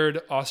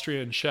retired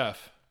Austrian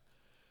chef.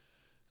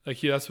 Like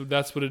that's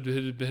what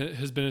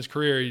has been his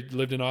career. He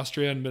lived in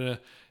Austria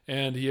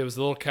and he was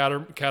a little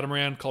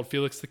catamaran called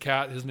Felix the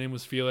Cat. His name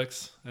was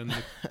Felix, and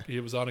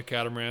he was on a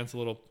catamaran. It's a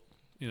little,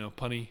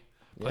 punny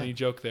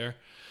joke there.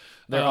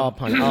 They're all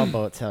punny. All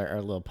boats are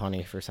a little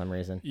punny for some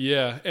reason.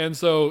 Yeah, and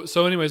so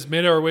anyways,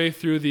 made our way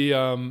through the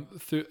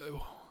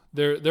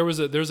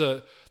there's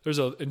a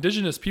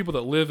indigenous people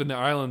that live in the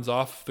islands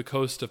off the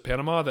coast of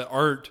Panama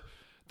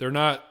they're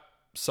not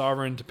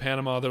sovereign to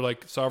Panama. They're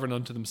like sovereign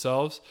unto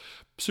themselves.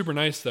 Super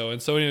nice though.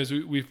 And so anyways,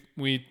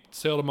 we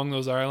sailed among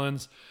those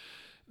islands.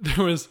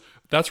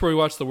 That's where we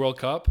watched the World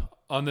Cup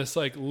on this,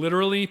 like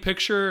literally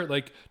picture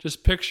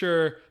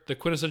the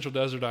quintessential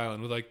desert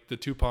island with like the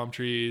 2 palm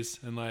trees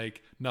and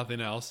like nothing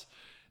else.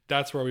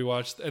 That's where we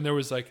watched. And there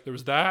was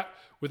that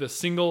with a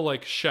single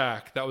like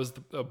shack. That was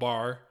a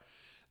bar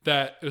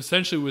that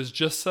essentially was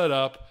just set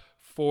up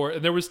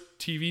and there was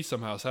TV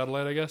somehow,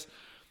 satellite, I guess.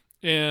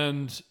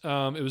 And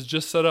it was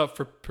just set up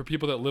for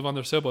people that live on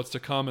their sailboats to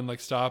come and like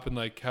stop and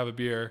like have a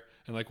beer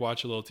and like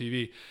watch a little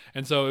TV.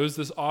 And so it was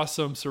this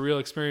awesome, surreal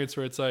experience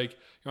where it's like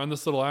you're on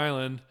this little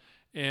island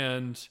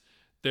and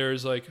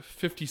there's like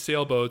 50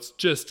 sailboats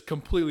just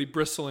completely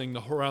bristling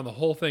around the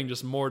whole thing,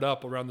 just moored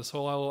up around this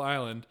whole little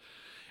island.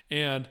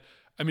 And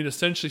I mean,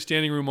 essentially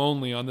standing room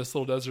only on this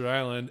little desert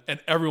island, and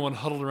everyone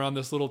huddled around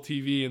this little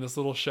TV in this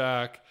little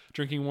shack,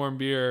 drinking warm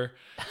beer.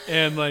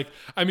 And like,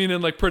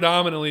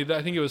 predominantly,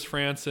 I think it was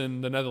France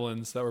and the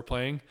Netherlands that were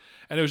playing.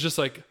 And it was just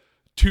like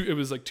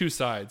two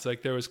sides.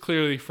 Like there was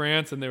clearly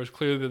France and there was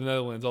clearly the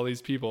Netherlands. All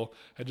these people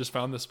had just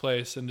found this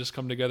place and just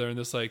come together in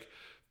this like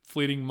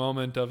fleeting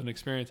moment of an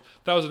experience.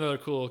 That was another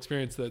cool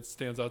experience that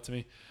stands out to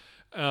me.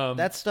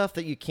 That's stuff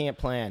that you can't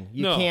plan.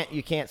 You No.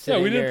 can't sit. Yeah,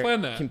 we in didn't your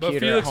plan that. But computer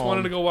Felix at home.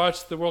 wanted to go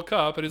watch the World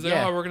Cup, and he's like,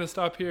 Yeah. "Oh, we're gonna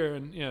stop here,"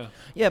 and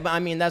Yeah, but I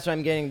mean, that's what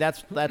I'm getting.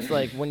 That's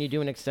like when you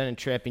do an extended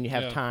trip and you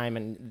have Yeah. time,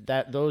 and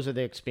those are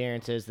the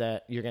experiences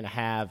that you're gonna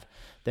have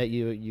that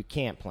you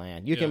can't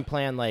plan. You Yeah. can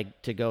plan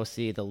like to go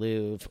see the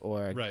Louvre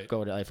or Right.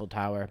 go to Eiffel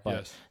Tower,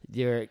 but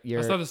Yes. your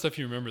That's not the stuff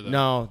you remember, though.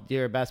 no,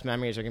 your best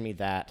memories are gonna be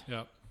that.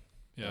 Yeah.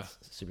 Yeah. That's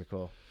super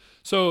cool.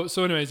 So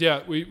anyways,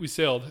 yeah, we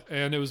sailed,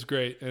 and it was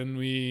great, and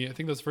I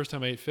think that was the first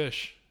time I ate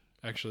fish,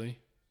 actually.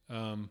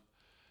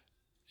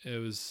 It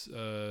was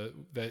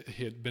that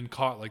he had been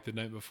caught like the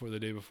day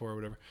before, or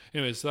whatever.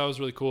 Anyways, so that was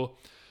really cool.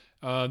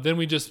 Then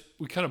we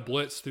kind of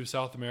blitzed through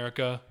South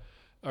America,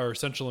 or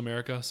Central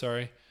America,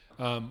 sorry.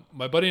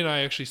 My buddy and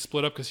I actually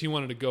split up because he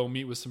wanted to go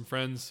meet with some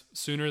friends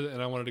sooner,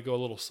 and I wanted to go a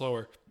little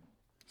slower.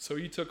 So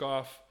he took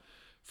off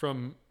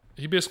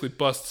he basically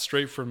bussed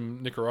straight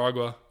from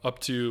Nicaragua up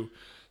to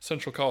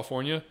Central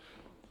California.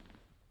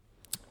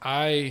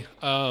 I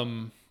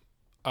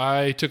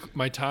took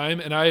my time,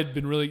 and I had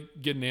been really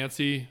getting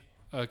antsy,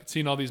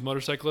 seeing all these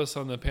motorcyclists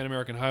on the Pan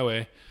American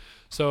Highway.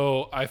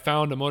 So I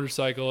found a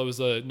motorcycle. It was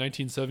a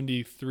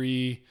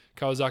 1973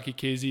 Kawasaki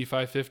KZ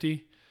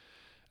 550,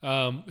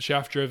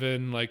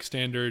 shaft-driven, like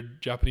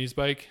standard Japanese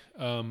bike,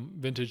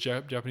 vintage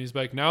Japanese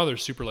bike. Now they're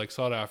super like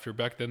sought after.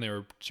 Back then they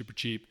were super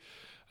cheap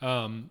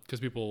because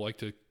people like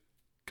to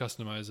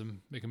customize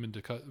them, make them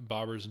into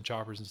bobbers and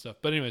choppers and stuff.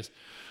 But anyways,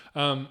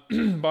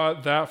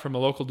 bought that from a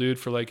local dude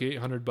for like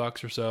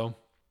 $800 or so.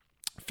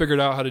 Figured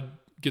out how to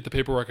get the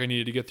paperwork I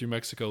needed to get through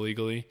Mexico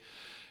legally,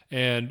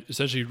 and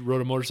essentially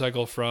rode a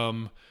motorcycle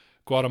from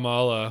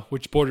Guatemala,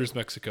 which borders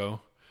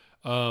Mexico,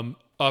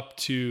 up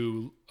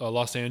to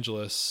Los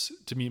Angeles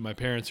to meet my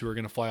parents who were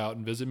going to fly out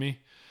and visit me.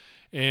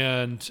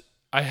 And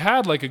I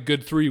had like a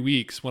good 3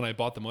 weeks when I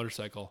bought the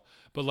motorcycle,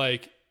 but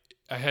like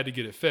I had to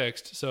get it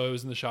fixed. So it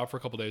was in the shop for a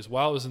couple of days.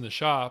 While it was in the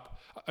shop,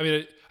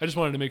 I just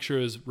wanted to make sure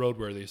it was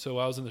roadworthy. So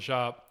while I was in the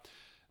shop,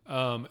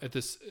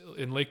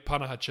 in Lake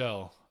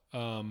Panajachel,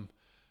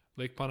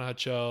 Lake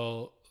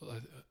Panajachel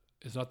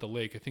is not the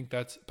lake. I think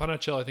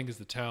Panajachel, I think, is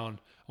the town.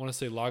 I want to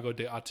say Lago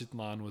de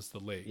Atitlan was the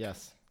lake.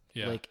 Yes.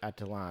 Yeah. Lake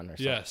Atitlan or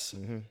something. Yes.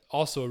 Mm-hmm.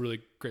 Also a really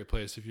great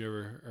place if you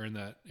ever are in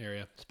that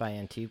area. It's by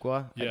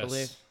Antigua, I believe.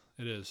 Yes,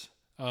 it is.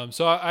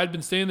 So I'd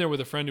been staying there with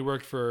a friend who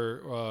worked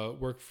for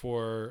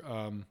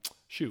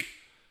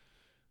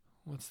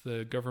what's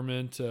the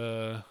government?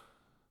 The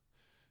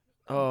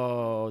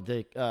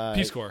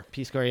Peace Corps.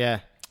 Peace Corps, yeah.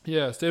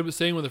 Yeah,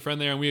 staying with a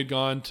friend there, and we had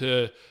gone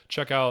to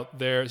check out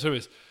their. So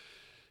anyways,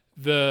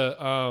 the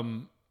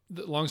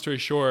long story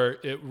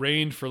short, it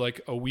rained for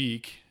like a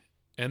week,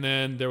 and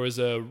then there was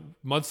a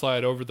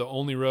mudslide over the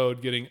only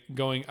road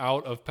going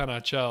out of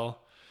Panajachel.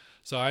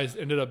 So I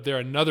ended up there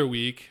another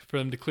week for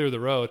them to clear the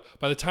road.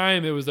 By the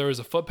time there was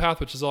a footpath,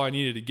 which is all I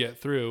needed to get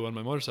through on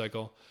my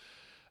motorcycle.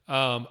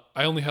 I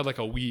only had like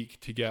a week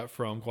to get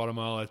from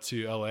Guatemala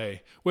to LA,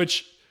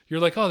 which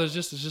you're like, oh, it's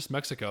just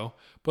Mexico.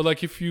 But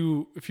like if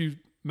you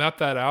map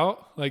that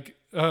out, like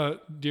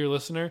dear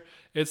listener,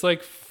 it's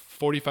like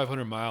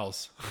 4,500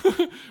 miles,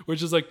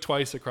 which is like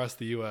twice across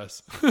the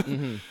U.S.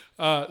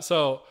 Mm-hmm.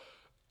 So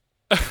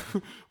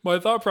my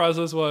thought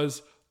process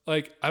was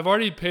like, I've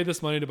already paid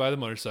this money to buy the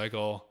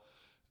motorcycle.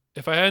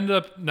 If I end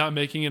up not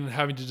making it and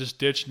having to just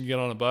ditch and get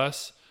on a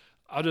bus,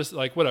 I'll just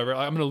like, whatever.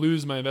 I'm going to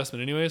lose my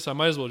investment anyway. So I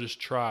might as well just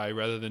try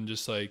rather than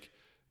just like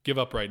give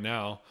up right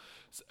now.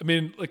 I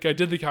mean, like I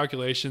did the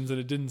calculations and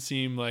it didn't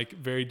seem like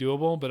very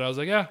doable, but I was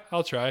like, yeah,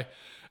 I'll try.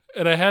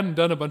 And I hadn't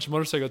done a bunch of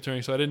motorcycle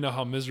touring, so I didn't know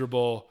how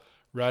miserable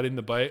riding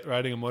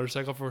a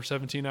motorcycle for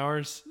 17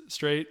 hours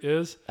straight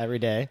is. Every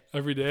day.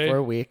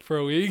 For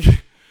a week.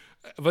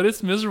 But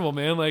it's miserable,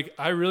 man. Like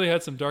I really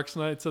had some dark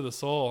nights of the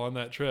soul on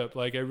that trip.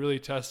 Like I really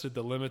tested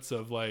the limits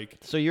of like.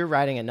 So you're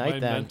riding at night my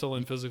then? Mental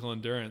and physical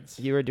endurance.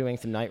 You were doing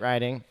some night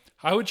riding?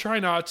 I would try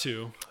not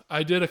to.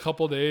 I did a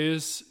couple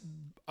days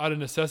out of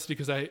necessity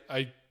because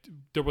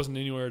there wasn't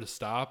anywhere to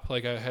stop.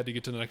 Like I had to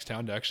get to the next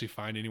town to actually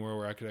find anywhere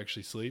where I could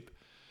actually sleep.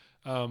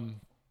 And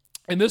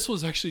this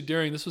was actually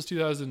this was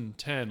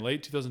 2010,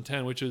 late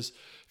 2010, which is,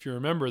 if you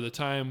remember, the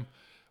time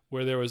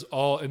where there was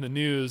all in the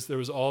news, there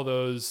was all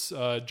those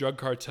drug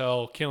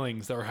cartel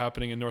killings that were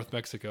happening in North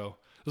Mexico.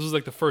 This was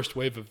like the first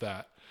wave of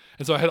that.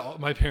 And so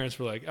my parents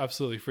were like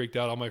absolutely freaked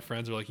out. All my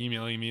friends were like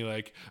emailing me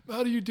like,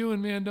 "What are you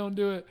doing, man? Don't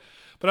do it."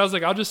 But I was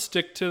like, I'll just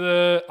stick to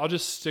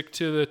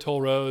the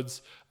toll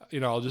roads.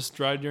 I'll just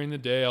ride during the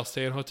day. I'll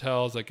stay in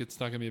hotels. Like it's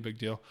not going to be a big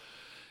deal.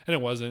 And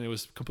it wasn't. It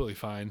was completely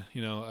fine.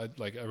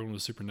 Like everyone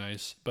was super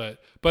nice, but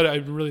I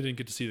really didn't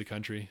get to see the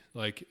country.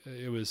 Like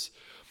it was.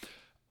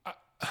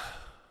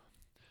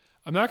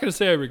 I'm not going to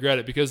say I regret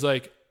it because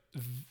like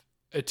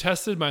it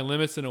tested my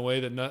limits in a way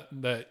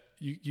that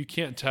you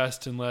can't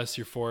test unless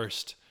you're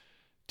forced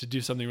to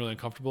do something really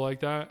uncomfortable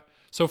like that.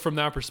 So from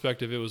that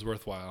perspective, it was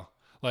worthwhile.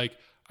 Like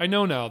I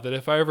know now that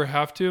if I ever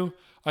have to,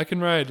 I can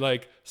ride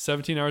like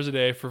 17 hours a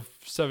day for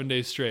 7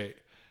 days straight.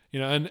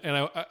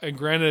 And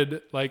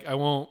granted, like I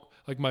won't.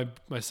 Like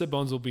my sit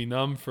bones will be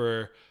numb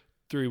for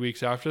 3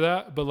 weeks after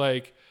that, but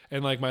like,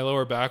 and like my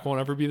lower back won't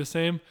ever be the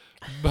same,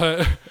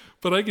 but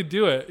I could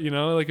do it, you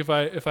know, like if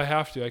I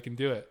have to, I can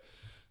do it.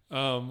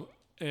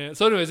 And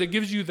so anyways, it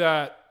gives you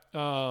that,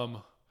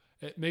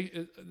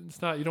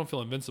 it's not, you don't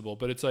feel invincible,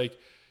 but it's like,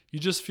 you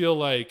just feel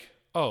like,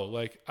 oh,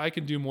 like I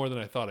can do more than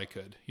I thought I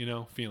could, you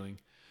know, feeling,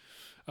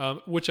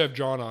 which I've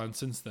drawn on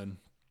since then.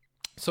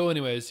 So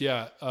anyways,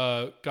 got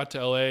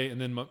to LA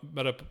and then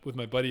met up with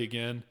my buddy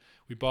again.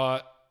 We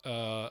bought,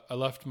 I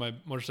left my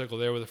motorcycle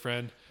there with a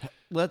friend.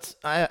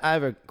 I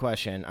have a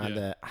question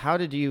on how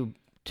did you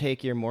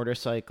take your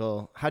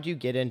motorcycle? How did you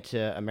get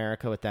into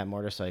America with that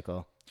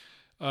motorcycle?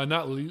 I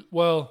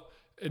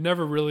never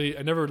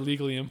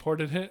legally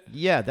imported it.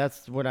 Yeah,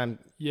 that's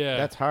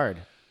that's hard.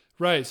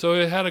 Right. So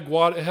it had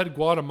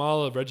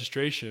Guatemala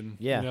registration,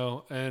 you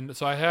know, and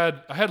so I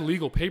had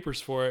legal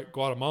papers for it,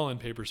 Guatemalan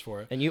papers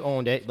for it. And you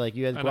owned it, like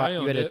you had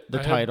the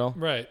title.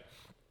 Right.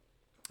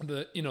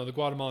 The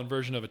Guatemalan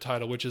version of a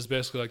title, which is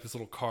basically like this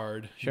little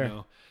card, you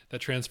know,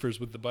 that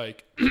transfers with the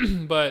bike.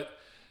 But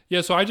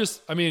yeah, so they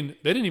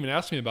didn't even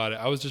ask me about it.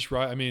 I was just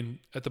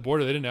at the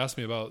border, they didn't ask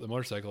me about the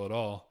motorcycle at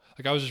all.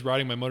 Like I was just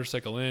riding my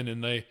motorcycle in,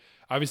 and they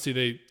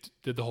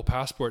did the whole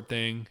passport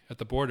thing at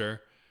the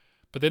border.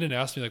 But they didn't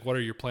ask me like, what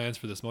are your plans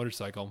for this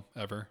motorcycle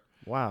ever?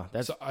 Wow,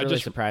 that's really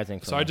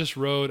surprising. I just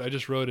rode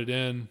it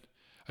in.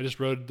 I just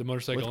rode the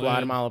motorcycle with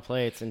Guatemala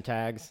plates and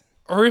tags.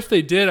 Or if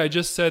they did, I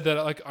just said that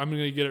like I'm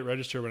going to get it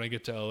registered when I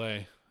get to LA,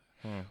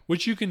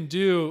 which you can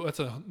do. That's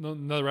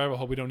another rabbit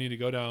hole we don't need to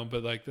go down.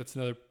 But like that's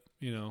another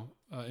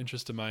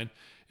interest of mine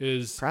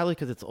is probably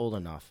because it's old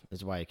enough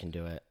is why you can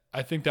do it.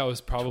 I think that was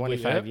probably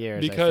 25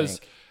 years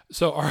because.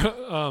 So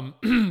our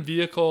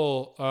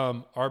vehicle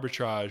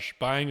arbitrage,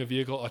 buying a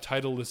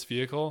titleless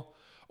vehicle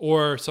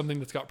or something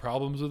that's got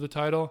problems with the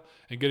title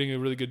and getting a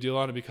really good deal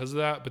on it because of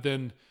that, but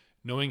then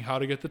knowing how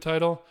to get the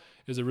title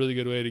is a really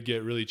good way to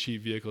get really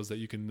cheap vehicles that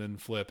you can then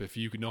flip if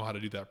you can know how to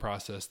do that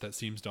process that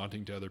seems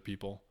daunting to other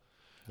people.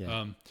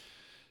 Yeah.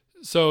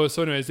 So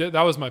anyways,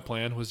 that was my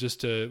plan was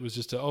just to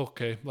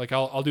okay, like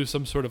I'll do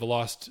some sort of a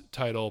lost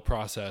title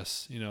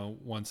process, you know,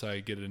 once I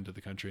get it into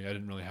the country. I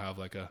didn't really have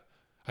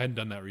I hadn't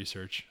done that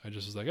research. I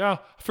just was like, I'll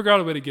figure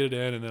out a way to get it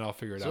in and then I'll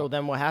figure it out. So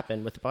then what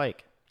happened with the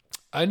bike?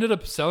 I ended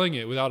up selling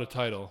it without a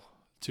title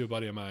to a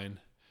buddy of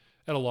mine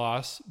at a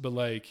loss. But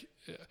like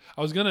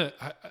I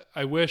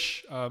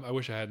wish I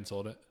hadn't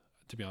sold it,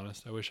 to be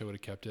honest. I wish I would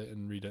have kept it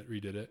and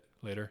redid it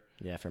later.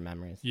 Yeah, for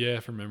memories. Yeah,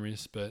 for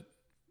memories. But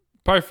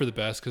probably for the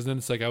best, because then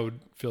it's like I would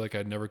feel like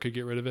I never could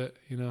get rid of it.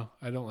 You know,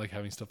 I don't like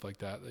having stuff like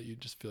that you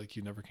just feel like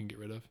you never can get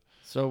rid of.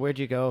 So where'd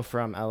you go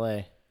from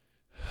LA?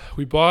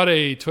 We bought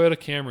a Toyota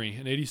Camry,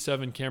 an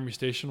 87 Camry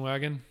station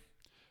wagon.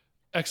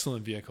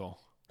 Excellent vehicle.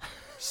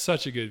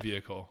 Such a good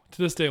vehicle.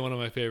 To this day, one of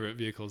my favorite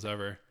vehicles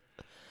ever.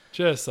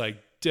 Just like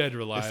dead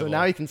reliable. So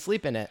now you can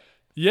sleep in it.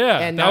 Yeah,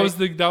 and that was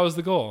the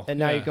goal. And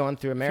now you're going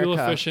through America. Fuel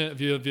efficient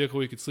vehicle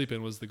we could sleep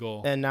in was the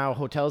goal. And now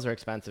hotels are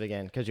expensive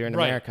again because you're in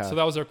America. So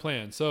that was our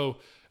plan. So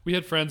we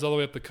had friends all the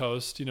way up the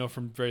coast, you know,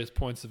 from various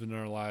points in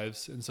our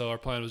lives. And so our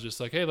plan was just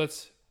like, hey,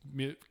 let's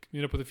meet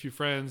up with a few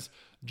friends,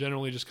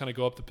 generally just kind of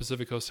go up the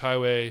Pacific Coast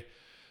Highway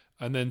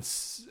and then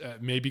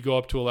maybe go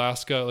up to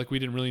Alaska. Like we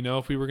didn't really know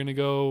if we were going to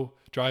go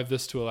drive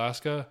this to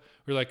Alaska.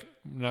 We were like,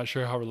 not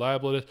sure how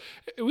reliable it is.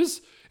 It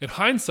was, in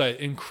hindsight,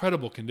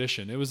 incredible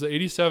condition. It was the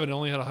 87, it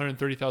only had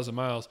 130,000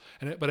 miles,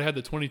 but it had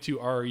the 22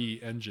 RE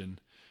engine,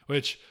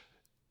 which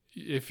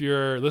if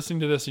you're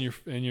listening to this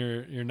and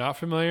you're not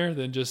familiar,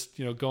 then just,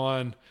 you know, go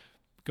on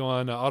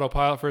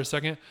autopilot for a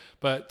second.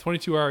 But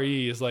 22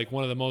 RE is like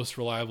one of the most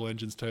reliable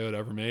engines Toyota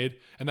ever made.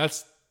 And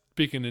that's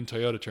speaking in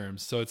Toyota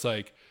terms. So it's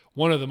like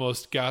one of the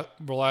most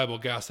reliable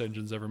gas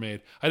engines ever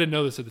made. I didn't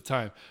know this at the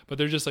time, but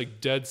they're just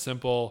like dead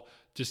simple.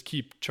 Just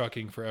keep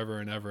trucking forever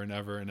and ever and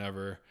ever and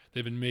ever.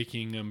 They've been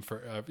making them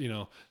for, you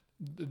know,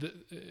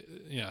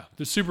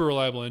 the super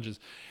reliable engines.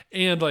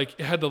 And like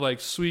it had the like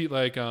sweet,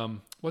 like,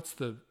 what's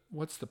the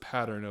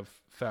pattern of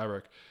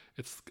fabric?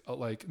 It's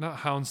like not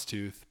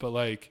houndstooth, but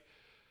like,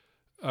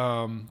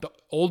 the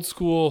old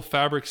school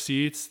fabric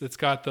seats that's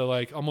got the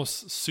like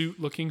almost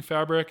suit looking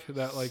fabric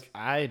that like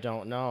I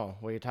don't know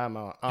what you're talking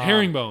about.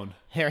 Herringbone,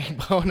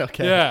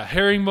 okay. Yeah,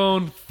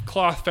 herringbone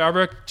cloth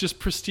fabric, just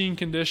pristine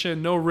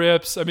condition, no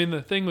rips. I mean,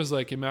 the thing was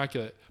like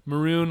immaculate,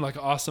 maroon, like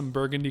awesome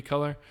burgundy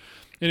color.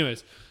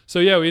 Anyways, so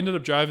yeah, we ended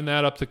up driving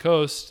that up the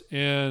coast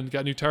and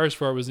got new tires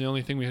for it. Was the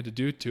only thing we had to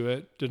do to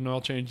it. Did an oil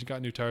change and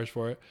got new tires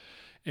for it,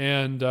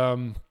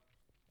 and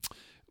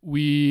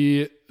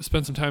we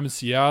spent some time in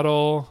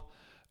Seattle.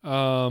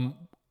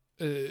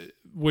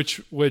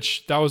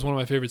 Which that was one of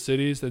my favorite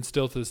cities, and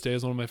still to this day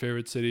is one of my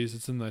favorite cities.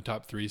 It's in the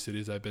top 3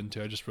 cities I've been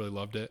to. I just really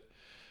loved it.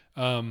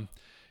 And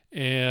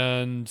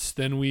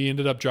then we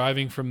ended up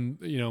driving from,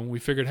 you know, we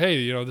figured, hey,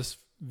 you know, this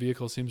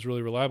vehicle seems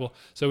really reliable.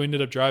 So we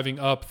ended up driving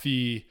up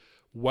the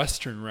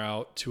western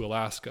route to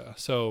Alaska.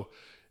 So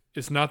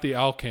it's not the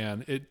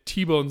Alcan. It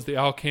T-bones the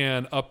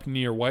Alcan up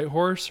near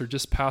Whitehorse or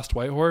just past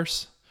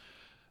Whitehorse.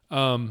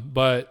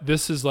 But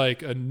this is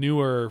like a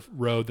newer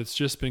road that's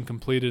just been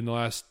completed in the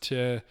last,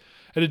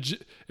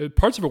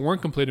 parts of it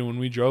weren't completed when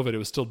we drove it. It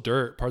was still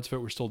dirt. Parts of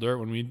it were still dirt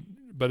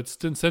but it's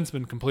since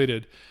been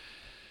completed.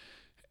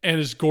 And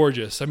it's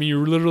gorgeous. I mean,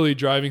 you're literally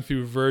driving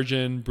through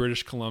virgin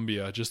British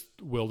Columbia, just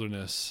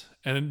wilderness.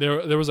 And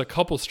there was a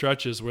couple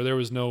stretches where there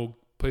was no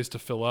place to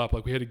fill up.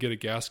 Like we had to get a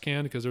gas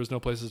can because there was no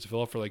places to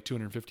fill up for like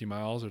 250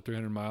 miles or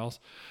 300 miles.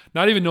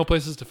 Not even no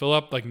places to fill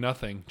up, like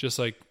nothing. Just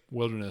like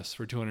wilderness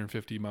for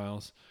 250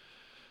 miles.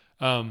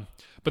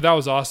 But that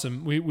was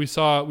awesome. We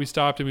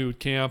stopped and we would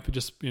camp,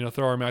 just,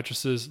 throw our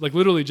mattresses, like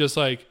literally just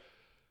like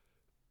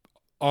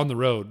on the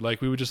road.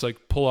 Like we would just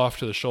like pull off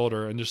to the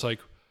shoulder and just like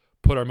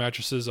put our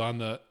mattresses on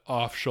the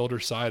off shoulder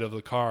side of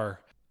the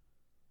car.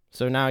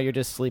 So now you're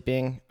just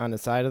sleeping on the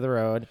side of the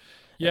road.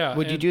 Yeah.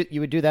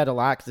 You would do that a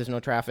lot because there's no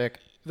traffic?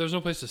 There's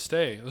no place to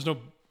stay. There's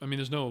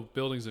no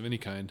buildings of any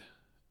kind,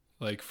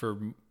 like for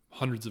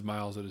hundreds of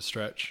miles at a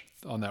stretch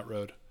on that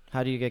road.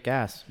 How do you get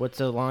gas? What's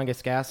the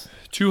longest gas?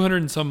 200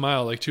 and some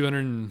mile, like 200,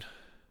 I don't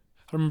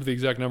remember the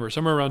exact number.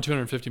 Somewhere around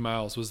 250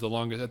 miles was the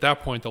longest, at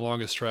that point, the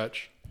longest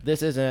stretch.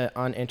 This is an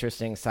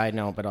uninteresting side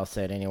note, but I'll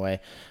say it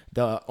anyway.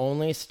 The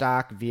only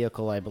stock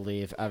vehicle, I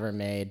believe, ever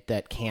made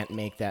that can't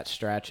make that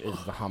stretch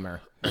is the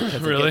Hummer.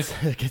 Really?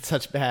 It gets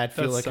such bad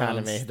fuel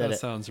economy. That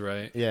sounds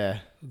right. Yeah.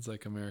 It's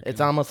like American.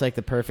 It's almost like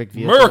the perfect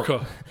vehicle.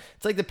 America!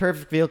 It's like the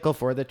perfect vehicle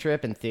for the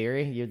trip in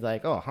theory. You'd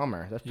like, oh,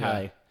 Hummer. That's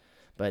probably... Yeah.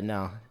 But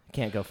no,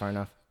 can't go far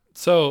enough.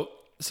 So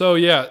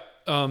yeah,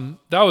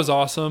 that was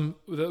awesome.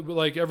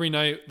 Like every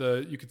night,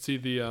 you could see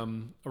the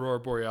Aurora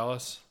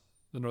Borealis,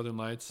 the Northern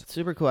Lights.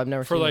 Super cool. I've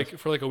never seen it.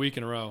 For like a week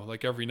in a row.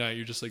 Like every night,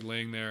 you're just like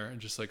laying there,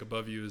 and just like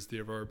above you is the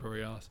Aurora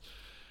Borealis.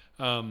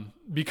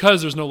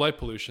 Because there's no light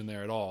pollution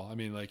there at all. I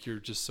mean, like you're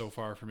just so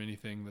far from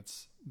anything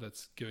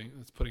that's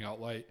putting out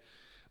light.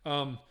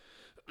 And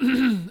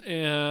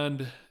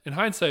in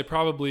hindsight,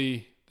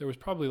 there was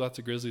probably lots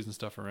of grizzlies and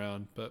stuff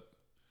around, but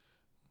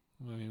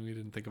I mean, we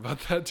didn't think about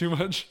that too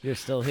much. You're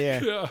still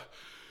here. Yeah.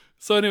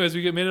 So anyways,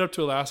 made it up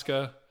to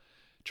Alaska,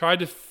 tried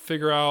to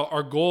figure out,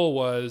 our goal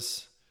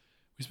was,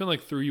 we spent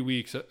like 3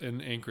 weeks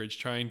in Anchorage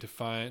trying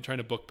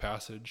to book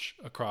passage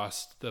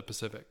across the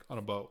Pacific on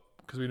a boat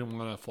because we didn't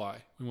want to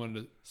fly. We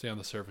wanted to stay on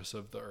the surface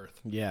of the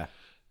earth. Yeah.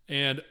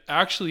 And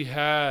actually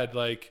had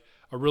like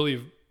a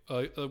really,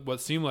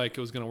 what seemed like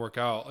it was going to work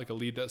out, like a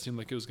lead that seemed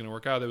like it was going to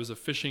work out. There was a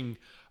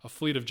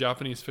fleet of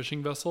Japanese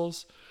fishing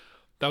vessels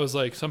that was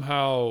like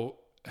somehow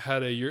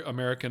had a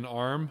American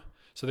arm,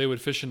 so they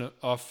would fish in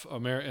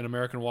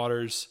American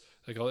waters,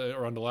 like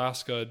around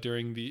Alaska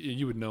during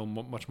you would know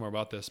much more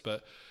about this,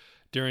 but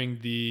during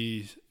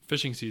the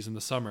fishing season,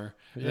 the summer,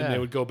 and then they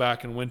would go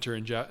back in winter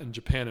in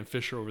Japan and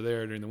fish over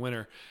there during the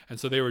winter, and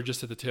so they were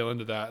just at the tail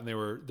end of that, and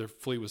their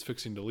fleet was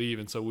fixing to leave,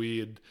 and so we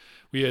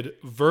had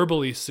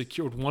verbally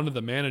secured, one of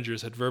the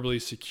managers had verbally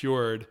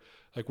secured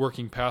like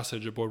working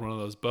passage aboard one of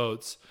those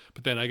boats,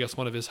 but then I guess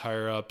one of his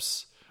higher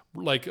ups,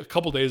 like a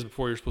couple days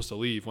before you're supposed to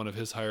leave, one of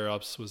his higher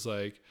ups was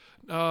like,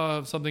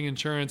 something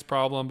insurance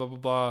problem, blah, blah,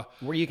 blah.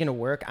 Were you going to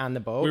work on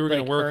the boat? We were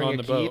going to work on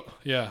the boat.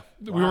 Yeah. Wow.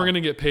 We weren't going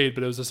to get paid,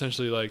 but it was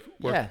essentially like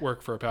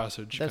work for a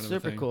passage. That's kind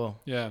of super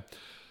cool. Yeah.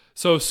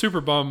 So a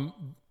super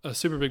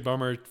big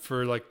bummer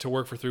for like to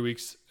work for 3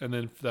 weeks and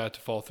then for that to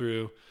fall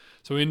through.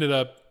 So we ended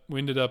up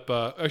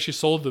actually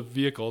sold the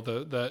vehicle,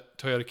 that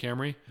Toyota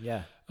Camry.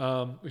 Yeah.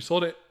 We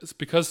sold it. It's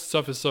because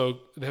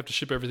they have to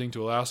ship everything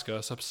to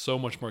Alaska. Stuff's so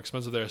much more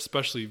expensive there,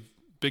 especially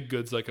big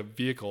goods like a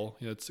vehicle.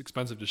 It's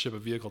expensive to ship a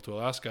vehicle to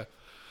Alaska.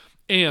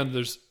 And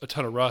there's a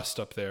ton of rust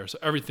up there. So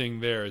everything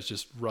there is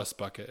just rust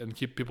bucket, and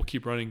people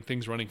keep running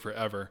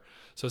forever.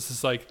 So it's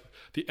just like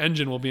the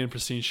engine will be in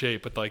pristine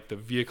shape, but like the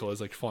vehicle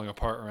is like falling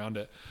apart around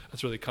it.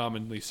 That's really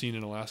commonly seen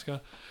in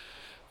Alaska.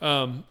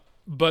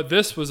 But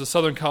this was a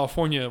Southern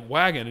California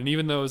wagon. And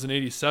even though it was an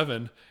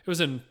 87, it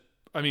was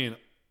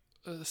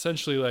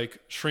essentially like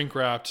shrink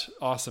wrapped,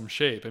 awesome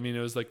shape. I mean,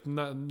 it was like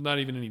not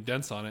even any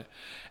dents on it.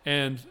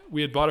 And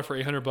we had bought it for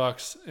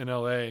 $800 in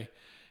LA,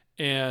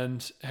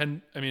 and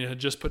it had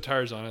just put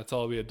tires on it. That's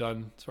all we had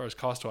done as far as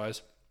cost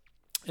wise.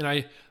 And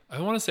I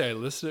want to say I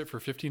listed it for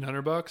 $1,500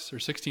 or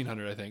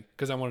 $1,600, I think,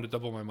 because I wanted to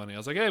double my money. I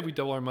was like, hey, if we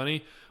double our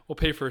money, we'll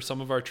pay for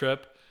some of our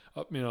trip,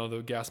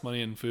 the gas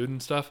money and food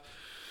and stuff,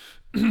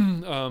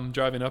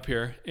 driving up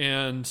here.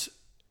 And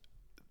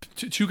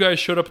two guys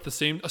showed up at the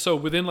same, so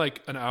within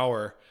like an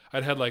hour,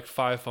 I'd had like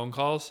 5 phone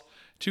calls.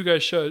 2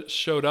 guys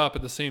showed up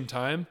at the same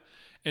time,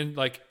 and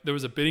like there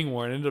was a bidding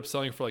war, and ended up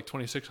selling for like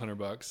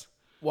 $2,600.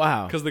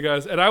 Wow. Because the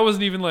guys, and I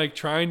wasn't even like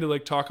trying to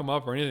like talk them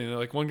up or anything.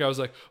 Like one guy was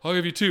like, I'll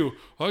give you 2,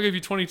 I'll give you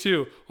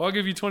 22, I'll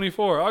give you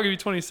 24, I'll give you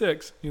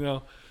 26,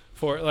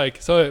 for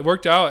like, so it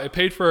worked out.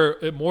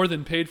 It more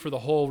than paid for the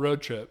whole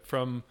road trip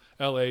from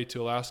LA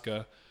to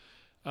Alaska.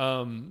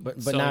 But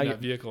now that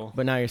vehicle.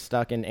 But now you're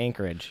stuck in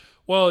Anchorage.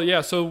 Well,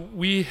 yeah. So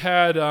we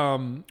had,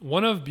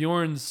 one of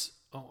Bjorn's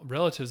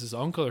relatives, his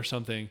uncle or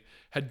something,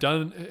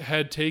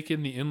 had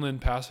taken the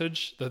inland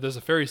passage. There's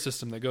a ferry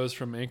system that goes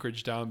from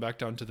Anchorage back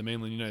down to the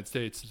mainland United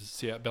States,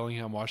 to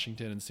Bellingham,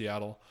 Washington, and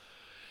Seattle.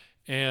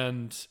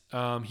 And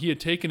he had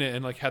taken it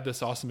and like had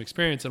this awesome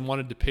experience and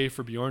wanted to pay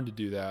for Bjorn to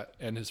do that,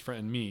 and his friend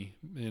and me,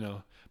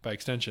 by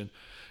extension.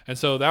 And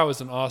so that was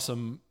an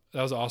awesome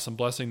an awesome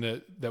blessing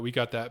that we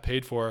got that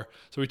paid for.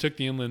 So we took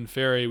the inland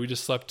ferry. We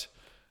just slept,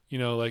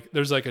 like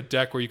there's like a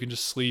deck where you can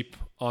just sleep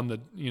on the,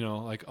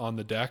 like on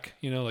the deck,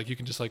 like you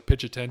can just like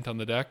pitch a tent on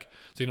the deck,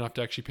 so you don't have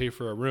to actually pay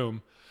for a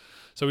room.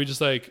 So we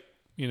just like,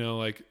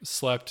 like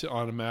slept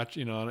on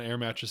a on air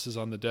mattresses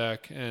on the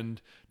deck,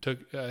 and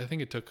I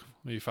think it took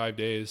maybe 5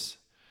 days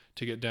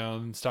to get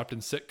down. Stopped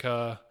in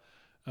Sitka.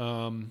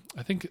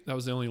 I think that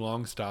was the only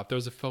long stop. There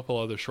was a couple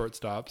other short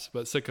stops,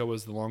 but Sitka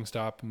was the long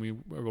stop, and we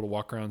were able to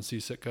walk around and see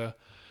Sitka.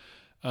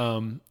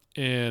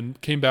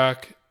 And came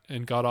back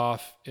and got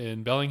off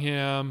in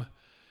Bellingham,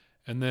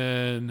 and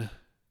then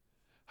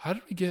how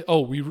did we get?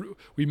 Oh,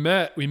 we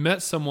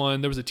met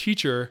someone. There was a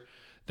teacher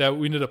that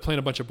we ended up playing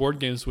a bunch of board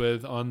games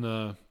with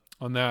and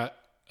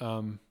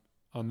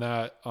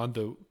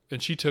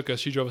she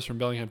drove us from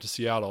Bellingham to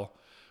Seattle,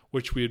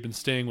 which we had been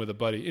staying with a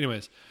buddy.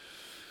 Anyways,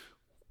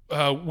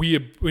 we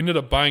ended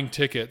up buying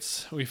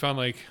tickets. We found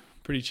like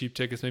pretty cheap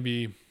tickets,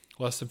 maybe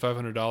less than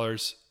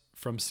 $500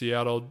 from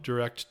Seattle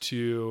direct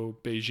to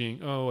Beijing.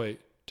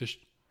 To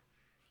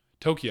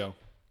Tokyo.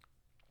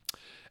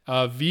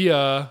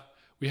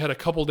 We had a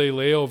couple day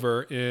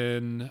layover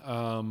in,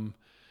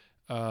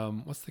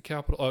 what's the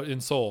capital?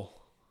 In Seoul,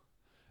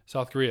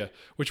 South Korea,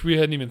 which we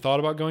hadn't even thought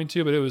about going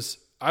to, but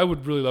I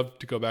would really love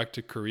to go back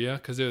to Korea,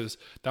 because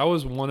that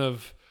was one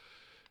of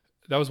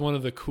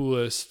the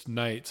coolest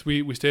nights.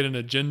 We stayed in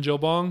a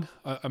Jinjilbong.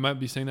 I might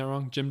be saying that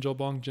wrong.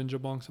 Jinjilbong,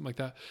 something like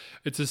that.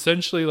 It's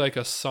essentially like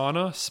a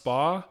sauna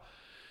spa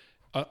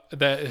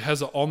that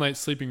has an all-night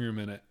sleeping room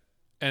in it,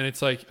 and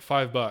it's like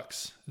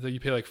 $5. You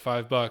pay like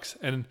 $5.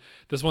 And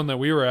this one that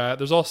we were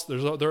at,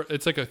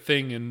 it's like a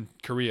thing in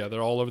Korea.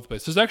 They're all over the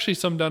place. There's actually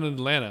some down in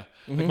Atlanta.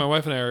 Mm-hmm. Like my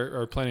wife and I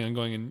are planning on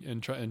going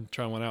and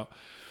trying one out.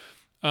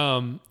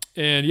 And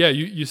yeah,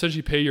 you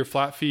essentially pay your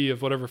flat fee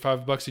of whatever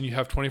 $5, and you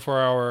have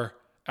 24-hour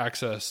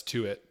access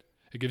to it.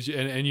 It gives you,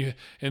 and you,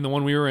 in the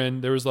one we were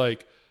in, there was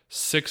like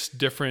 6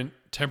 different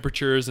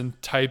temperatures and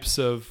types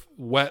of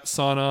wet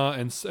sauna,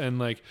 and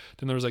like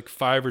then there was like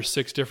 5 or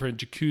 6 different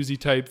jacuzzi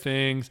type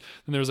things.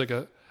 Then there was like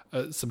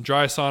some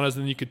dry saunas,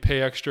 and then you could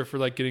pay extra for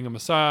like getting a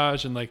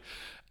massage, and like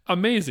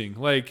amazing.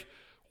 Like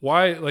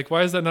why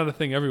is that not a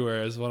thing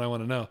everywhere is what I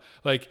want to know.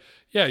 Like,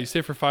 yeah, you stay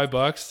for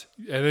 $5,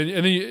 and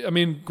then I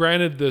mean,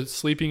 granted, the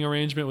sleeping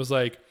arrangement was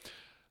like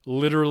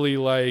literally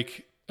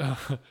like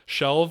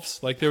shelves.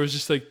 Like there was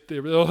just like, they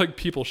were like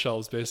people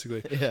shelves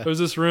basically. Yeah. There was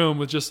this room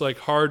with just like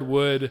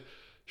hardwood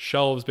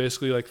shelves,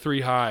 basically like 3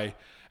 high,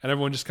 and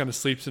everyone just kind of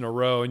sleeps in a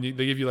row, and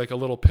they give you like a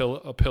little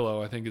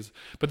pillow, I think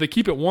but they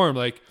keep it warm.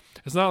 Like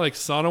it's not like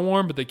sauna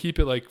warm, but they keep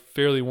it like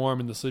fairly warm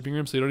in the sleeping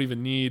room, so you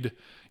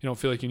don't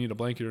feel like you need a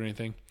blanket or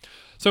anything.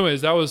 So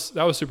anyways, that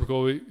was super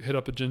cool. We hit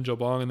up a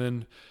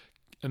Jinjilbong,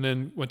 and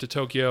then went to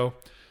Tokyo.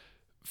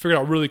 Figured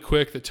out really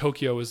quick that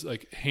Tokyo was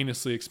like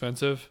heinously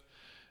expensive.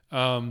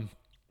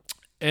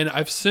 And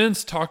I've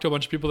since talked to a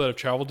bunch of people that have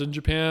traveled in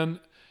Japan,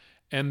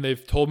 and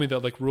they've told me that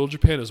like rural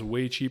Japan is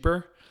way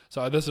cheaper.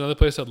 So that's another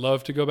place I'd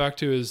love to go back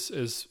to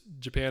is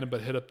Japan,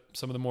 but hit up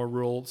some of the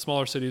more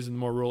smaller cities in the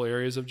more rural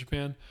areas of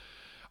Japan,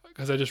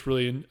 because I just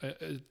really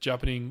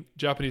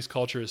Japanese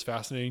culture is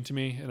fascinating to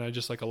me, and I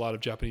just like a lot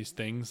of Japanese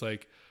things,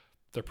 like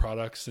their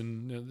products,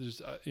 and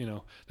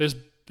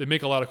they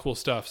make a lot of cool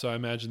stuff. So I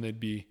imagine they'd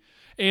be.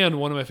 And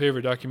one of my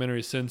favorite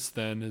documentaries since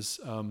then is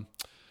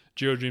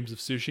Jiro Dreams of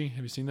Sushi.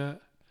 Have you seen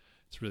that?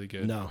 It's really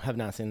good. No, have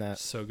not seen that.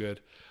 So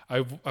good.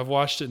 I've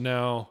watched it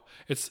now.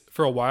 It's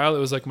for a while. It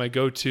was like my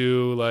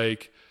go-to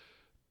like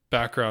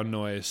background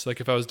noise. Like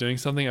if I was doing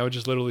something, I would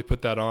just literally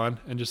put that on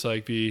and just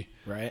like be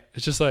right.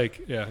 It's just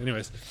like, yeah.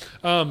 Anyways,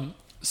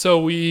 so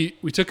we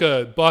took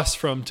a bus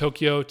from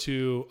Tokyo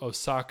to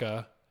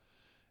Osaka,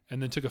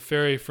 and then took a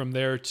ferry from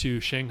there to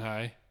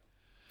Shanghai.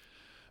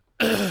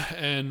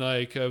 And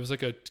like it was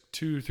like a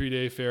 2-3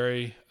 day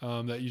ferry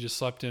that you just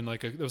slept in. Like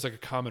there was like a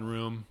common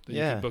room that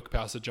you could book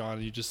passage on,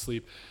 and you just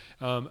sleep.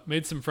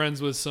 Made some friends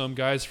with some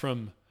guys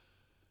from,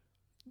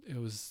 it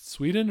was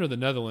Sweden or the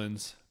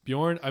Netherlands.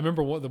 Bjorn, I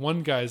remember the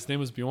one guy's name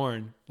was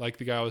Bjorn, like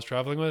the guy I was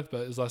traveling with,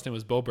 but his last name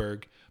was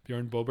Boberg,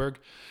 Bjorn Boberg.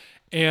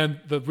 And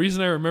the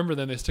reason I remember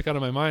them, they stick out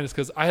of my mind, is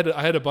because I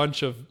had a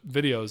bunch of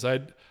videos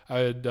I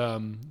had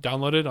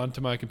downloaded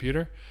onto my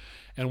computer.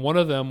 And one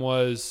of them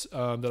was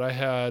that I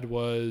had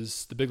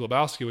was The Big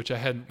Lebowski, which I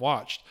hadn't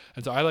watched.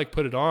 And so I like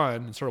put it on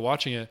and started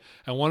watching it.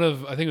 And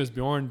I think it was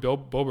Bjorn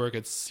Boberg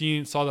had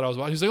saw that I was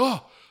watching. He's like,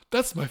 oh,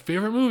 that's my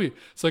favorite movie.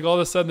 It's like all of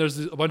a sudden there's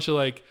a bunch of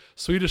like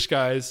Swedish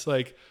guys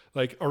like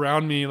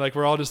around me. Like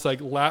we're all just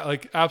like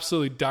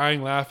absolutely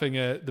dying laughing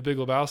at The Big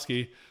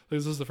Lebowski.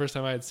 This was the first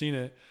time I had seen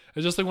it.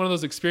 It's just like one of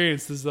those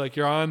experiences. Like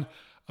you're on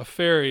a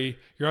ferry,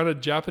 you're on a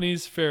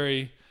Japanese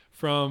ferry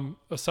from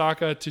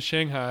Osaka to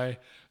Shanghai,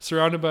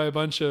 surrounded by a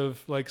bunch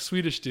of like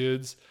Swedish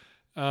dudes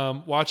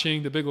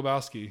watching The Big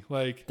Lebowski.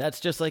 Like that's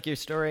just like your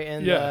story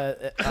in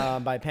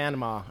by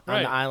Panama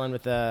on the island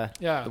with the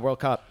World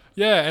Cup.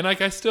 Yeah, and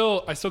like I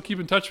still keep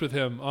in touch with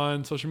him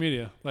on social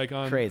media. Like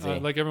on crazy.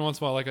 Like every once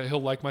in a while, like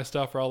he'll like my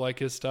stuff or I'll like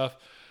his stuff.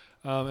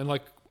 And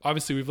like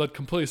obviously we've led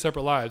completely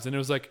separate lives, and it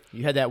was like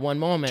You had that one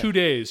moment. 2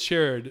 days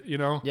shared, you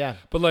know? Yeah.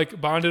 But like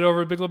bonded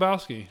over Big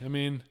Lebowski. I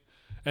mean,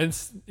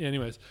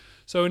 anyways.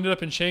 So I ended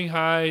up in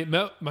Shanghai,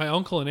 met my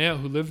uncle and aunt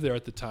who lived there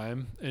at the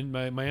time. And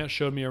my aunt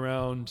showed me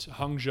around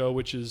Hangzhou,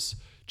 which is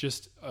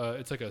just,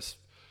 it's like a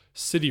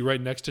city right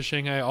next to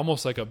Shanghai,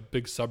 almost like a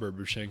big suburb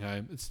of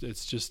Shanghai.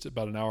 It's just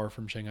about an hour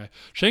from Shanghai.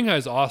 Shanghai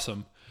is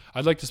awesome.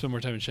 I'd like to spend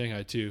more time in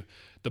Shanghai too.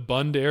 The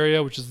Bund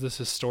area, which is this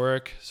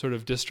historic sort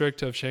of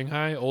district of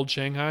Shanghai, old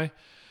Shanghai,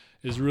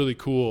 is really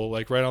cool,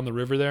 like right on the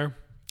river there.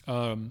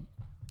 I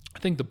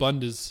think the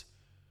Bund is,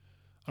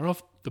 I don't know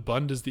if the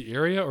Bund is the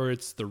area or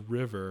it's the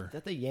river. Is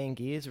that the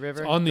Yangtze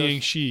River? It's on the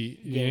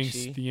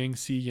Yangtze. the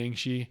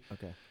Yangtze.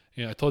 Okay.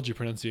 Yeah, I told you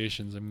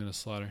pronunciations. I'm going to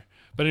slaughter.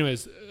 But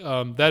anyways,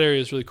 that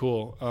area is really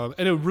cool.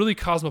 And it really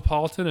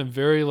cosmopolitan and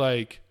very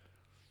like,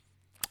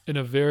 in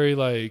a very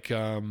like,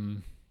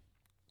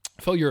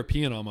 felt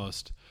European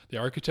almost. The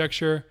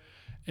architecture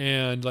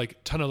and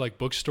like ton of like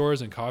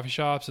bookstores and coffee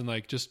shops and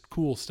like just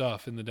cool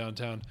stuff in the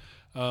downtown.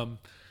 And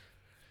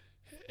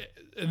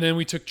then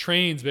we took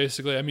trains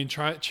basically. I mean,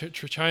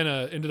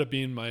 China ended up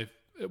being the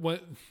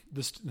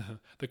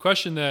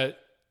question that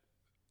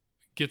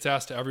gets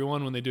asked to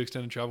everyone when they do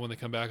extended travel when they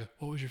come back.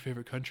 What was your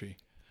favorite country?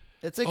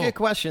 It's a good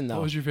question though.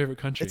 What was your favorite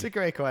country? It's a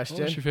great question.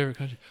 What was your favorite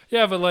country?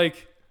 Yeah, but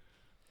like,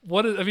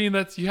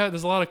 there's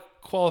a lot of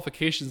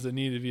qualifications that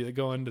need to be that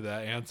go into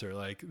that answer.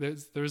 Like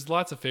there's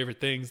lots of favorite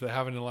things that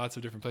happen in lots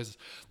of different places.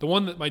 The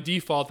one that my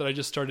default that I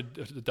just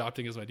started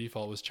adopting as my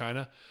default was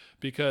China,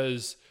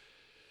 because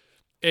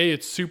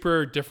it's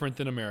super different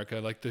than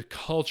America. Like the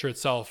culture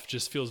itself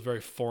just feels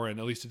very foreign.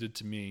 At least it did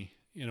to me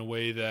in a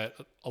way that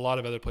a lot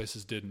of other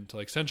places didn't.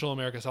 Like Central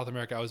America, South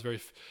America,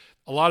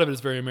 a lot of it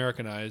is very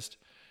Americanized.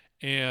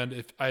 And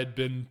if I had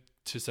been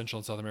to Central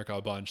and South America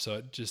a bunch.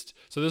 So this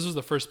was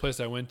the first place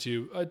I went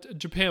to,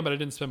 Japan, but I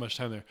didn't spend much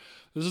time there.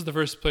 This is the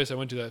first place I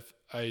went to that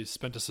I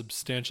spent a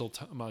substantial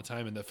amount of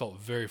time in that felt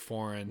very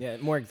foreign. Yeah,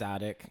 more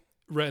exotic.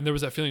 Right, and there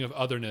was that feeling of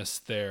otherness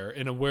there.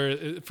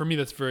 For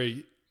me,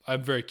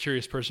 I'm a very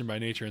curious person by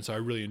nature, and so I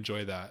really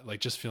enjoy that. Like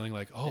just feeling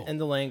like, oh. And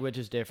the language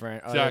is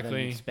different Exactly. other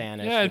than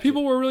Spanish. Yeah, and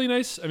people were really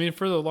nice. I mean,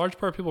 for the large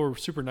part, people were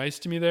super nice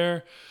to me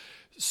there.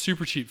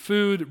 Super cheap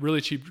food,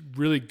 really cheap,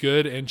 really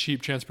good and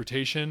cheap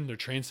transportation. Their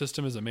train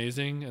system is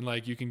amazing. And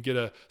like you can get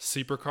a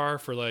sleeper car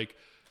for like,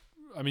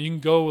 I mean, you can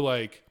go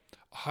like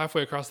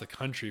halfway across the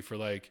country for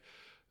like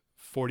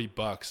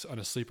 $40 on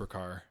a sleeper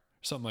car,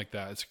 something like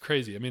that. It's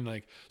crazy. I mean,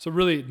 like, so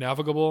really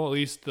navigable, at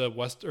least the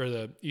west or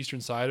the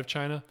eastern side of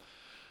China.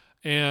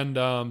 And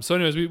so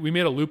anyways, we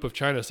made a loop of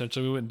China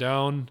essentially. We went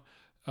down,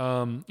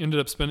 ended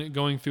up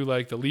going through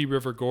like the Li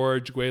River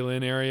Gorge,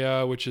 Guilin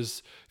area, which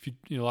is,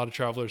 a lot of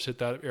travelers hit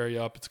that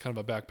area up. It's kind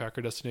of a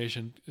backpacker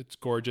destination. It's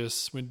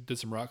gorgeous. We did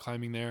some rock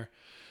climbing there.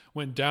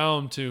 Went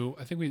down to,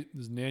 I think it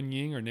was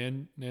Nanying or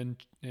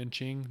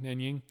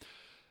Nanying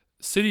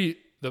city.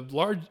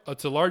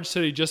 It's a large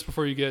city just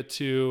before you get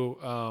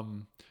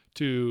to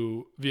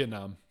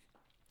Vietnam,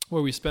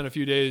 where we spent a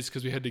few days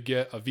because we had to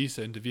get a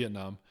visa into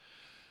Vietnam.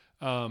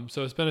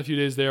 So I spent a few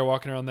days there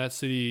walking around that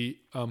city,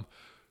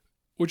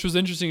 which was an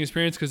interesting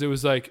experience because it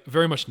was like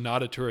very much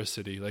not a tourist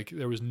city. Like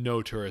there was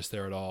no tourists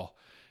there at all.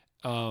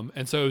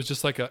 And so it was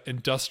just like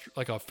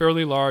a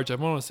fairly large, I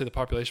want to say the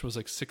population was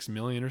like 6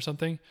 million or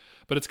something,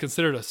 but it's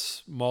considered a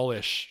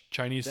smallish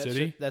Chinese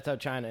city. That's how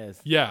China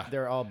is. Yeah.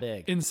 They're all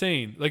big.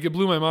 Insane. Like it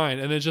blew my mind.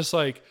 And it's just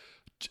like,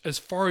 as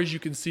far as you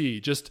can see,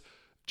 just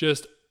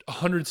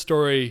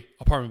 100-story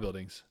apartment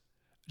buildings,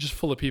 just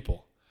full of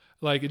people.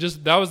 Like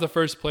that was the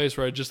first place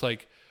where I just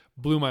like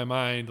blew my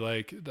mind,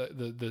 like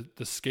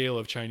the scale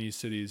of Chinese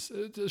cities.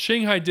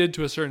 Shanghai did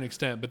to a certain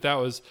extent, but I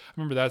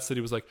remember that city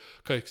was like,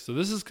 okay, so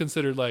this is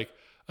considered like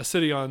a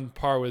city on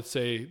par with,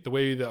 say, the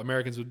way the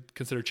Americans would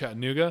consider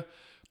Chattanooga,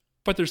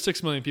 but there's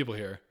 6 million people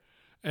here.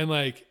 And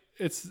like,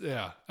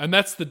 and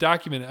that's the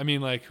document. I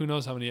mean, like, who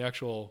knows how many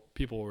actual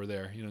people were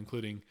there,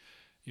 including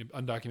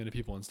undocumented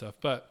people and stuff.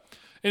 But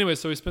anyway,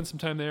 so we spent some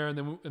time there,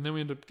 and then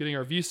we ended up getting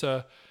our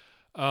visa.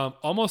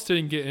 Almost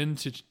didn't get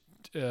into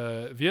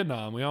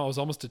Vietnam. I was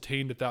almost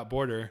detained at that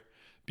border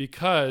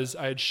because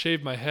I had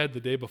shaved my head the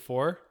day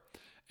before,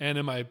 and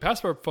in my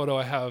passport photo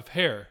I have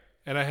hair,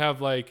 and I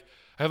have like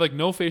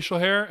no facial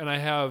hair, and I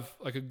have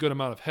like a good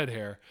amount of head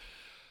hair,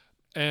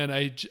 and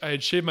I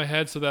had shaved my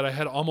head so that I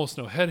had almost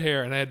no head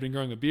hair, and I had been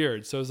growing a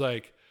beard. So it was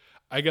like,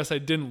 I guess I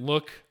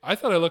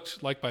thought I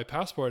looked like my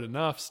passport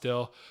enough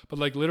still, but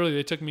like literally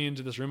they took me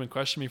into this room and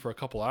questioned me for a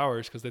couple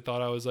hours because they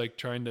thought I was like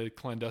trying to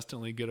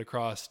clandestinely get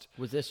across.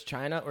 Was this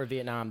China or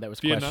Vietnam that was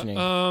questioning?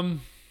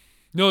 questioning?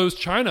 No, it was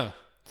China.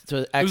 So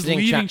it was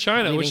leaving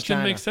China, which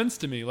China. didn't make sense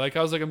to me. Like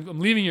I was like, I'm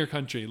leaving your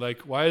country.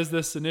 Like, why is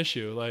this an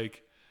issue?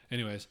 Like,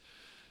 anyways.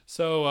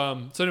 So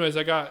anyways,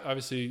 I got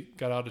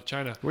out of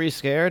China. Were you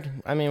scared?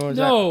 I mean,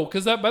 no,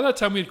 because by that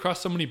time we had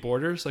crossed so many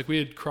borders. Like we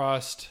had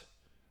crossed,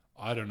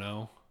 I don't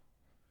know,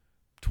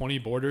 20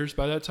 borders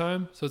by that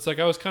time. So it's like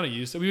I was kind of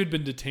used to it. We had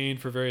been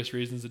detained for various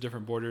reasons at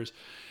different borders.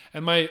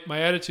 And my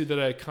attitude that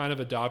I kind of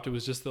adopted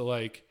was just that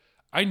like,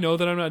 I know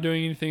that I'm not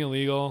doing anything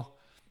illegal,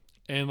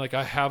 and like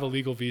I have a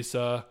legal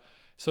visa.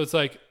 So it's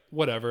like,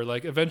 whatever,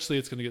 like eventually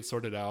it's going to get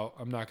sorted out.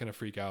 I'm not going to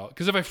freak out,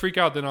 because if I freak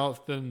out, then I'll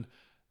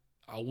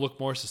look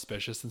more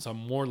suspicious, and so I'm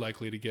more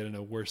likely to get in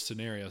a worse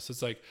scenario. So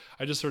it's like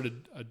I just sort of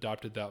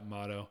adopted that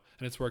motto,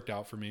 and it's worked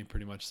out for me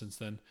pretty much since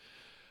then.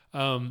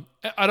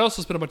 I'd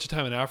also spent a bunch of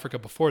time in Africa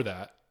before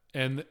that,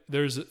 and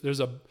there's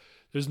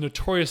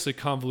notoriously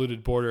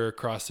convoluted border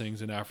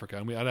crossings in Africa,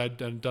 and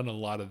I'd done a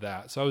lot of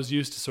that. So I was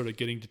used to sort of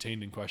getting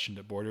detained and questioned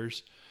at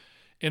borders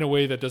in a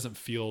way that doesn't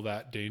feel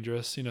that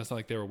dangerous. You know, it's not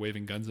like they were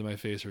waving guns in my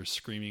face or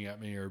screaming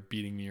at me or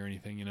beating me or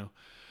anything, you know.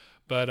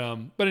 But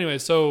anyway,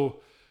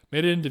 so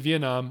made it into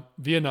Vietnam.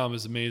 Vietnam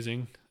is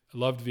amazing. I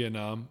loved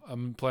Vietnam.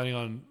 I'm planning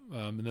on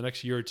in the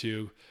next year or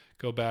two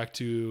go back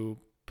to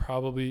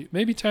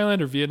maybe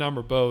Thailand or Vietnam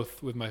or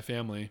both with my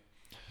family.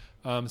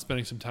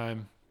 Spending some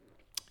time.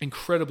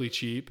 Incredibly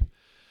cheap.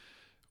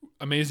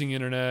 Amazing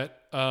internet.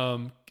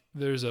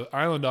 There's an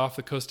island off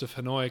the coast of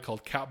Hanoi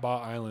called Cat Ba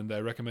Island that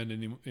I recommend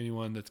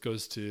anyone that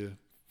goes to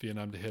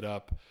Vietnam to hit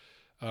up.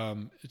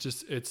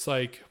 It's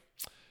like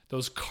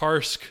those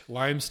karst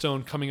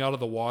limestone coming out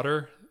of the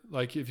water.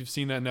 Like if you've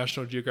seen that in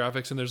National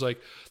Geographic, and there's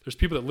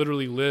people that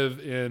literally live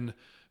in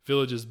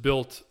villages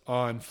built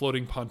on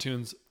floating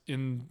pontoons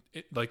in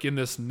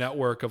this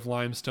network of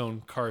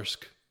limestone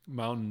karst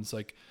mountains,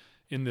 like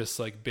in this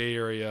like Bay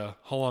Area,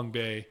 Ha Long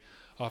Bay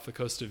off the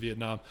coast of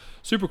Vietnam.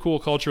 Super cool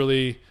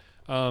culturally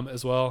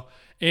as well.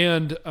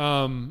 And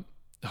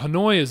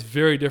Hanoi is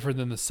very different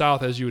than the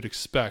South, as you would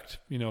expect,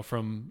 you know,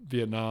 from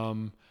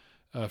Vietnam,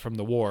 from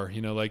the war.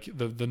 You know, like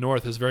the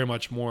North is very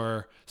much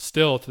more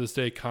still to this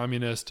day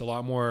communist, a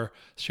lot more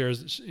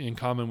shares in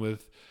common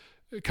with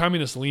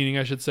communist leaning,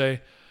 I should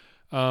say.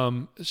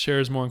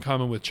 Shares more in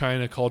common with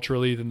China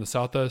culturally than the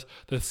South does.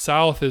 The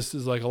South is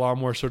like a lot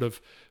more sort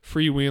of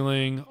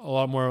freewheeling, a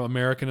lot more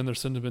American in their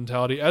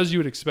sentimentality, as you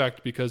would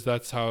expect, because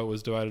that's how it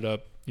was divided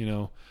up, you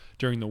know,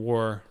 during the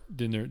war,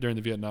 during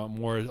the Vietnam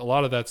War. A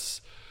lot of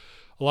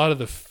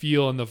the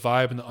feel and the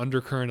vibe and the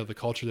undercurrent of the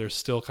culture there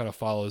still kind of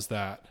follows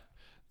that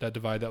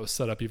divide that was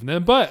set up even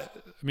then.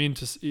 But I mean,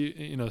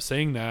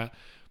 saying that,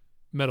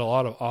 met a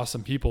lot of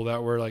awesome people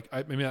that were like,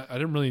 I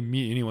didn't really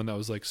meet anyone that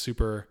was like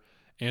super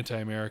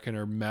anti-American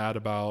or mad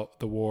about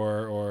the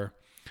war. Or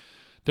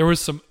there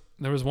was a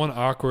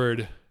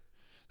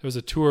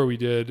tour we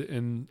did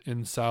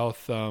in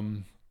South,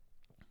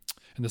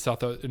 in the South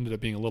that ended up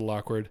being a little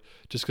awkward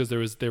just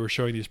because they were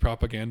showing these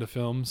propaganda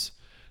films,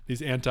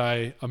 these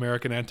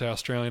anti-American,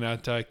 anti-Australian,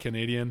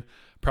 anti-Canadian,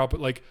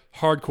 like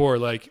hardcore,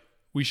 like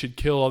we should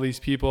kill all these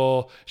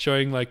people,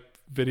 showing like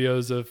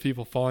videos of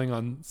people falling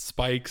on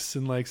spikes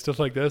and like stuff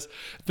like this.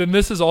 Then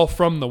this is all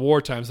from the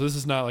wartime, so this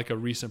is not like a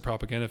recent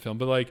propaganda film,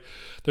 but like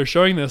they're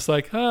showing this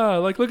like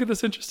look at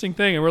this interesting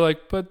thing, and we're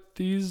like, but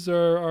these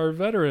are our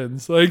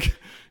veterans, like,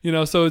 you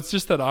know. So it's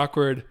just that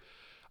awkward.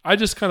 I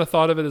just kind of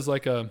thought of it as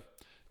like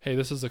hey,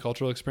 this is a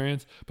cultural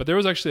experience. But there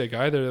was actually a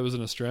guy there that was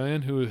an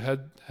Australian who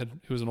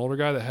was an older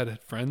guy that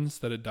had friends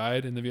that had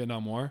died in the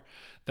Vietnam War,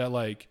 that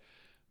like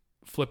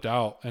flipped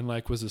out and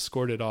like was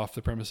escorted off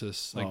the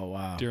premises,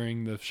 like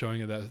during the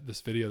showing of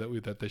this video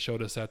that they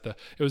showed us it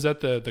was at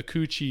the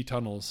Cu Chi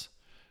tunnels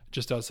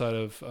just outside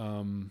of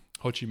Ho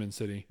Chi Minh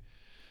City.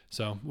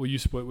 So we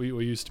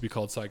used to be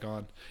called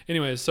Saigon.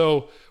 Anyway,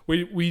 so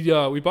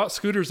we bought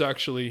scooters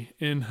actually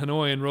in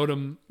Hanoi and rode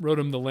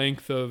them the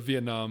length of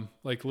Vietnam,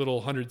 like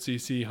little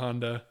 100cc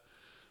Honda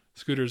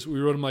scooters. We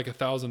rode them like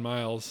 1,000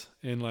 miles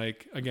in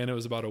like, again, it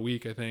was about a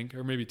week, I think,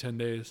 or maybe 10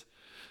 days.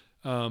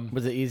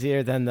 Was it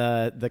easier than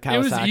the Kawasaki? It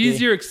was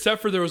easier,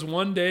 except for there was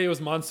one day it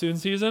was monsoon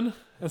season,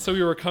 and so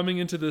we were coming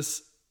into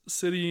this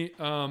city,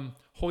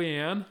 Hoi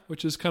An,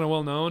 which is kind of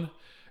well known.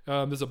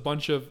 There's a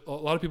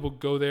lot of people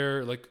go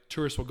there, like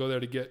tourists will go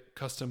there to get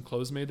custom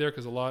clothes made there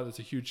because there's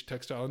a huge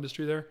textile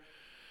industry there.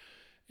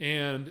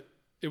 And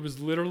it was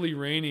literally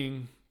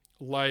raining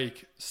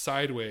like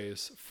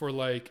sideways for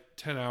like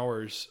 10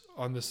 hours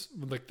on this,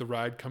 like the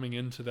ride coming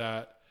into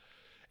that.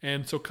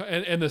 And so,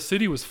 and the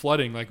city was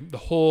flooding, like the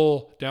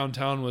whole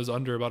downtown was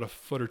under about a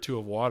foot or two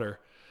of water.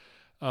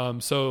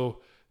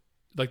 So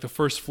like the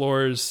first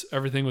floors,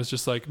 everything was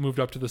just like moved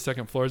up to the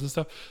second floors and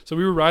stuff. So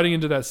we were riding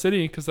into that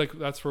city because like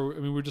that's where,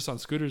 we were just on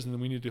scooters and then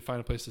we needed to find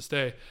a place to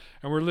stay.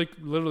 And we're like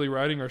literally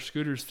riding our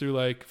scooters through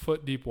like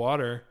foot deep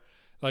water,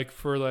 like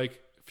for like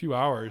a few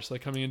hours,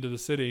 like coming into the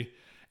city.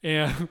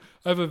 And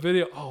I have a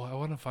video. Oh, I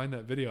want to find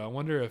that video. I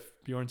wonder if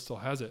Bjorn still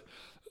has it.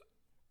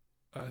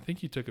 I think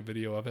he took a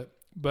video of it,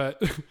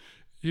 but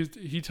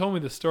he told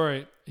me the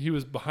story. He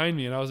was behind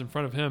me and I was in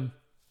front of him.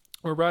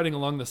 We're riding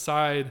along the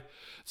side.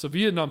 So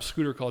Vietnam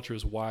scooter culture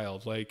is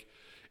wild. Like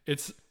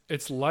it's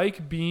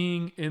like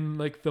being in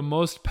like the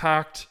most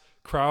packed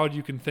crowd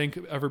you can think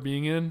of ever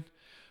being in,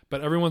 but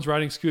everyone's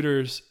riding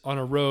scooters on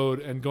a road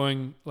and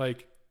going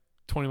like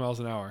 20 miles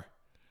an hour.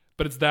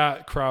 But it's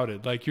that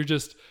crowded. Like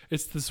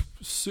it's this,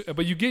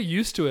 but you get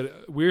used to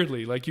it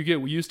weirdly. Like you get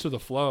used to the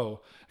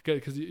flow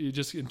because you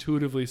just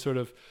intuitively sort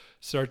of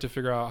start to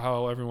figure out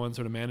how everyone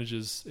sort of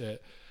manages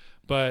it.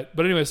 But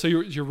anyway, so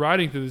you're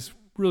riding through this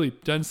really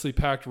densely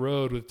packed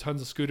road with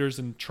tons of scooters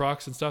and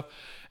trucks and stuff.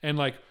 And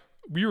like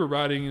we were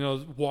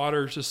riding,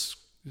 water just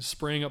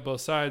spraying up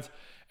both sides.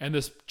 And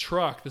this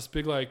truck, this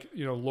big,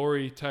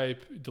 lorry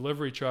type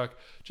delivery truck,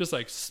 just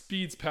like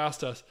speeds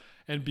past us.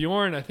 And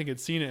Bjorn, I think,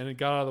 had seen it and it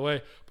got out of the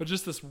way. But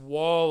just this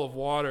wall of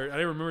water, I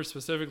didn't remember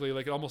specifically,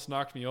 like it almost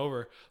knocked me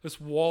over. This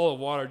wall of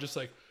water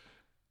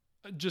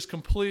just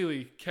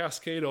completely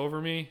cascade over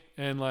me.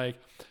 And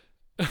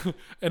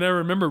and I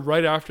remember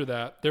right after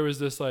that, there was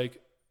this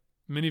like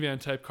minivan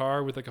type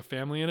car with like a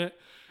family in it.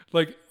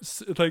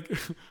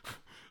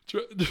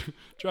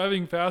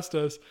 Driving past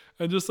us,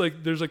 and just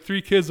like there's like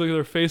three kids with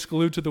their face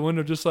glued to the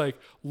window, just like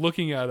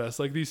looking at us,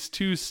 like these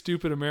two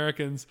stupid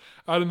Americans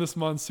out in this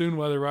monsoon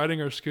weather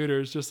riding our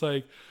scooters. Just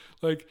like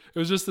it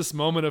was just this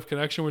moment of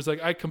connection where it's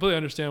like I completely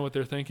understand what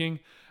they're thinking,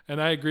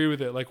 and I agree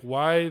with it. Like,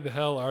 why the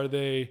hell are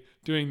they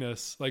doing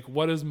this? Like,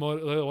 what is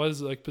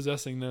like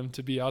possessing them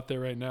to be out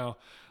there right now?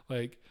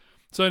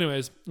 So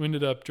anyways, we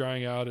ended up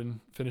drying out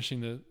and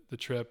finishing the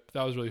trip.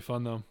 That was really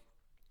fun though.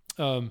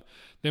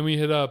 Then we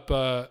hit up,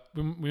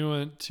 we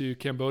went to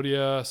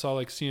Cambodia, saw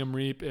like Siem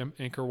Reap,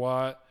 Angkor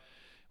Wat,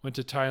 went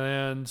to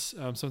Thailand,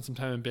 spent some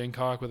time in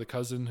Bangkok with a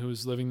cousin who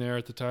was living there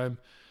at the time,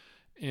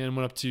 and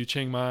went up to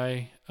Chiang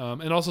Mai,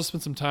 and also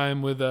spent some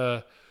time with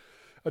a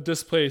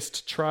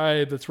displaced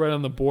tribe that's right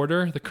on the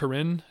border, the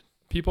Karen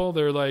people.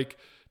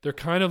 They're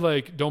kind of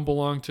like don't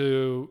belong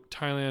to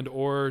Thailand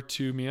or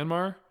to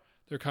Myanmar.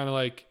 They're kind of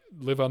like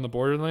live on the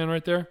borderland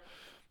right there.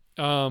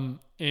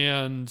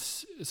 And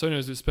so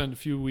anyways, we spent a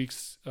few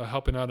weeks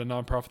helping out a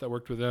nonprofit that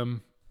worked with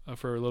them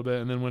for a little bit,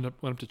 and then went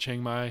up to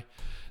Chiang Mai,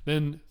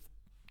 then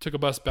took a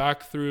bus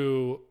back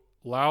through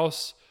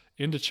Laos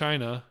into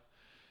China,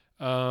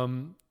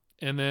 and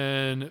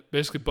then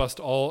basically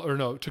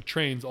took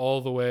trains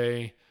all the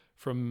way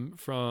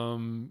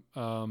from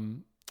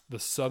the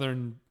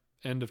southern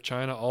end of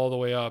China all the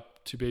way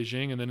up to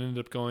Beijing, and then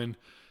ended up going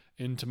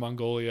into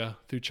Mongolia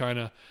through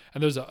China.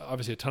 And there's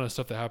obviously a ton of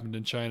stuff that happened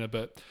in China,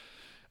 but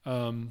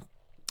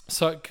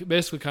so I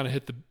basically kind of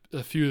hit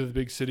a few of the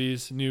big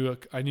cities.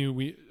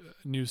 We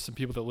knew some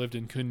people that lived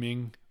in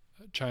Kunming,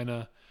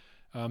 China.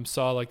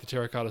 Saw like the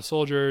terracotta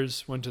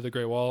soldiers. Went to the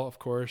Great Wall, of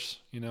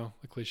course. The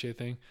cliche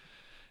thing.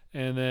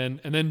 And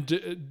then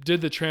did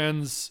the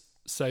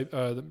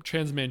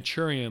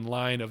Trans-Manchurian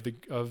line of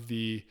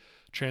the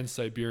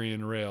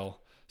Trans-Siberian Rail.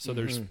 So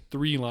there's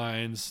 3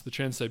 lines. The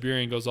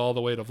Trans-Siberian goes all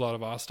the way to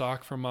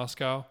Vladivostok from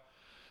Moscow.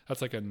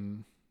 That's like a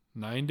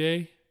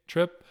 9-day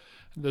trip.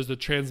 There's the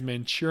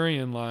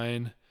Trans-Manchurian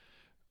line.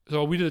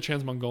 So we did the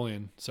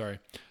Trans-Mongolian, sorry.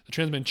 The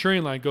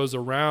Trans-Manchurian line goes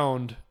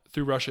around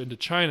through Russia into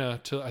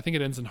China to, I think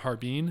it ends in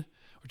Harbin,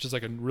 which is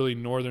like a really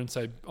northern,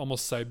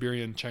 almost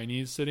Siberian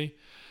Chinese city.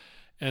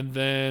 And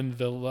then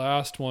the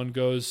last one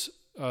goes,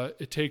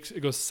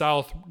 it goes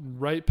south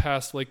right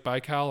past Lake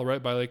Baikal,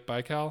 right by Lake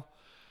Baikal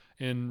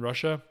in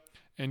Russia,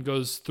 and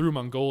goes through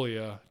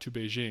Mongolia to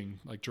Beijing,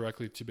 like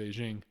directly to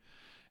Beijing.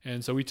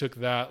 And so we took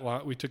that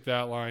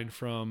line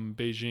from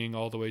Beijing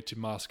all the way to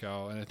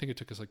Moscow, and I think it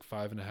took us like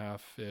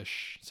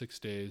 5.5-ish, 6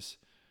 days,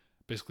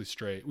 basically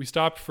straight. We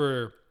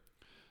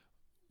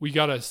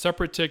got a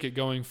separate ticket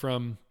going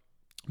from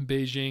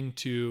Beijing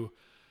to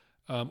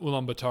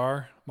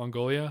Ulaanbaatar,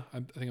 Mongolia.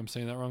 I think I'm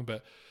saying that wrong,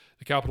 but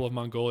the capital of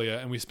Mongolia,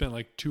 and we spent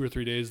like 2 or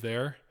 3 days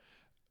there,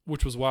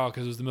 which was wild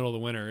because it was the middle of the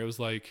winter. It was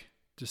like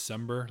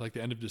December, like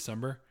the end of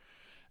December.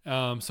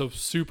 So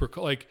super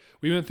cool. Like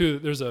we went through,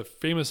 there's a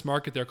famous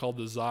market there called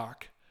the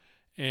Zok,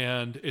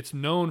 and it's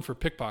known for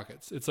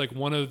pickpockets. It's like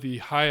one of the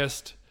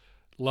highest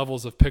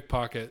levels of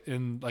pickpocket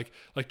in like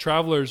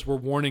travelers were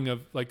warning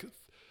of like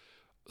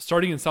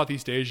starting in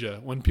Southeast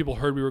Asia. When people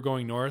heard we were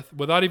going north,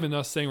 without even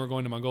us saying we're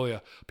going to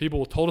Mongolia,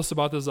 people told us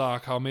about the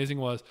Zok, how amazing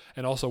it was,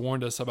 and also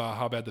warned us about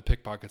how bad the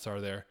pickpockets are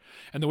there.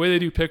 And the way they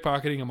do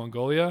pickpocketing in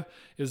Mongolia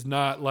is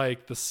not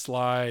like the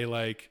sly,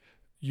 like,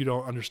 you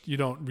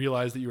don't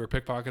realize that you were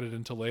pickpocketed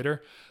until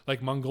later.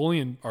 Like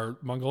Mongolians are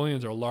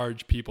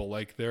large people.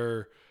 Like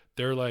they're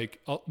like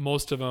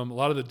most of them. A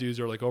lot of the dudes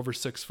are like over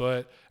 6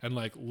 foot and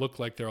like look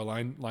like they're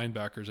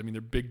linebackers. I mean,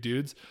 they're big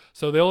dudes.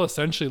 So they'll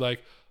essentially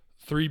like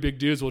 3 big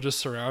dudes will just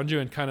surround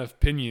you and kind of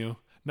pin you,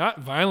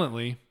 not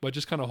violently, but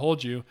just kind of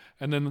hold you.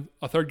 And then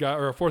a third guy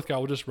or a fourth guy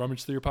will just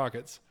rummage through your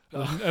pockets.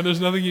 And there's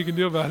nothing you can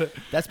do about it.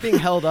 That's being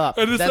held up.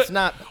 That's like,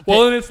 not.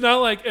 Well, and it's not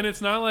like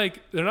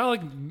they're not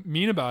like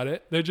mean about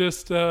it. They're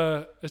just,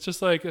 it's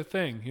just like a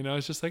thing,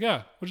 It's just like,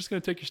 yeah, we're just gonna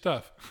take your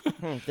stuff.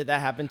 Did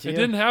that happen to you? It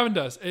didn't happen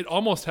to us. It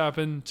almost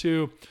happened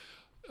to.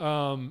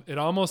 So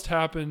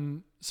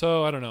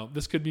I don't know.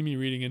 This could be me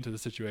reading into the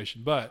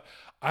situation, but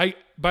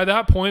by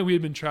that point we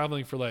had been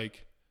traveling for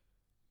like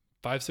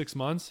 5-6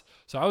 months.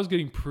 So I was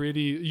getting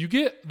you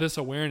get this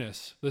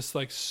awareness, this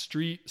like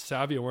street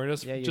savvy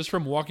awareness just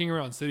from walking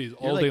around cities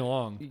all day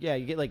long. Yeah.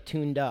 You get like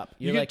tuned up.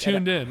 You get like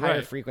tuned in, higher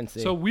right? Frequency.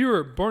 So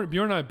Bjorn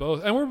and I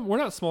both, and we're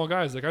not small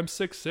guys. Like I'm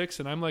 6'6"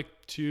 and I'm like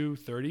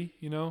 230,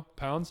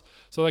 pounds.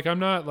 So like I'm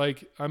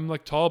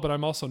like tall, but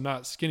I'm also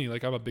not skinny.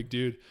 Like I'm a big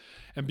dude.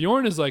 And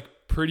Bjorn is like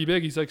pretty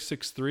big. He's like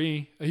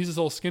 6'3". He's a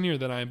little skinnier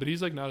than I am, but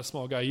he's like not a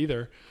small guy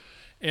either.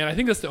 And I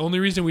think that's the only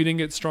reason we didn't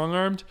get strong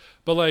armed.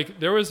 But like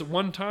there was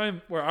one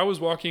time where I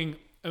was walking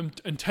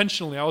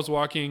intentionally, I was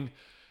walking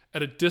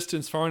at a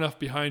distance far enough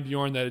behind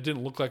Bjorn that it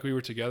didn't look like we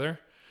were together,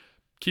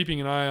 keeping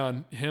an eye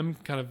on him,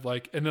 kind of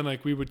like, and then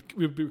like we were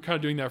kind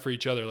of doing that for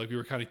each other. Like we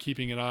were kind of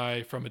keeping an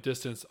eye from a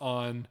distance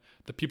on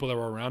the people that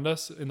were around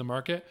us in the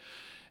market.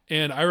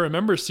 And I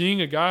remember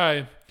seeing a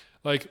guy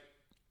like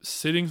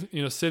sitting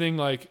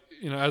like,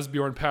 as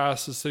Bjorn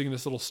passed, is sitting in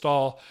this little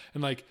stall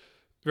and like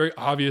very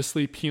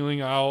obviously peeling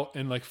out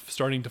and like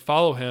starting to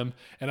follow him.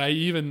 And he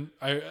even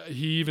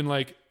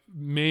like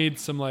made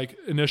some like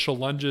initial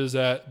lunges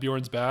at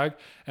Bjorn's bag,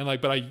 and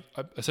like, but I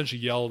essentially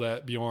yelled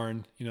at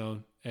Bjorn,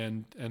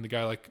 and the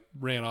guy like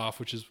ran off,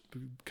 which is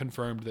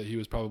confirmed that he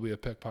was probably a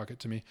pickpocket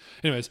to me.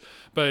 Anyways,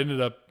 but it ended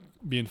up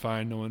being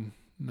fine. No one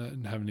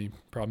didn't have any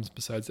problems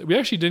besides that. We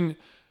actually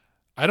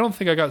I don't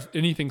think I got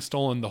anything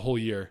stolen the whole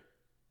year.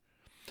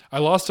 I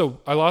lost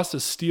a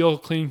steel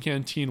Clean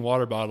Canteen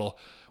water bottle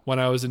when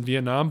I was in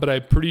Vietnam, but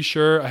I'm pretty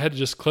sure I had to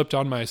just clipped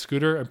on my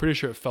scooter. I'm pretty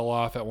sure it fell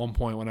off at one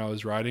point when I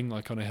was riding,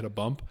 like when I hit a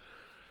bump.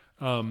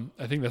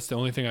 I think that's the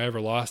only thing I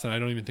ever lost, and I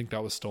don't even think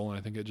that was stolen.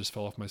 I think it just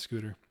fell off my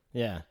scooter.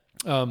 Yeah.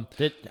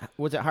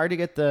 Was it hard to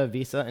get the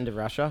visa into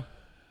Russia?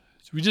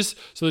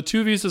 So the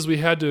two visas we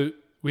had to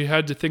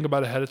think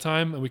about ahead of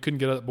time, and we couldn't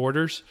get at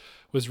borders,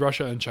 was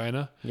Russia and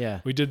China.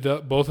 Yeah. We did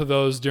both of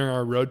those during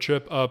our road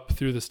trip up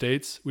through the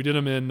States. We did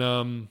them in,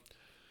 I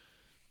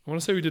want to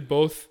say we did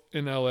both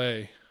in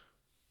LA.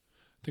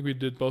 I think we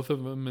did both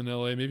of them in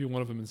LA, maybe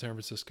one of them in San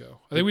Francisco.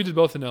 I think we did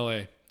both in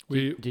LA.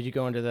 Did you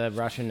go into the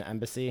Russian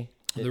embassy?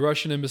 The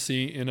Russian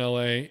embassy in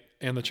LA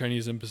and the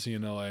Chinese embassy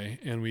in LA,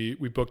 and we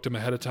booked them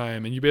ahead of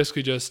time. And you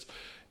basically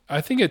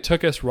I think it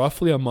took us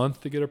roughly a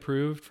month to get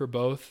approved for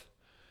both,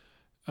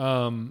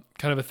 kind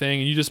of a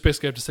thing. And you just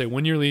basically have to say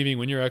when you're leaving,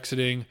 when you're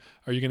exiting,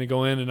 are you going to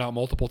go in and out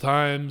multiple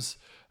times?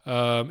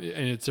 And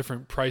it's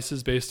different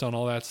prices based on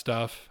all that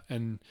stuff.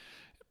 And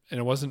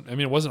it wasn't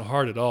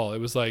hard at all. It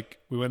was like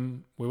we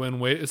went and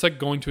wait. It's like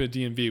going to a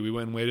DMV. We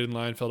went and waited in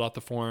line, filled out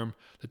the form.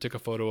 They took a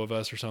photo of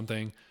us or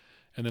something.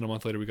 And then a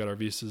month later, we got our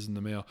visas in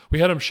the mail. We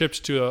had them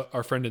shipped to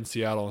our friend in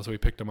Seattle, and so we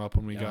picked them up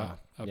when we got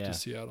up to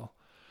Seattle.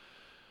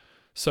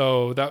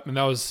 So that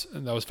was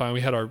fine. We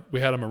had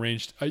them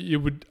arranged. I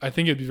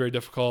think it'd be very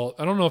difficult.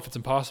 I don't know if it's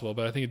impossible,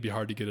 but I think it'd be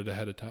hard to get it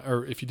ahead of time,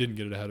 or if you didn't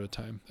get it ahead of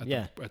time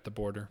at the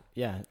border.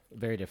 Yeah,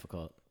 very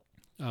difficult.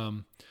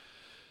 As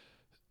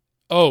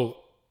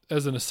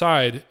an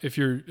aside, if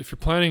you're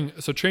planning,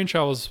 so train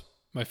travel is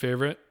my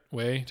favorite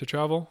way to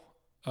travel.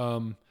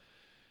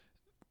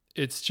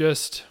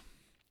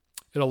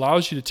 It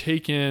allows you to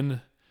take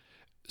in,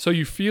 so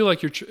you feel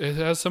like it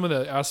has some of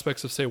the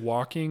aspects of, say,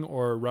 walking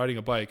or riding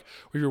a bike.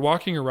 If you're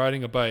walking or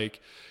riding a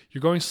bike,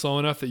 you're going slow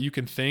enough that you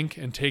can think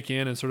and take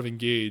in and sort of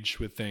engage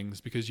with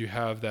things because you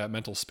have that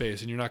mental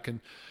space, and you're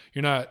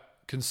not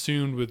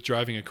consumed with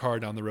driving a car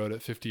down the road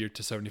at 50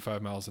 to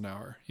 75 miles an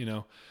hour,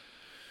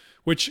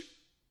 which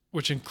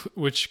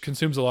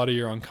consumes a lot of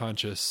your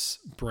unconscious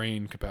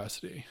brain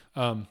capacity.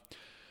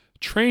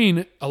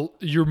 Train,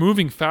 you're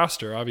moving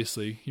faster,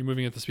 obviously. You're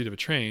moving at the speed of a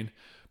train,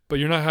 but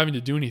you're not having to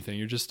do anything.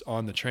 You're just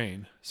on the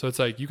train. So it's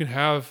like you can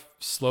have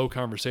slow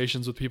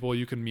conversations with people.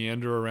 You can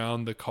meander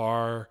around the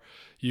car.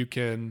 You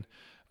can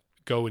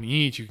go and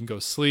eat. You can go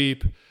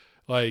sleep.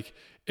 Like,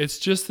 it's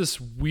just this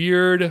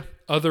weird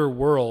other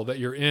world that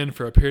you're in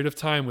for a period of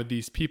time with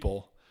these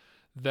people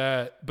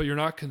but you're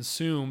not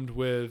consumed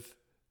with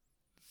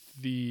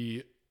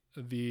the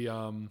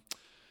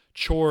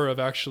chore of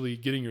actually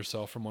getting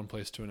yourself from one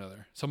place to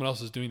another. Someone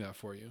else is doing that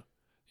for you,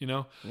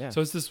 Yeah.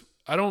 So it's this,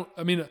 a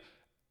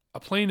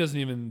plane isn't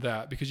even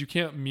that, because you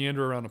can't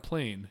meander around a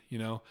plane,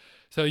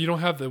 So you don't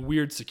have the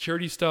weird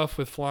security stuff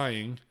with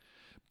flying,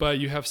 but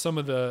you have some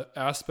of the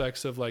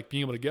aspects of like being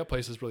able to get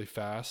places really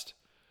fast.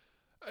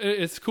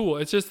 It's cool.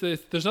 It's just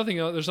that there's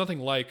nothing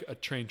like a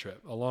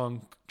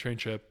long train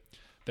trip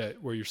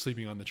where you're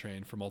sleeping on the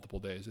train for multiple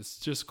days. It's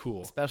just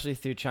cool, especially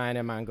through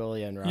China,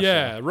 Mongolia, and Russia.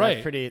 Yeah,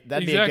 right.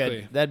 That'd be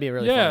a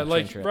really fun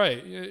train trip.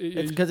 Right.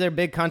 It's because they're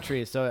big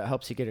countries, so it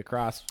helps you get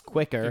across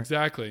quicker.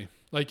 Exactly.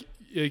 Like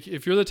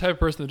if you're the type of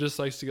person that just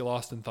likes to get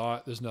lost in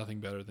thought, there's nothing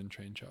better than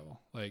train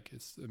travel. Like,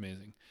 it's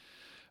amazing.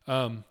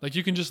 Like,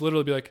 you can just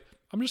literally be like,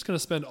 I'm just going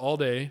to spend all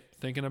day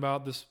thinking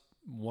about this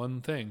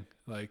one thing,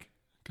 like,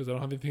 because I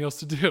don't have anything else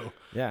to do.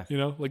 Yeah.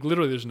 Like,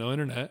 literally, there's no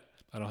internet.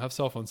 I don't have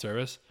cell phone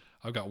service.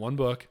 I've got one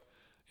book.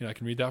 I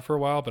can read that for a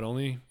while, but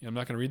I'm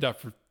not going to read that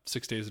for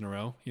 6 days in a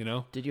row,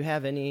 Did you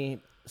have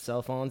any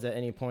cell phones at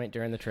any point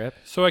during the trip?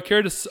 So I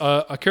carried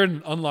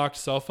an unlocked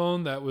cell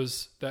phone that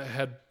was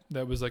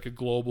like a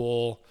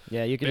global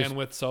you could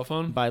bandwidth cell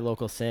phone. Buy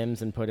local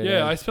SIMs and put it in.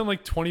 Yeah, I spent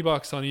like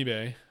 $20 on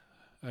eBay.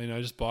 I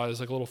just bought it as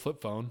like a little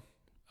flip phone.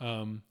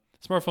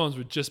 Smartphones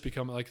would just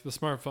become like the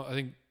smartphone. I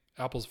think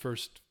Apple's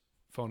first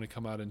phone had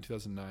come out in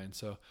 2009.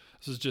 So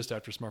this was just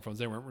after smartphones.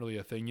 They weren't really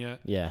a thing yet.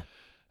 Yeah.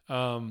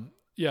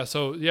 You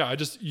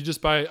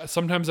just buy,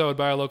 sometimes I would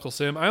buy a local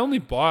SIM. I only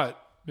bought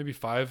maybe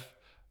 5.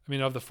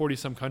 Of the 40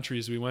 some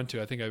countries we went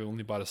to, I think I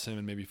only bought a SIM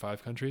in maybe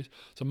 5 countries.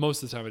 So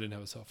most of the time I didn't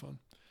have a cell phone,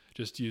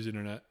 just use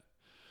internet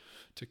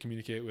to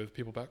communicate with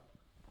people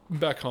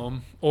back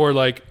home, or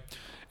like,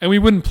 and we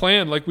wouldn't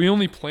plan, like we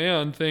only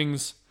plan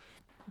things.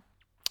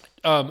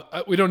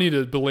 We don't need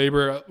to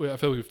belabor. I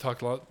feel like we've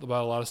talked about a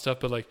lot of stuff,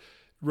 but like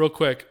real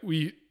quick,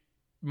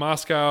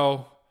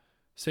 Moscow,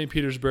 St.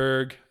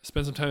 Petersburg,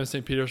 spend some time in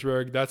St.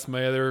 Petersburg. That's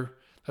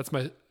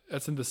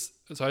in this.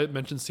 So I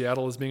mentioned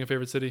Seattle as being a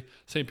favorite city.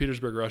 St.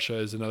 Petersburg, Russia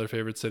is another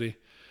favorite city.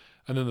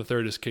 And then the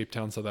third is Cape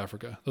Town, South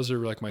Africa. Those are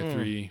like my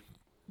three,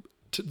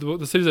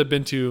 the cities I've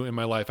been to in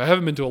my life. I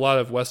haven't been to a lot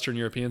of Western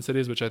European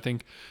cities, which I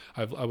think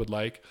I would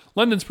like.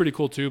 London's pretty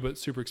cool too, but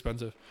super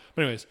expensive.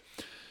 But anyways,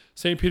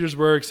 St.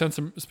 Petersburg, spent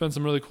some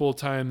really cool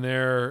time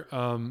there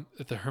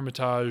at the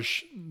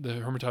Hermitage. The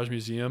Hermitage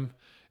Museum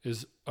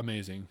is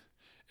amazing.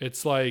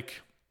 It's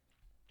like,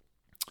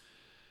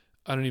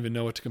 I don't even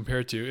know what to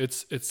compare it to.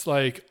 It's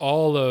like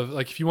all of,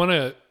 like, if you want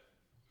to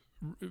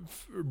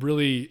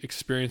really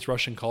experience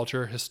Russian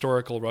culture,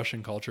 historical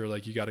Russian culture,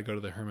 like you got to go to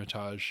the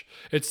Hermitage.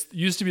 It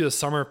used to be the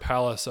summer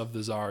palace of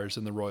the czars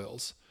and the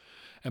royals.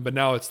 But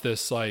now it's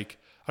this, like,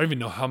 I don't even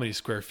know how many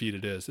square feet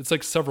it is. It's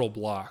like several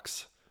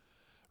blocks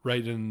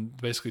right in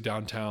basically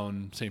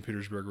downtown St.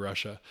 Petersburg,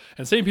 Russia.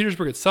 And St.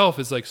 Petersburg itself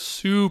is like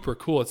super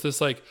cool. It's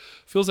this like,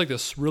 feels like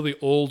this really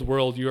old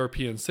world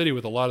European city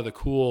with a lot of the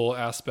cool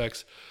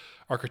aspects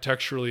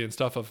architecturally and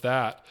stuff of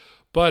that.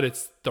 But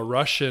it's the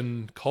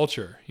Russian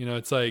culture,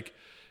 it's like,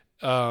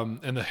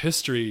 and the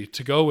history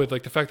to go with,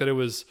 like the fact that it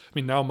was, I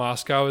mean, now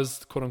Moscow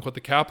is quote unquote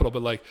the capital,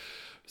 but like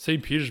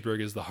St.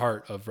 Petersburg is the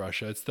heart of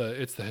Russia. It's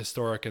the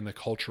historic and the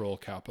cultural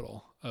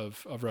capital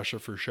of Russia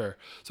for sure.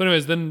 So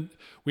anyways, then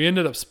we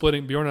ended up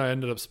splitting, Bjorn and I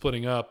ended up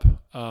splitting up,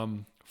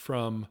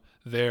 from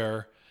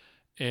there.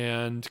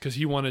 And cause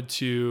he wanted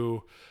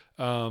to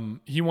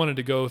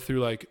go through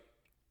like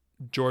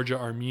Georgia,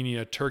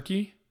 Armenia,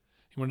 Turkey.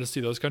 He wanted to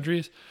see those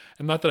countries.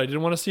 And not that I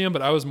didn't want to see them,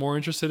 but I was more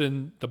interested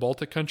in the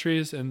Baltic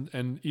countries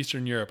and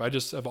Eastern Europe. I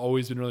just have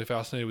always been really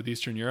fascinated with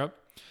Eastern Europe.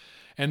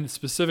 And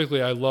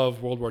specifically, I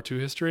love World War II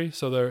history.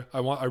 So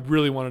I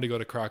really wanted to go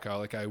to Krakow.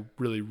 Like I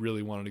really,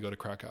 really wanted to go to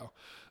Krakow.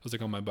 It was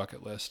like on my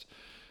bucket list.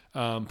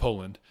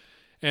 Poland.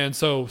 And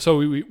so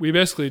we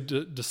basically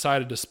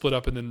decided to split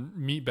up and then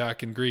meet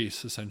back in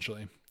Greece,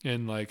 essentially,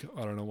 in like,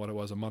 I don't know what it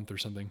was, a month or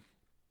something.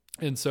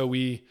 And so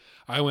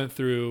I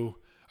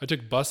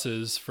took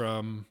buses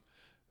from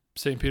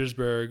St.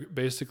 Petersburg,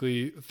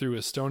 basically through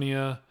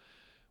Estonia,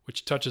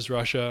 which touches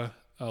Russia,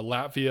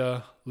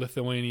 Latvia,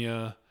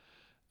 Lithuania,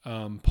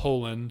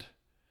 Poland,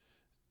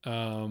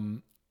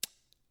 and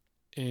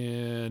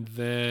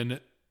then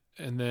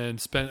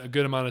spent a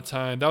good amount of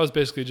time. That was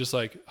basically just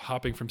like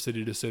hopping from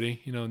city to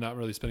city, not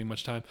really spending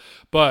much time.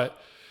 But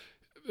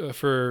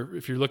if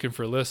you're looking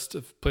for a list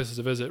of places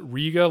to visit,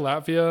 Riga,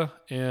 Latvia,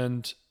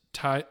 and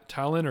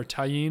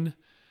Tallinn,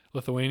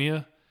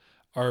 Lithuania,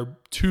 are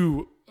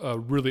two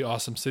really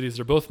awesome cities.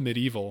 They're both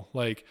medieval.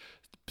 Like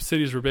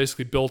cities were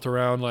basically built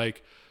around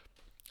like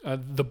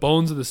the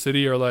bones of the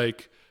city are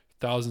like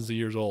thousands of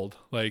years old.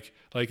 Like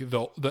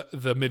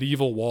the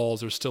medieval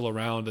walls are still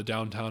around the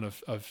downtown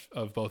of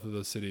both of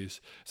those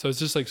cities. So it's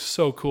just like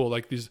so cool.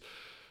 Like these,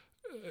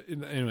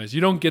 anyways, you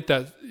don't get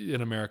that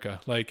in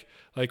America. Like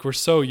we're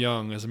so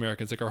young as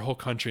Americans, like our whole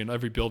country and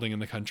every building in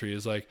the country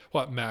is like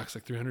what, max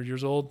like 300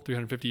 years old,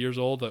 350 years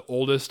old, the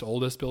oldest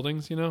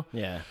buildings,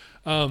 Yeah.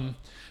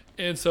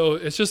 And so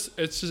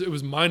it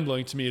was mind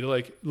blowing to me to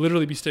like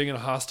literally be staying in a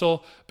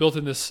hostel built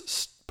in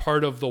this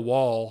part of the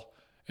wall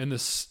in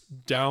this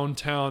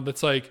downtown.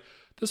 That's like,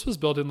 this was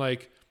built in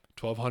like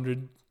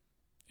 1200,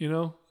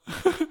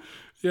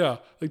 yeah,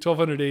 like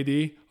 1200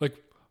 AD. Like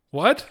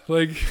what?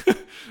 Like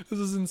this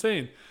is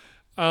insane.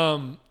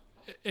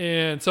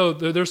 And so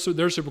they're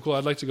super cool.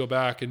 I'd like to go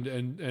back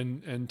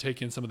and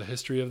take in some of the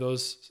history of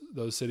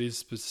those cities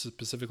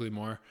specifically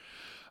more.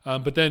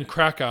 But then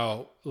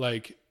Krakow,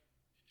 like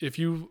if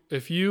you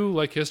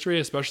like history,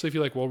 especially if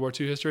you like World War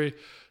II history,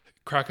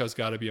 Krakow's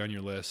got to be on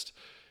your list.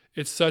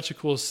 It's such a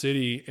cool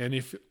city. And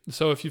if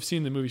you've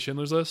seen the movie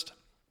Schindler's List,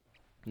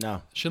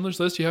 no.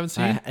 Schindler's List you haven't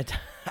seen?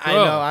 I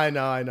know.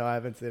 I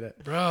haven't seen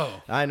it. Bro.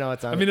 I know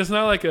it's on. I mean, it's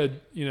not like a,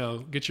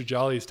 get your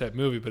jollies type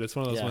movie, but it's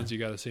one of those ones you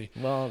got to see.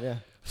 Well, yeah.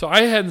 So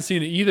I hadn't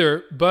seen it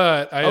either,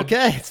 but I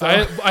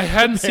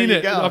hadn't seen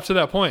it up to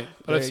that point,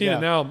 but I've seen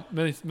it now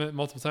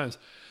multiple times.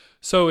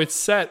 So it's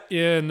set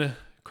in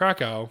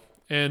Krakow,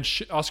 and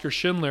Oskar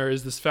Schindler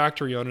is this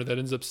factory owner that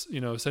ends up,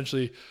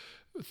 essentially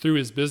through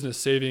his business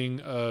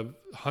saving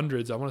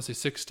hundreds, I want to say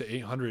 600 to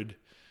 800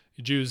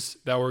 Jews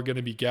that were going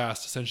to be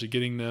gassed, essentially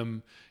getting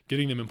them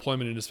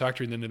employment in his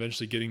factory, and then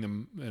eventually getting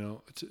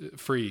them,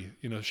 free,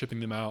 shipping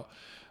them out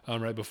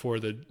right before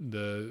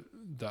the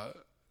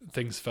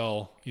things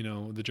fell.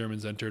 The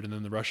Germans entered, and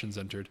then the Russians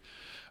entered.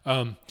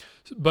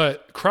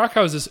 But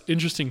Krakow is this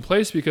interesting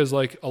place because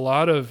like a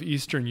lot of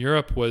Eastern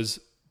Europe was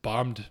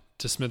bombed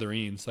to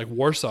smithereens. Like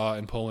Warsaw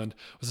in Poland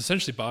was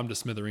essentially bombed to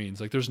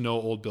smithereens. Like there's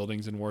no old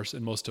buildings in Warsaw,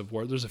 in most of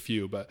Warsaw. There's a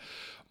few, but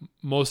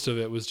most of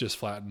it was just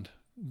flattened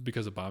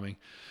because of bombing.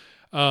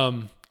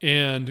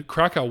 And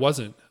Krakow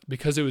wasn't,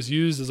 because it was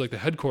used as like the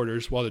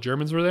headquarters while the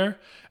Germans were there.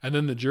 And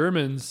then the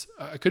Germans,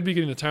 I could be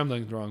getting the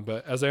timeline wrong,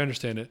 but as I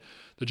understand it,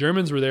 the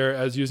Germans were there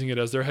as using it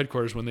as their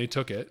headquarters when they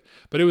took it.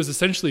 But it was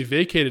essentially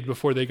vacated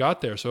before they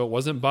got there, so it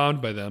wasn't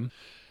bombed by them.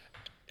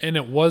 And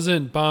it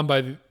wasn't bombed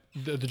by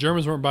the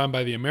Germans weren't bombed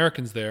by the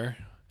Americans there.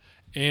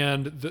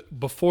 And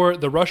before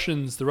the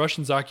Russians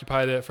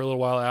occupied it for a little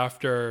while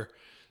after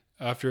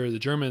the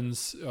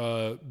Germans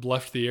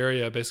left the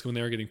area, basically when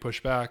they were getting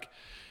pushed back.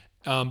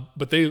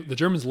 But the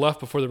Germans left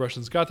before the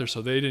Russians got there,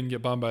 so they didn't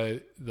get bombed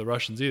by the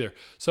Russians either.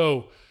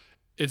 So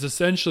it's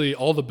essentially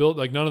all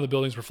none of the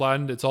buildings were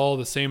flattened. It's all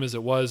the same as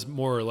it was,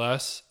 more or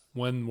less,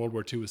 when World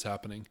War II was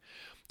happening.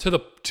 To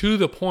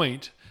the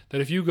point that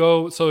if you've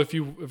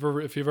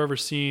ever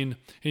seen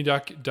any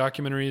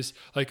documentaries,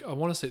 like I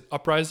want to say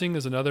Uprising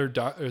is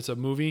it's a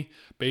movie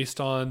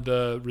based on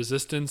the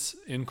resistance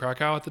in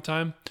Krakow at the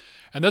time,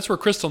 and that's where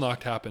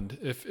Kristallnacht happened.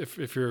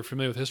 If you're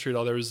familiar with history at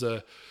all,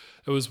 it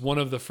was one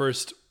of the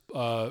first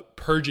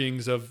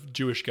purgings of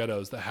Jewish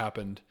ghettos that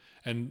happened,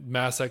 and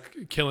mass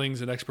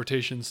killings and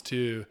exportations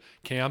to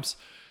camps,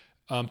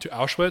 to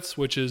Auschwitz,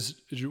 which is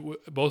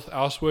both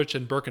Auschwitz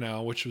and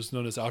Birkenau, which was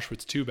known as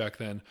Auschwitz II back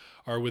then,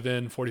 are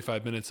within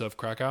 45 minutes of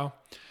Krakow.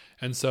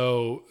 And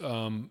so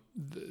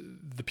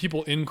the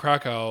people in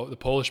Krakow, the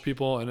Polish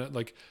people, and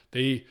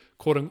they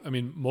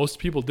most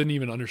people didn't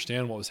even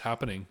understand what was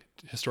happening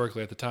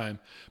historically at the time.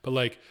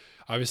 But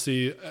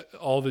obviously,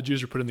 all the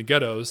Jews were put in the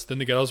ghettos. Then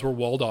the ghettos were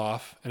walled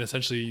off, and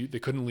essentially they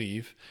couldn't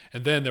leave.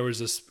 And then there was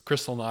this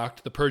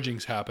Kristallnacht. The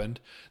purgings happened.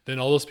 Then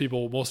all those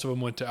people, most of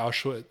them went to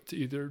Auschwitz,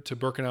 either to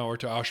Birkenau or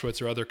to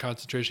Auschwitz or other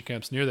concentration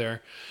camps near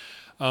there.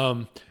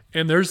 And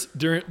there's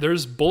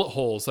bullet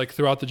holes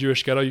throughout the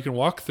Jewish ghetto. You can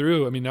walk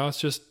through. Now it's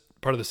just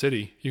part of the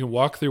city. You can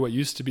walk through what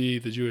used to be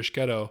the Jewish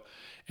ghetto,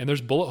 and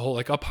there's bullet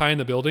hole up high in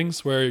the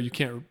buildings where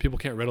people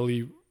can't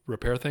readily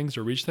repair things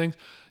or reach things.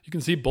 You can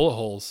see bullet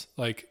holes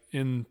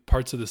in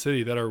parts of the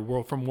city that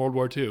are from World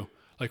War II,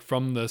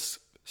 from this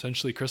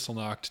essentially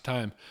Kristallnacht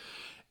time.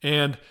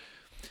 And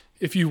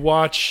if you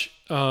watch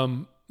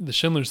the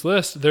Schindler's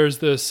List, there's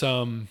this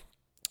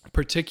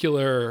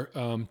particular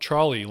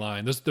trolley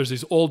line. There's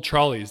these old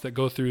trolleys that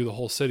go through the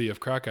whole city of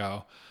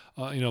Krakow.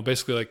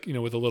 Basically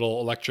with a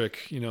little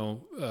electric,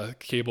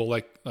 cable,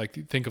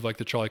 think of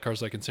the trolley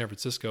cars in San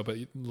Francisco, but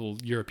little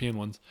European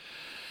ones.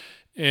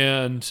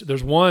 And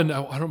there's one,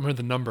 I don't remember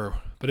the number,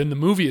 but in the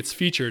movie it's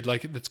featured,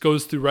 it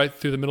goes right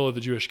through the middle of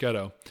the Jewish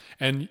ghetto.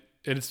 And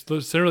it's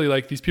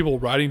literally these people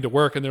riding to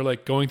work, and they're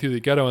going through the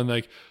ghetto,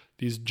 and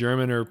these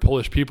German or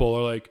Polish people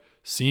are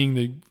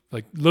seeing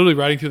literally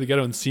riding through the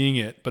ghetto and seeing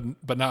it,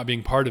 but not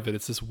being part of it.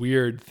 It's this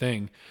weird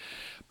thing.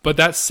 But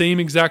that same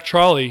exact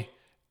trolley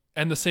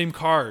and the same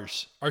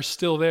cars are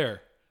still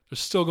there. They're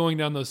still going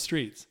down those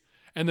streets.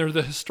 And they're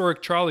the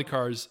historic trolley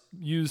cars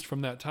used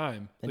from that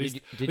time. At least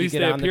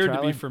they appeared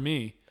to be for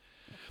me.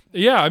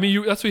 Yeah,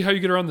 that's how you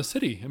get around the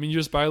city. You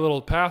just buy a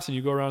little pass and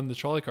you go around the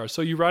trolley car.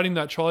 So you're riding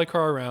that trolley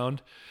car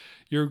around.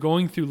 You're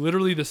going through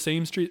literally the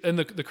same street. And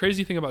the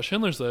crazy thing about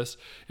Schindler's List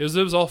is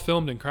it was all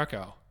filmed in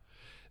Krakow.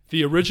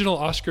 The original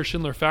Oskar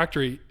Schindler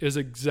factory is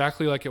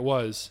exactly like it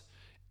was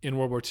in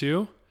World War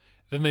II.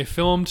 Then they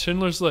filmed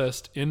Schindler's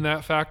List in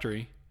that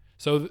factory.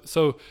 So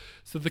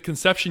the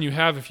conception you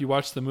have if you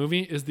watch the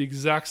movie is the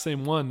exact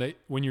same one that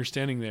when you're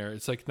standing there.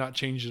 It's not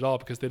changed at all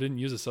because they didn't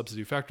use a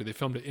substitute factory. They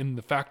filmed it in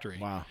the factory.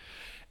 Wow.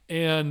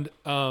 And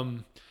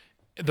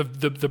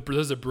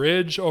there's a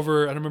bridge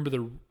over, I don't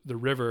remember the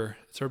river.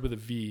 It started with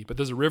a V, but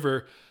there's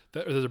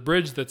a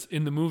bridge that's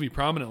in the movie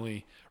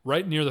prominently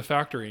right near the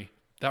factory.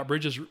 That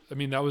bridge is,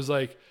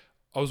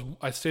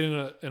 I stayed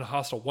in a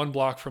hostel 1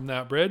 block from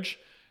that bridge,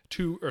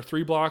 2 or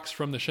 3 blocks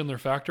from the Schindler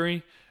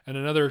factory, and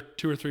another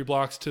 2 or 3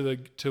 blocks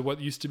to what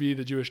used to be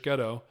the Jewish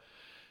ghetto.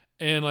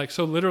 And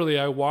so literally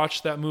I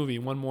watched that movie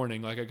one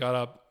morning. I got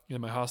up in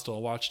my hostel,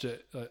 watched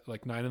it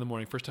 9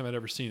 a.m, first time I'd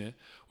ever seen it,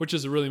 which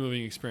is a really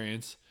moving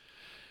experience.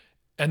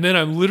 And then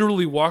I'm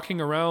literally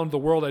walking around the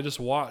world I just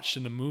watched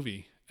in the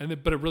movie.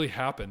 But it really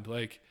happened.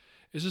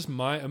 It's just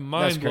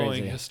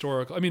mind-blowing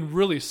historical.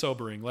 Really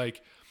sobering.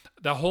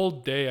 That whole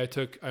day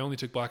I only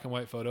took black and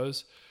white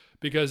photos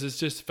because it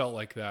just felt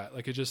like that.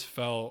 It just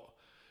felt,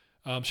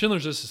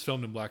 Schindler's List is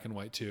filmed in black and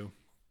white too.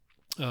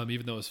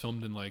 Even though it was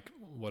filmed in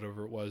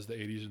whatever it was, the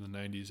 80s or the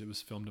 90s, it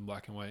was filmed in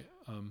black and white.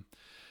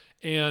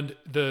 And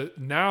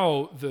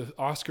the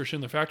Oskar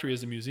Schindler factory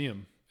is a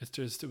museum. It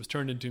was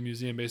turned into a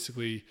museum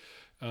basically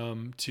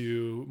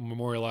to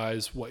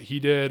memorialize what he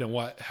did and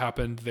what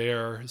happened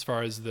there as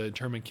far as the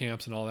internment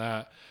camps and all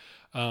that.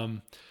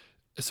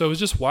 So it was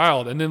just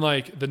wild. And then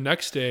the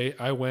next day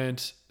I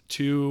went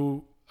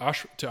to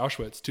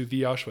Auschwitz, to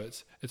the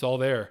Auschwitz. It's all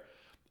there.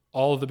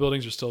 All of the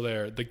buildings are still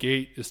there. The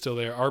gate is still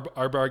there.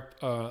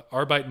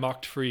 Arbeit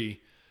macht frei.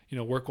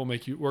 Work will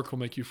make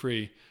you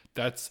free.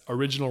 That's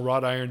original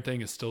wrought iron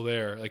thing is still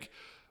there.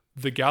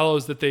 The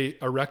gallows that they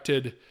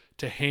erected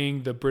to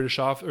hang the British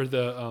or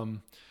the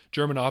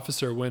German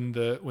officer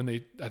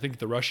when I think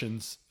the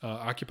Russians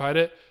occupied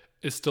it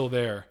is still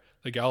there.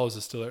 The gallows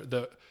is still there.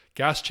 The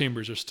gas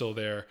chambers are still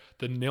there.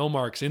 The nail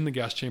marks in the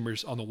gas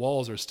chambers on the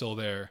walls are still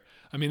there.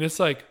 I mean, it's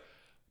like,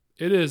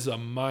 it is a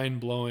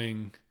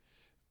mind-blowing,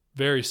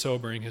 very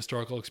sobering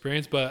historical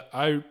experience, but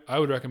I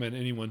would recommend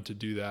anyone to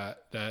do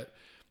that.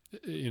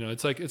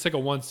 It's like a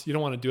once, you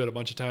don't want to do it a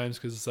bunch of times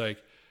because it's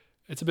like,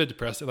 it's a bit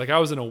depressing. Like I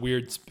was in a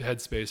weird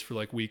headspace for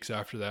like weeks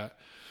after that,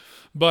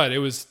 but it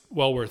was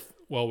well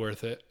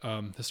worth it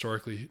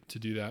historically to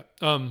do that.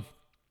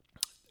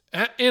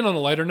 And on a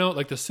lighter note,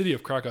 like the city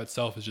of Krakow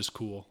itself is just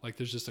cool. Like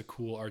there's just a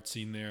cool art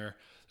scene there.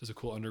 There's a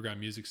cool underground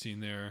music scene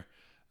there.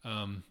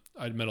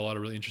 I'd met a lot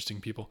of really interesting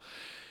people.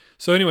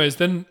 So anyways,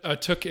 then I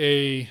took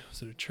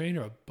was it a train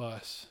or a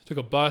bus? I took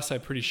a bus,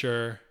 I'm pretty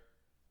sure.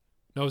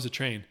 No, it was a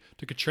train.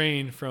 Took a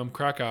train from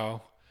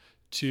Krakow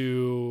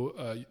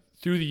to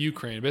through the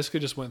Ukraine. Basically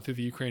just went through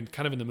the Ukraine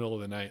kind of in the middle of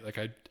the night. Like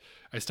I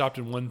stopped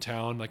in one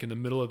town, like in the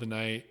middle of the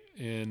night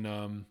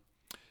I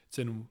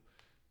think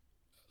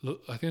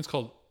it's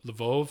called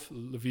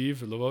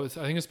Lviv.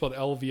 I think it's spelled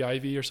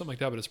Lviv or something like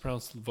that, but it's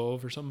pronounced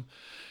Lvov or something,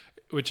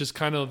 which is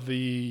kind of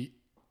the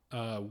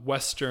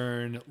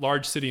western,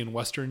 large city in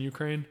western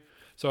Ukraine.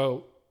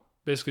 So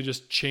basically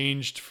just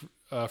changed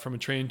from a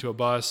train to a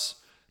bus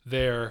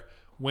there,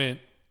 went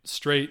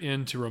straight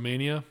into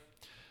Romania.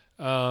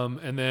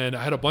 And then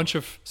I had a bunch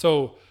of,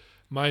 so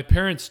my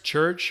parents'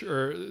 church,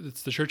 or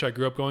it's the church I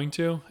grew up going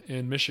to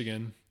in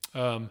Michigan.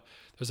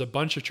 There's a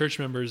bunch of church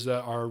members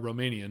that are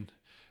Romanian.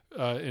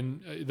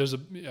 And there's I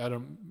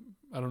don't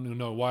even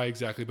know why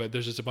exactly, but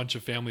there's just a bunch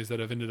of families that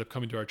have ended up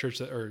coming to our church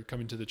or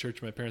coming to the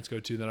church my parents go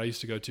to that I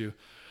used to go to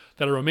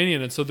that are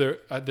Romanian. And so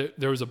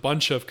there was a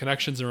bunch of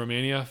connections in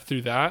Romania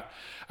through that.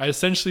 I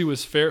essentially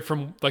was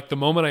from like the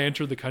moment I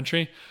entered the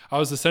country, I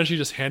was essentially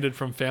just handed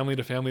from family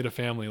to family to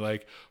family,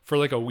 like for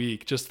like a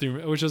week,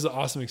 which was an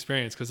awesome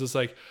experience. Cause it's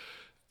like,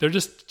 they're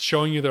just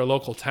showing you their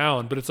local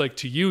town, but it's like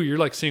to you, you're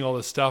like seeing all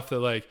this stuff that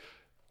like,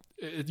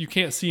 you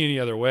can't see any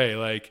other way.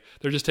 Like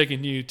they're just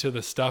taking you to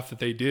the stuff that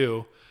they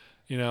do,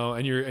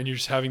 and you're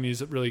just having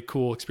these really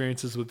cool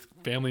experiences with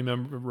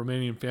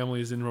Romanian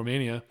families in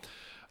Romania.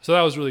 So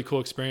that was a really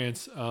cool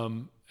experience.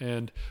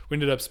 And we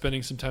ended up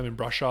spending some time in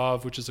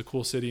Brașov, which is a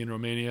cool city in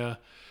Romania.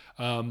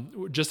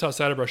 Just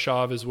outside of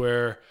Brașov is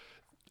where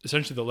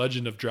essentially the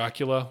legend of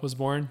Dracula was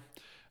born.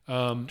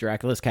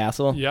 Dracula's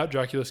castle. Yeah.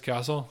 Dracula's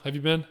castle. Have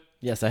you been?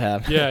 Yes, I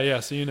have. Yeah.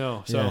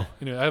 So, so Yeah.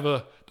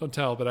 anyway, don't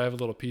tell, but I have a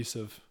little piece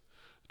of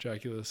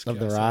Dracula's Of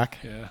castle. the rock.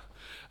 Yeah.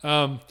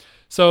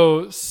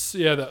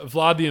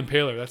 Vlad the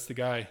Impaler, that's the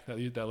guy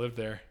that lived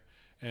there.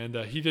 And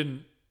he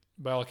didn't,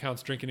 by all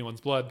accounts, drink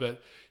anyone's blood,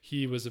 but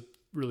he was a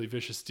really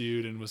vicious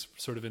dude and was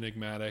sort of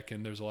enigmatic.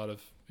 And there's a lot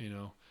of, what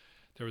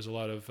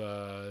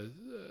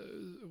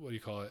do you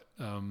call it?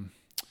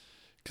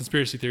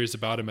 Conspiracy theories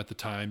about him at the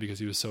time because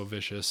he was so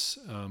vicious,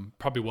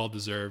 probably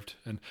well-deserved.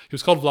 And he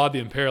was called Vlad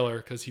the Impaler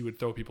because he would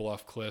throw people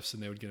off cliffs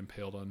and they would get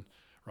impaled on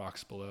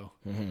rocks below.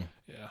 Mm-hmm.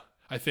 Yeah,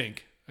 I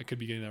think. I could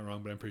be getting that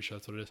wrong, but I'm pretty sure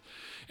that's what it is.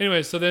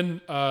 Anyway, so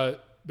then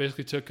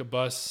basically took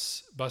a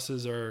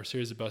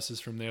series of buses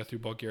from there through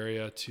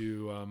Bulgaria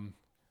to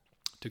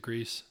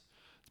Greece.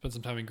 Spent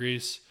some time in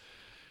Greece.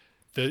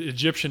 The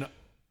Egyptian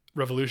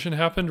revolution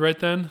happened right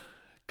then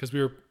because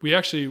we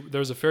actually there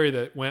was a ferry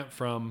that went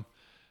from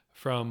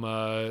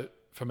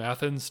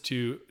Athens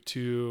to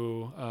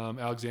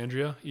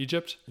Alexandria,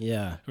 Egypt.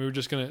 Yeah, we were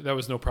just that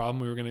was no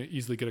problem. We were gonna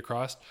easily get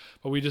across,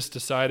 but we just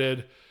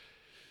decided.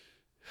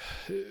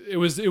 It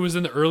was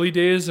in the early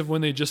days of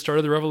when they just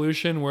started the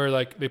revolution where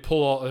like they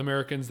pull all the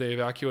Americans, they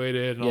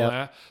evacuated and all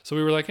that. So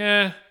we were like,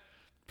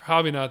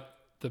 probably not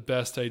the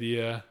best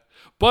idea.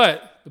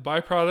 But the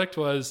byproduct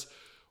was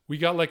we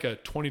got like a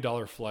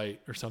 $20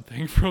 flight or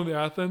something from the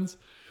Athens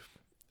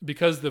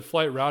because the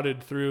flight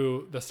routed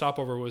through the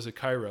stopover was at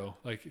Cairo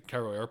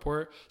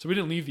airport. So we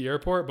didn't leave the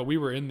airport, but we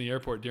were in the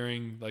airport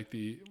during like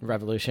the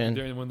revolution,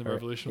 when the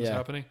revolution was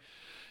happening.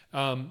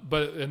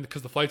 But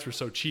because the flights were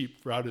so cheap,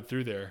 routed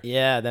through there.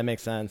 Yeah, that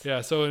makes sense. Yeah.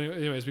 So,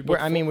 anyways,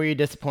 were you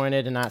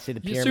disappointed to not see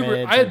the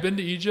pyramids? I had been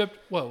to Egypt.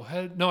 I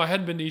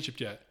hadn't been to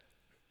Egypt yet.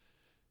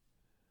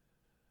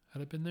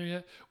 Had I been there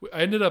yet?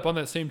 I ended up on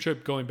that same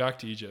trip going back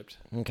to Egypt.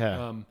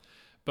 Okay.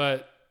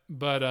 But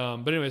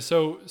anyway,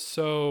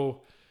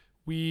 so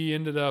we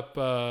ended up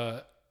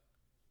going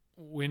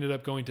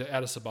to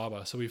Addis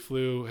Ababa. So we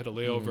had a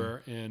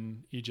layover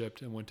in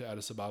Egypt and went to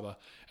Addis Ababa.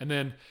 And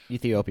then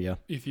Ethiopia,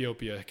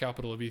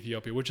 capital of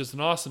Ethiopia, which is an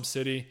awesome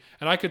city.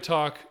 And I could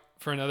talk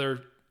for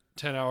another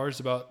 10 hours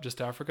about just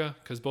Africa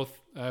because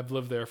I've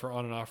lived there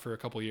on and off for a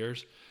couple of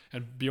years.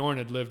 And Bjorn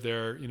had lived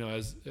there,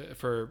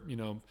 for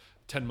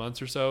 10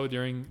 months or so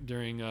during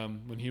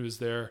when he was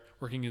there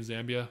working in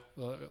Zambia,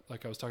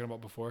 like I was talking about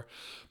before.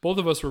 Both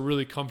of us were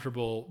really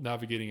comfortable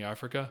navigating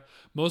Africa.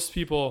 Most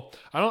people,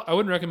 I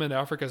wouldn't recommend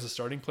Africa as a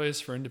starting place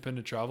for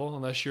independent travel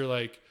unless you're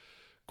like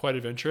quite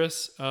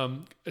adventurous.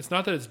 It's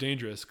not that it's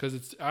dangerous because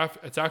it's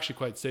actually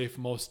quite safe.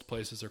 Most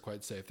places are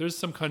quite safe. There's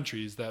some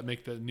countries that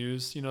make the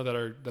news, that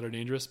are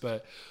dangerous,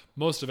 but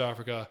most of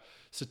Africa,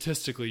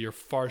 statistically, you're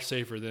far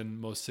safer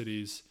than most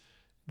cities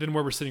than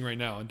where we're sitting right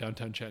now in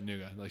downtown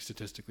Chattanooga, like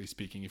statistically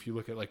speaking, if you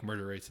look at like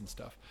murder rates and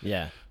stuff.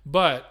 Yeah.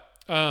 But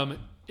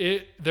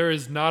there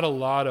is not a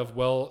lot of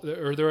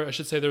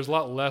there's a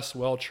lot less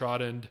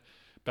well-trodden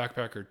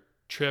backpacker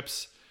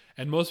trips,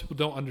 and most people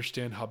don't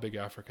understand how big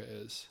Africa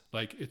is.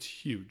 Like, it's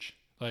huge.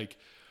 Like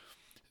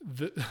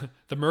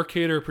the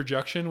Mercator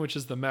projection, which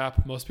is the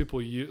map most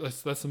people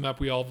use, that's the map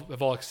we all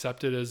have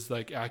accepted as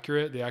like the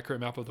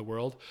accurate map of the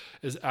world,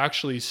 is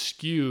actually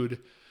skewed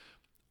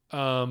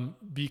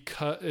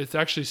because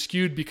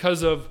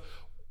of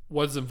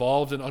what's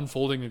involved in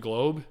unfolding a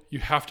globe. You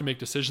have to make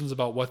decisions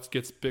about what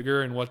gets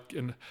bigger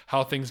and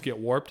how things get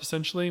warped,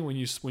 essentially,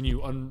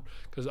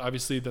 because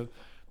obviously the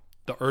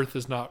Earth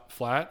is not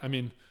flat. I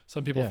mean,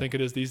 some people think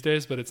it is these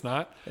days, but it's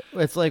not.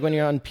 It's like when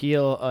you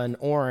unpeel an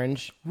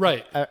orange,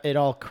 right? It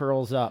all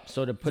curls up.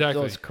 So to put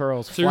those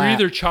curls so flat, you're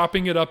either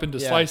chopping it up into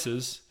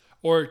slices,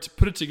 or to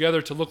put it together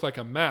to look like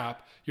a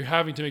map, you're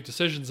having to make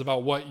decisions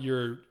about what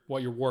you're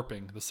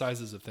warping, the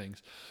sizes of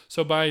things.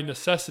 So by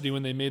necessity,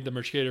 when they made the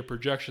Mercator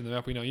projection, the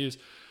map we now use,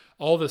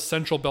 all the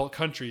central belt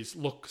countries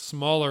look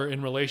smaller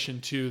in relation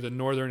to the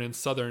northern and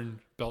southern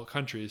belt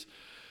countries.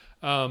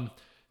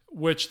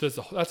 Which that's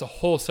a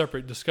whole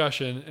separate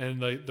discussion, and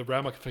the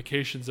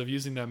ramifications of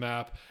using that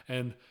map,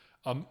 and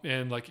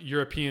like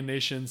European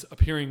nations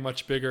appearing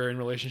much bigger in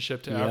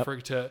relationship to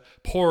Africa, to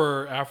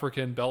poorer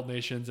African belt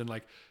nations, and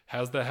like,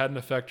 has that had an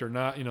effect or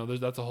not? You know,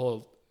 that's a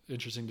whole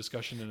interesting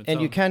discussion in its own.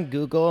 And you can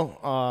Google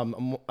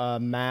a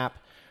map.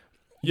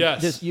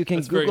 Yes, you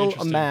can Google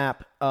a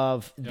map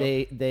of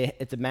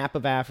it's a map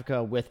of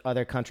Africa with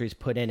other countries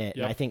put in it.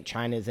 And I think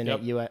China's in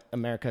it,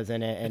 America's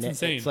in it, and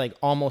it's like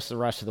almost the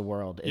rest of the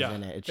world is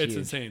in it. It's huge.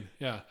 Insane.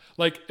 Yeah,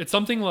 like it's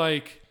something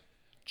like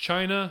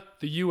China,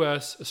 the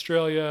U.S.,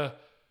 Australia.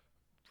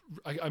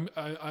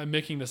 I'm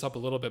making this up a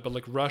little bit, but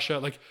like Russia,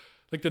 like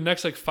the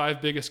next like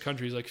 5 biggest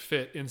countries like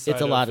fit inside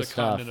the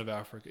continent of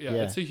Africa. Yeah,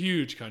 it's a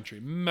huge country,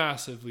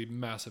 massive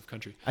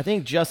country. I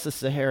think just the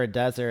Sahara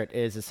Desert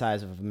is the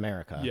size of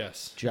America.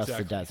 Yes, just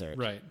exactly. the desert.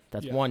 Right,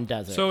 that's one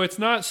desert. So it's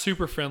not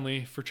super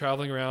friendly for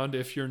traveling around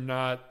if you're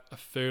not a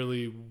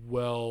fairly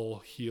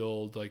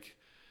well-heeled, like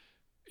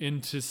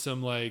into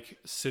some like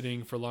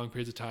sitting for long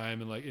periods of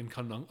time and like in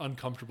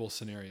uncomfortable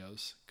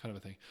scenarios, kind of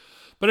a thing.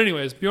 But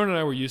anyways, Bjorn and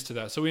I were used to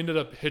that, so we ended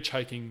up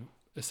hitchhiking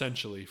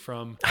essentially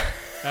from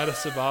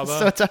Addis Ababa.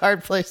 So it's a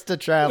hard place to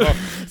travel.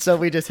 So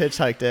we just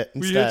hitchhiked it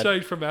instead. We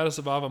hitchhiked from Addis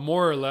Ababa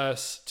more or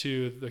less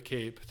to the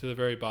Cape, to the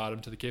very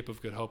bottom, to the Cape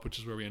of Good Hope, which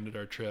is where we ended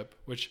our trip,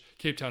 which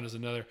Cape Town is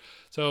another.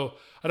 So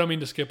I don't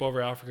mean to skip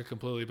over Africa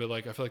completely, but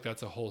like, I feel like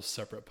that's a whole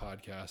separate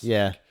podcast.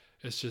 Yeah. Like,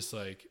 it's just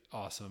like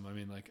awesome. I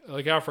mean,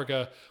 like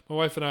Africa, my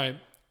wife and I,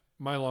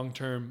 my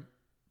long-term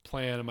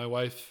plan, and my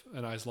wife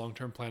and I's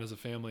long-term plan as a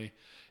family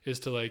is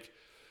to like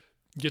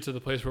get to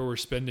the place where we're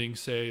spending,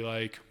 say,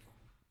 like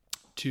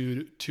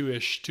 2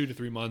 to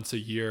 3 months a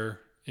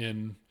year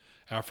in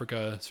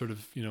Africa. Sort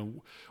of, you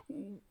know,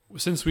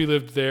 since we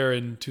lived there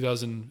in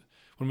 2000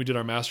 when we did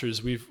our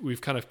master's,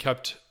 we've kind of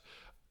kept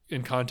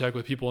in contact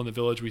with people in the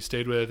village we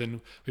stayed with, and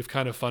we've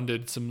kind of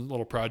funded some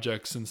little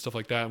projects and stuff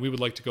like that. And we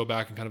would like to go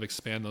back and kind of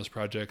expand those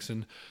projects,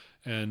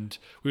 and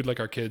we'd like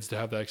our kids to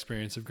have that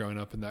experience of growing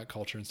up in that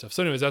culture and stuff.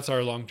 So anyways, that's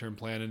our long-term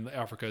plan, and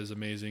Africa is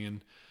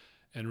amazing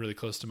and really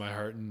close to my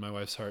heart and my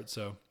wife's heart.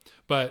 So,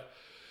 but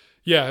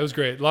yeah, it was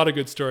great. A lot of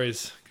good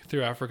stories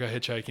through Africa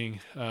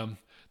hitchhiking.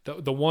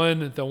 The one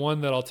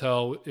that I'll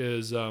tell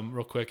is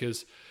real quick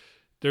is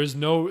there's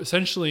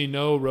essentially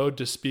no road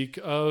to speak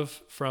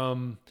of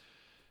from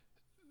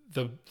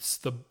the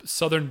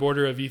southern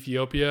border of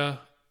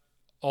Ethiopia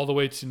all the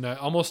way to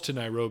almost to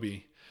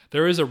Nairobi.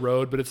 There is a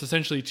road, but it's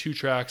essentially 2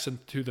 tracks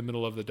into the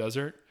middle of the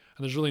desert,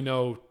 and there's really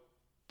no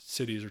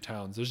cities or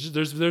towns.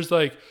 There's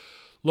like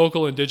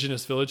local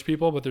indigenous village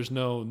people, but there's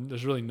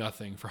really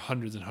nothing for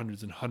hundreds and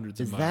hundreds and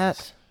hundreds of miles.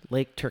 Is that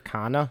Lake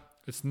Turkana?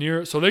 It's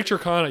near, so Lake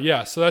Turkana,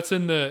 yeah. So that's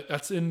in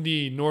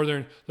the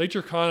northern. Lake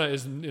Turkana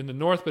is in the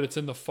north, but it's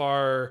in the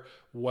far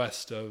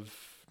west of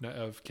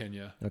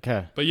Kenya.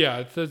 Okay. But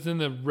yeah, it's in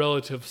the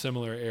relative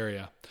similar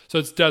area. So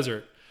it's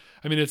desert.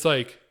 I mean, it's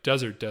like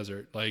desert,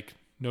 like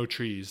no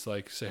trees,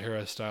 like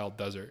Sahara style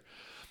desert.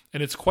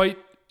 And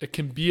it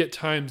can be at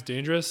times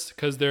dangerous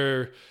because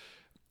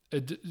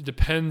it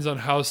depends on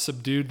how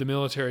subdued the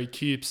military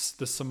keeps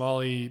the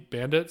Somali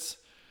bandits.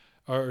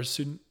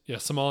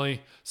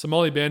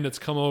 Somali bandits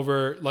come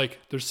over, like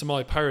there's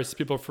Somali pirates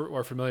people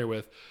are familiar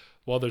with.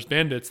 Well, there's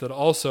bandits that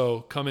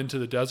also come into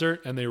the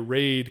desert and they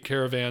raid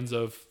caravans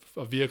of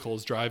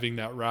vehicles driving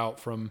that route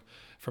from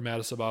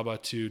Addis Ababa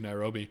to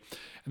Nairobi.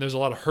 And there's a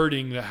lot of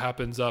herding that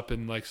happens up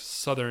in like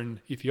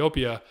southern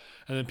Ethiopia,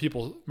 and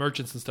then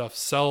merchants and stuff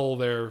sell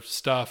their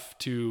stuff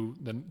to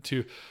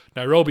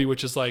Nairobi,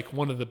 which is like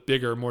one of the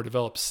bigger, more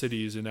developed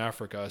cities in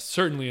Africa,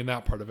 certainly in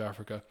that part of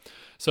Africa.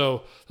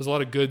 So there's a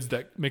lot of goods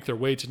that make their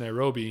way to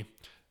Nairobi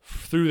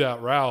through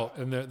that route,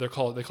 and they're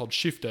called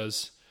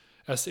shiftas,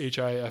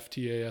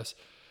 shiftas,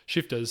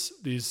 shiftas,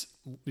 these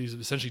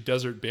essentially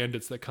desert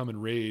bandits that come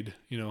and raid,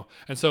 you know.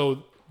 And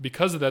so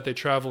because of that, they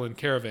travel in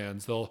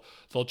caravans. They'll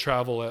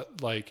travel at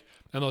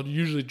and they'll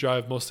usually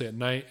drive mostly at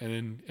night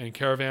and in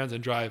caravans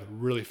and drive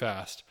really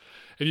fast.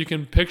 If you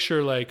can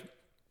picture like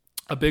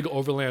a big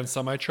overland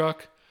semi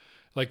truck,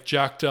 like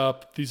jacked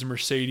up, these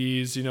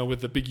Mercedes,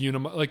 with the big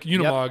Unimog, like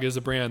Unimog is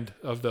a brand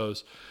of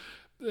those.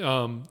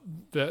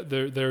 That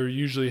they're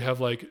usually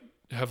have like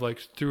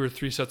 2 or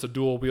 3 sets of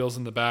dual wheels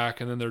in the back,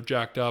 and then they're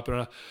jacked up,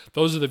 and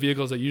those are the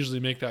vehicles that usually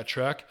make that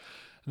trek.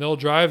 And they'll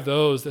drive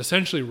those,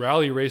 essentially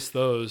rally race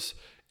those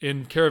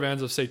in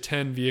caravans of say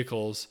 10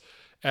 vehicles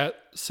at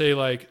say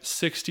like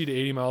 60 to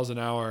 80 miles an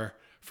hour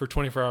for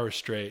 24 hours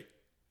straight.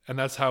 And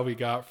that's how we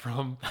got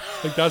from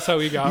you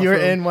were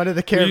in one of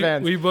the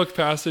caravans. We booked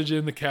passage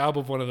in the cab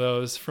of one of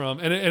those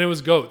and it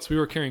was goats. We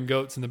were carrying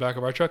goats in the back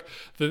of our truck.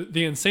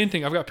 The insane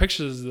thing, I've got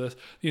pictures of this.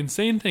 The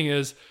insane thing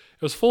is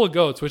it was full of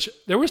goats, which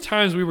there was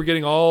times we were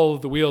getting all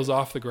of the wheels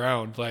off the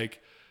ground. I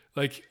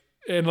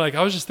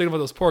was just thinking about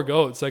those poor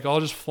goats, like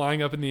all just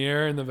flying up in the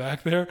air in the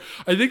back there.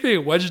 I think they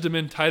wedged them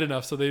in tight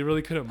enough so they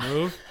really couldn't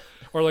move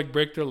or like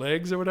break their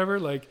legs or whatever.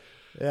 Like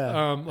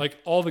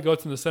all the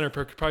goats in the center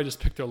could probably just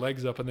pick their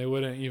legs up and they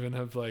wouldn't even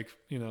have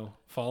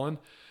fallen.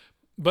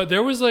 But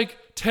there was like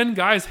 10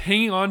 guys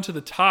hanging on to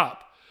the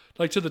top,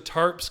 like to the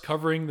tarps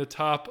covering the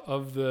top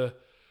of the,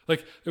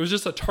 like it was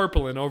just a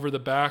tarpaulin over the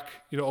back,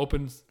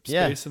 open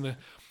space. And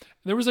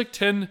there was like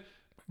 10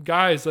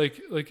 guys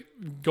like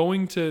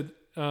going to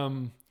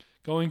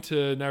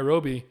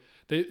Nairobi.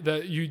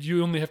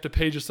 You only have to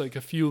pay just like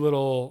a few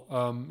little,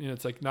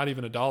 it's like not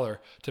even $1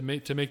 to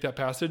make that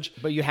passage.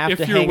 But you have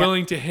if you're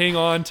willing to hang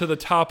on to the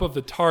top of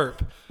the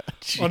tarp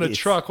on a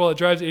truck while it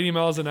drives 80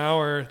 miles an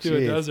hour through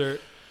a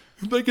desert.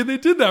 Like, and they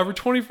did that for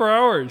 24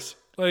 hours.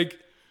 Like,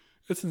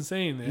 it's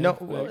insane, man.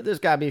 No, there's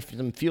got to be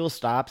some fuel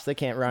stops. They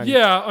can't run.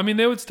 Yeah, I mean,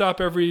 they would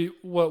stop every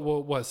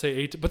say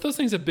 8. But those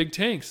things have big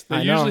tanks.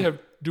 They usually have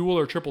dual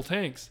or triple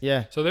tanks.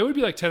 Yeah. So they would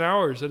be like 10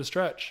 hours at a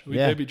stretch.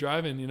 They'd be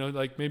driving,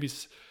 like maybe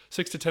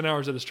 6 to 10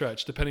 hours at a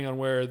stretch, depending on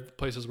where the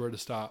places were to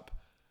stop.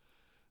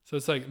 So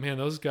it's like, man,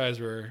 those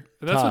guys were,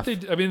 and that's tough.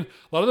 what a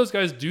lot of those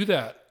guys do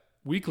that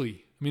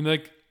weekly. I mean,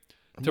 like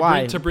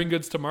to bring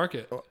goods to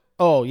market.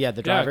 Oh yeah,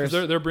 the drivers.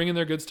 Yeah, because they're bringing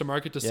their goods to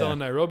market to sell in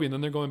Nairobi, and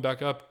then they're going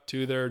back up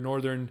to their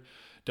northern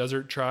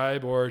desert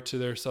tribe or to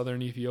their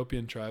southern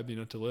Ethiopian tribe,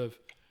 to live.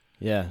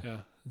 Yeah. Yeah.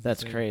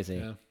 That's crazy.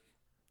 Yeah.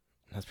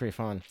 That's pretty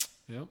fun.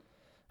 Yep.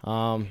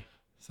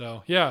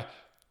 So yeah.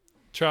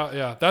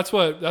 That's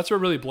what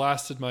really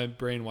blasted my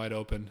brain wide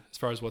open as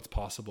far as what's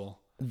possible.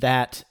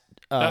 That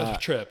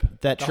trip.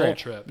 The whole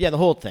trip. Yeah, the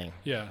whole thing.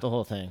 Yeah. The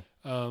whole thing.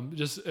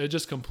 It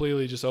just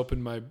completely just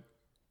opened my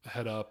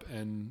head up,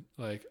 and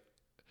like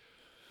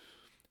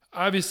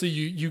obviously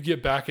you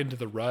get back into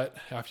the rut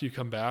after you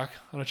come back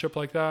on a trip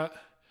like that.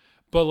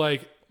 But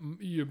like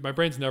my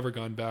brain's never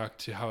gone back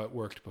to how it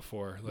worked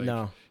before. Like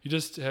no. You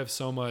just have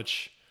so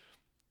much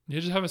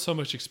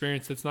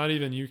experience that's not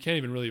even, you can't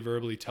even really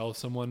verbally tell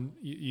someone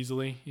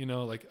easily,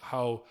 like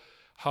how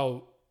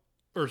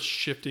earth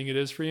shifting it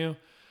is for you.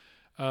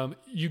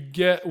 You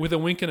get with a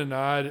wink and a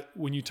nod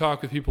when you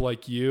talk with people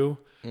like you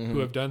who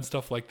have done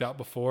stuff like that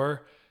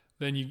before,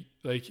 then you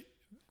like,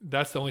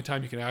 that's the only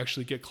time you can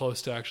actually get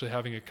close to actually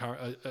having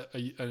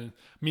a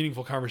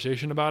meaningful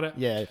conversation about it.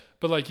 Yeah.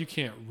 But like, you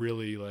can't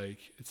really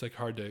it's like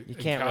hard to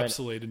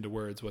encapsulate into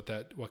words what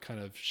kind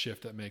of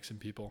shift that makes in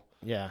people.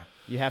 Yeah.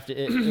 You have to,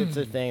 it's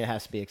a thing that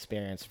has to be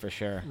experienced for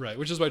sure. Right.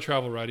 Which is why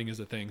travel writing is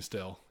a thing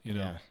still,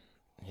 Yeah.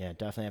 Yeah.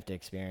 Definitely have to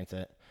experience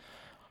it.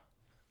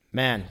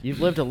 Man, you've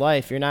lived a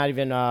life. You're not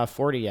even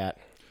 40 yet.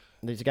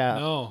 You got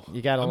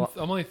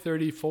I'm only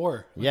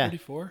 34. Yeah.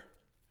 34.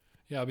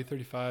 Yeah. I'll be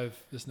 35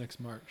 this next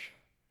March.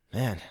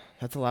 Man,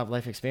 that's a lot of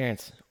life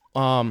experience.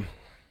 Well,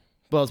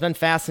 it's been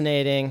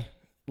fascinating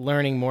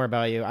learning more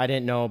about you. I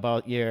didn't know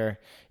about your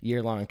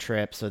year-long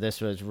trip, so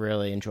this was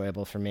really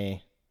enjoyable for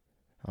me.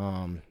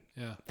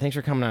 Yeah. Thanks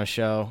for coming on the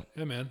show.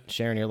 Yeah, man.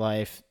 Sharing your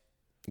life.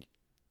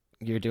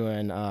 You're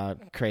doing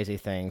crazy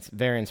things.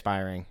 Very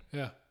inspiring.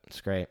 Yeah.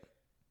 It's great.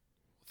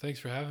 Thanks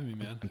for having me,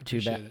 man.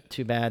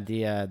 Too bad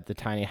the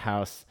tiny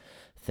house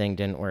thing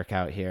didn't work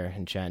out here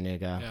in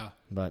Chattanooga. Yeah.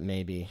 But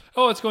maybe.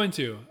 Oh, it's going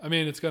to. I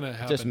mean, it's going to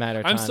happen. Just a matter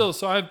of time. I'm still,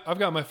 so I've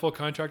got my full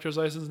contractor's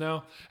license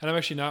now, and I'm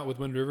actually not with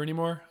Wind River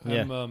anymore.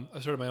 I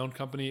started my own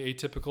company,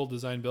 Atypical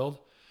Design Build.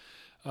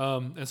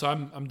 And so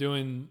I'm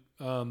doing,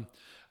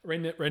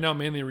 right now,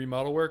 mainly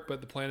remodel work, but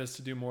the plan is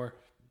to do more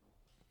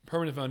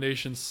permanent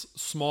foundations,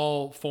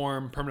 small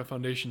form permanent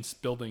foundations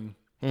building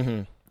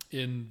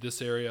in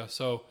this area.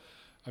 So,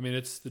 I mean,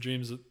 the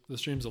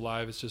dream's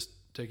alive. It's just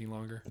taking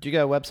longer. Do you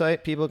got a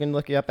website people can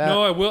look you up at?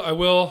 No, I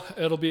will.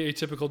 It'll be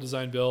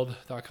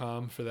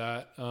atypicaldesignbuild.com for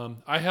that.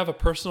 I have a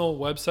personal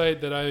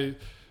website that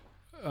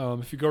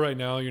if you go right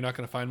now, you're not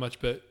going to find much,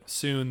 but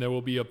soon there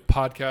will be a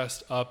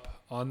podcast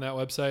up on that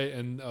website,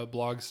 and a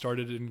blog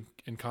started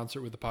in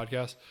concert with the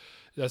podcast.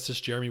 That's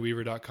just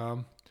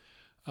jeremyweaver.com.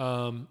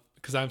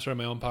 Because I'm starting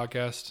my own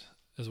podcast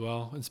as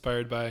well,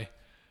 inspired by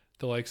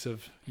the likes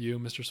of you,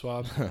 Mr.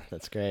 Swab.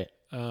 That's great.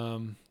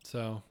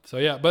 So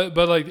yeah, but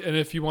like, and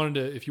if you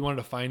wanted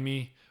to find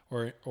me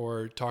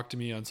or talk to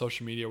me on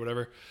social media or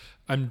whatever,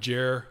 I'm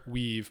Jer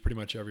Weave pretty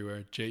much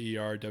everywhere.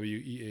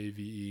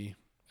 JerWeave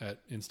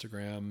at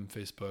Instagram,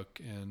 Facebook,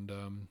 and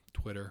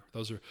Twitter.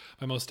 Those are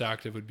my most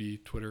active would be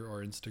Twitter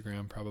or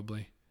Instagram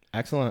probably.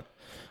 Excellent.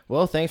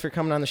 Well, thanks for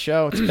coming on the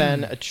show. It's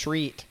been a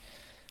treat.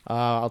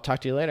 I'll talk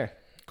to you later.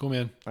 Cool,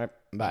 man. All right.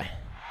 Bye.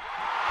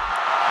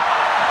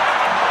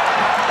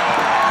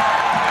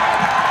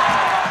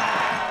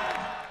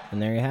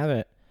 And there you have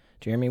it.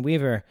 Jeremy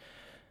Weaver,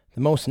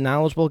 the most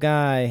knowledgeable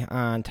guy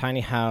on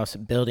tiny house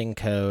building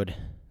code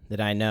that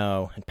I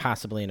know, and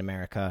possibly in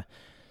America.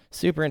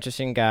 Super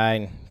interesting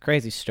guy,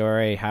 crazy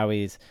story, how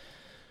he's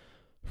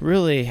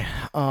really,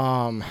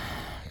 how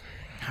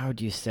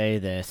would you say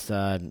this,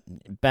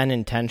 been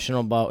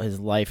intentional about his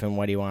life and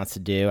what he wants to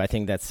do. I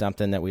think that's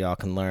something that we all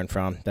can learn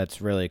from.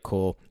 That's really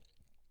cool.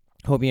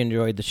 Hope you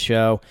enjoyed the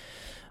show.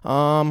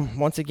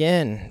 Once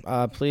again,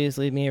 please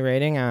leave me a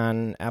rating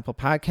on Apple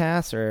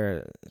Podcasts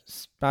or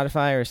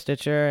Spotify or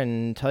Stitcher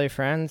and tell your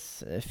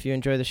friends if you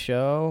enjoy the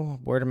show.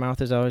 Word of mouth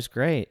is always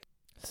great.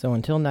 So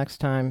until next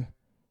time,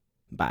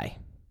 bye.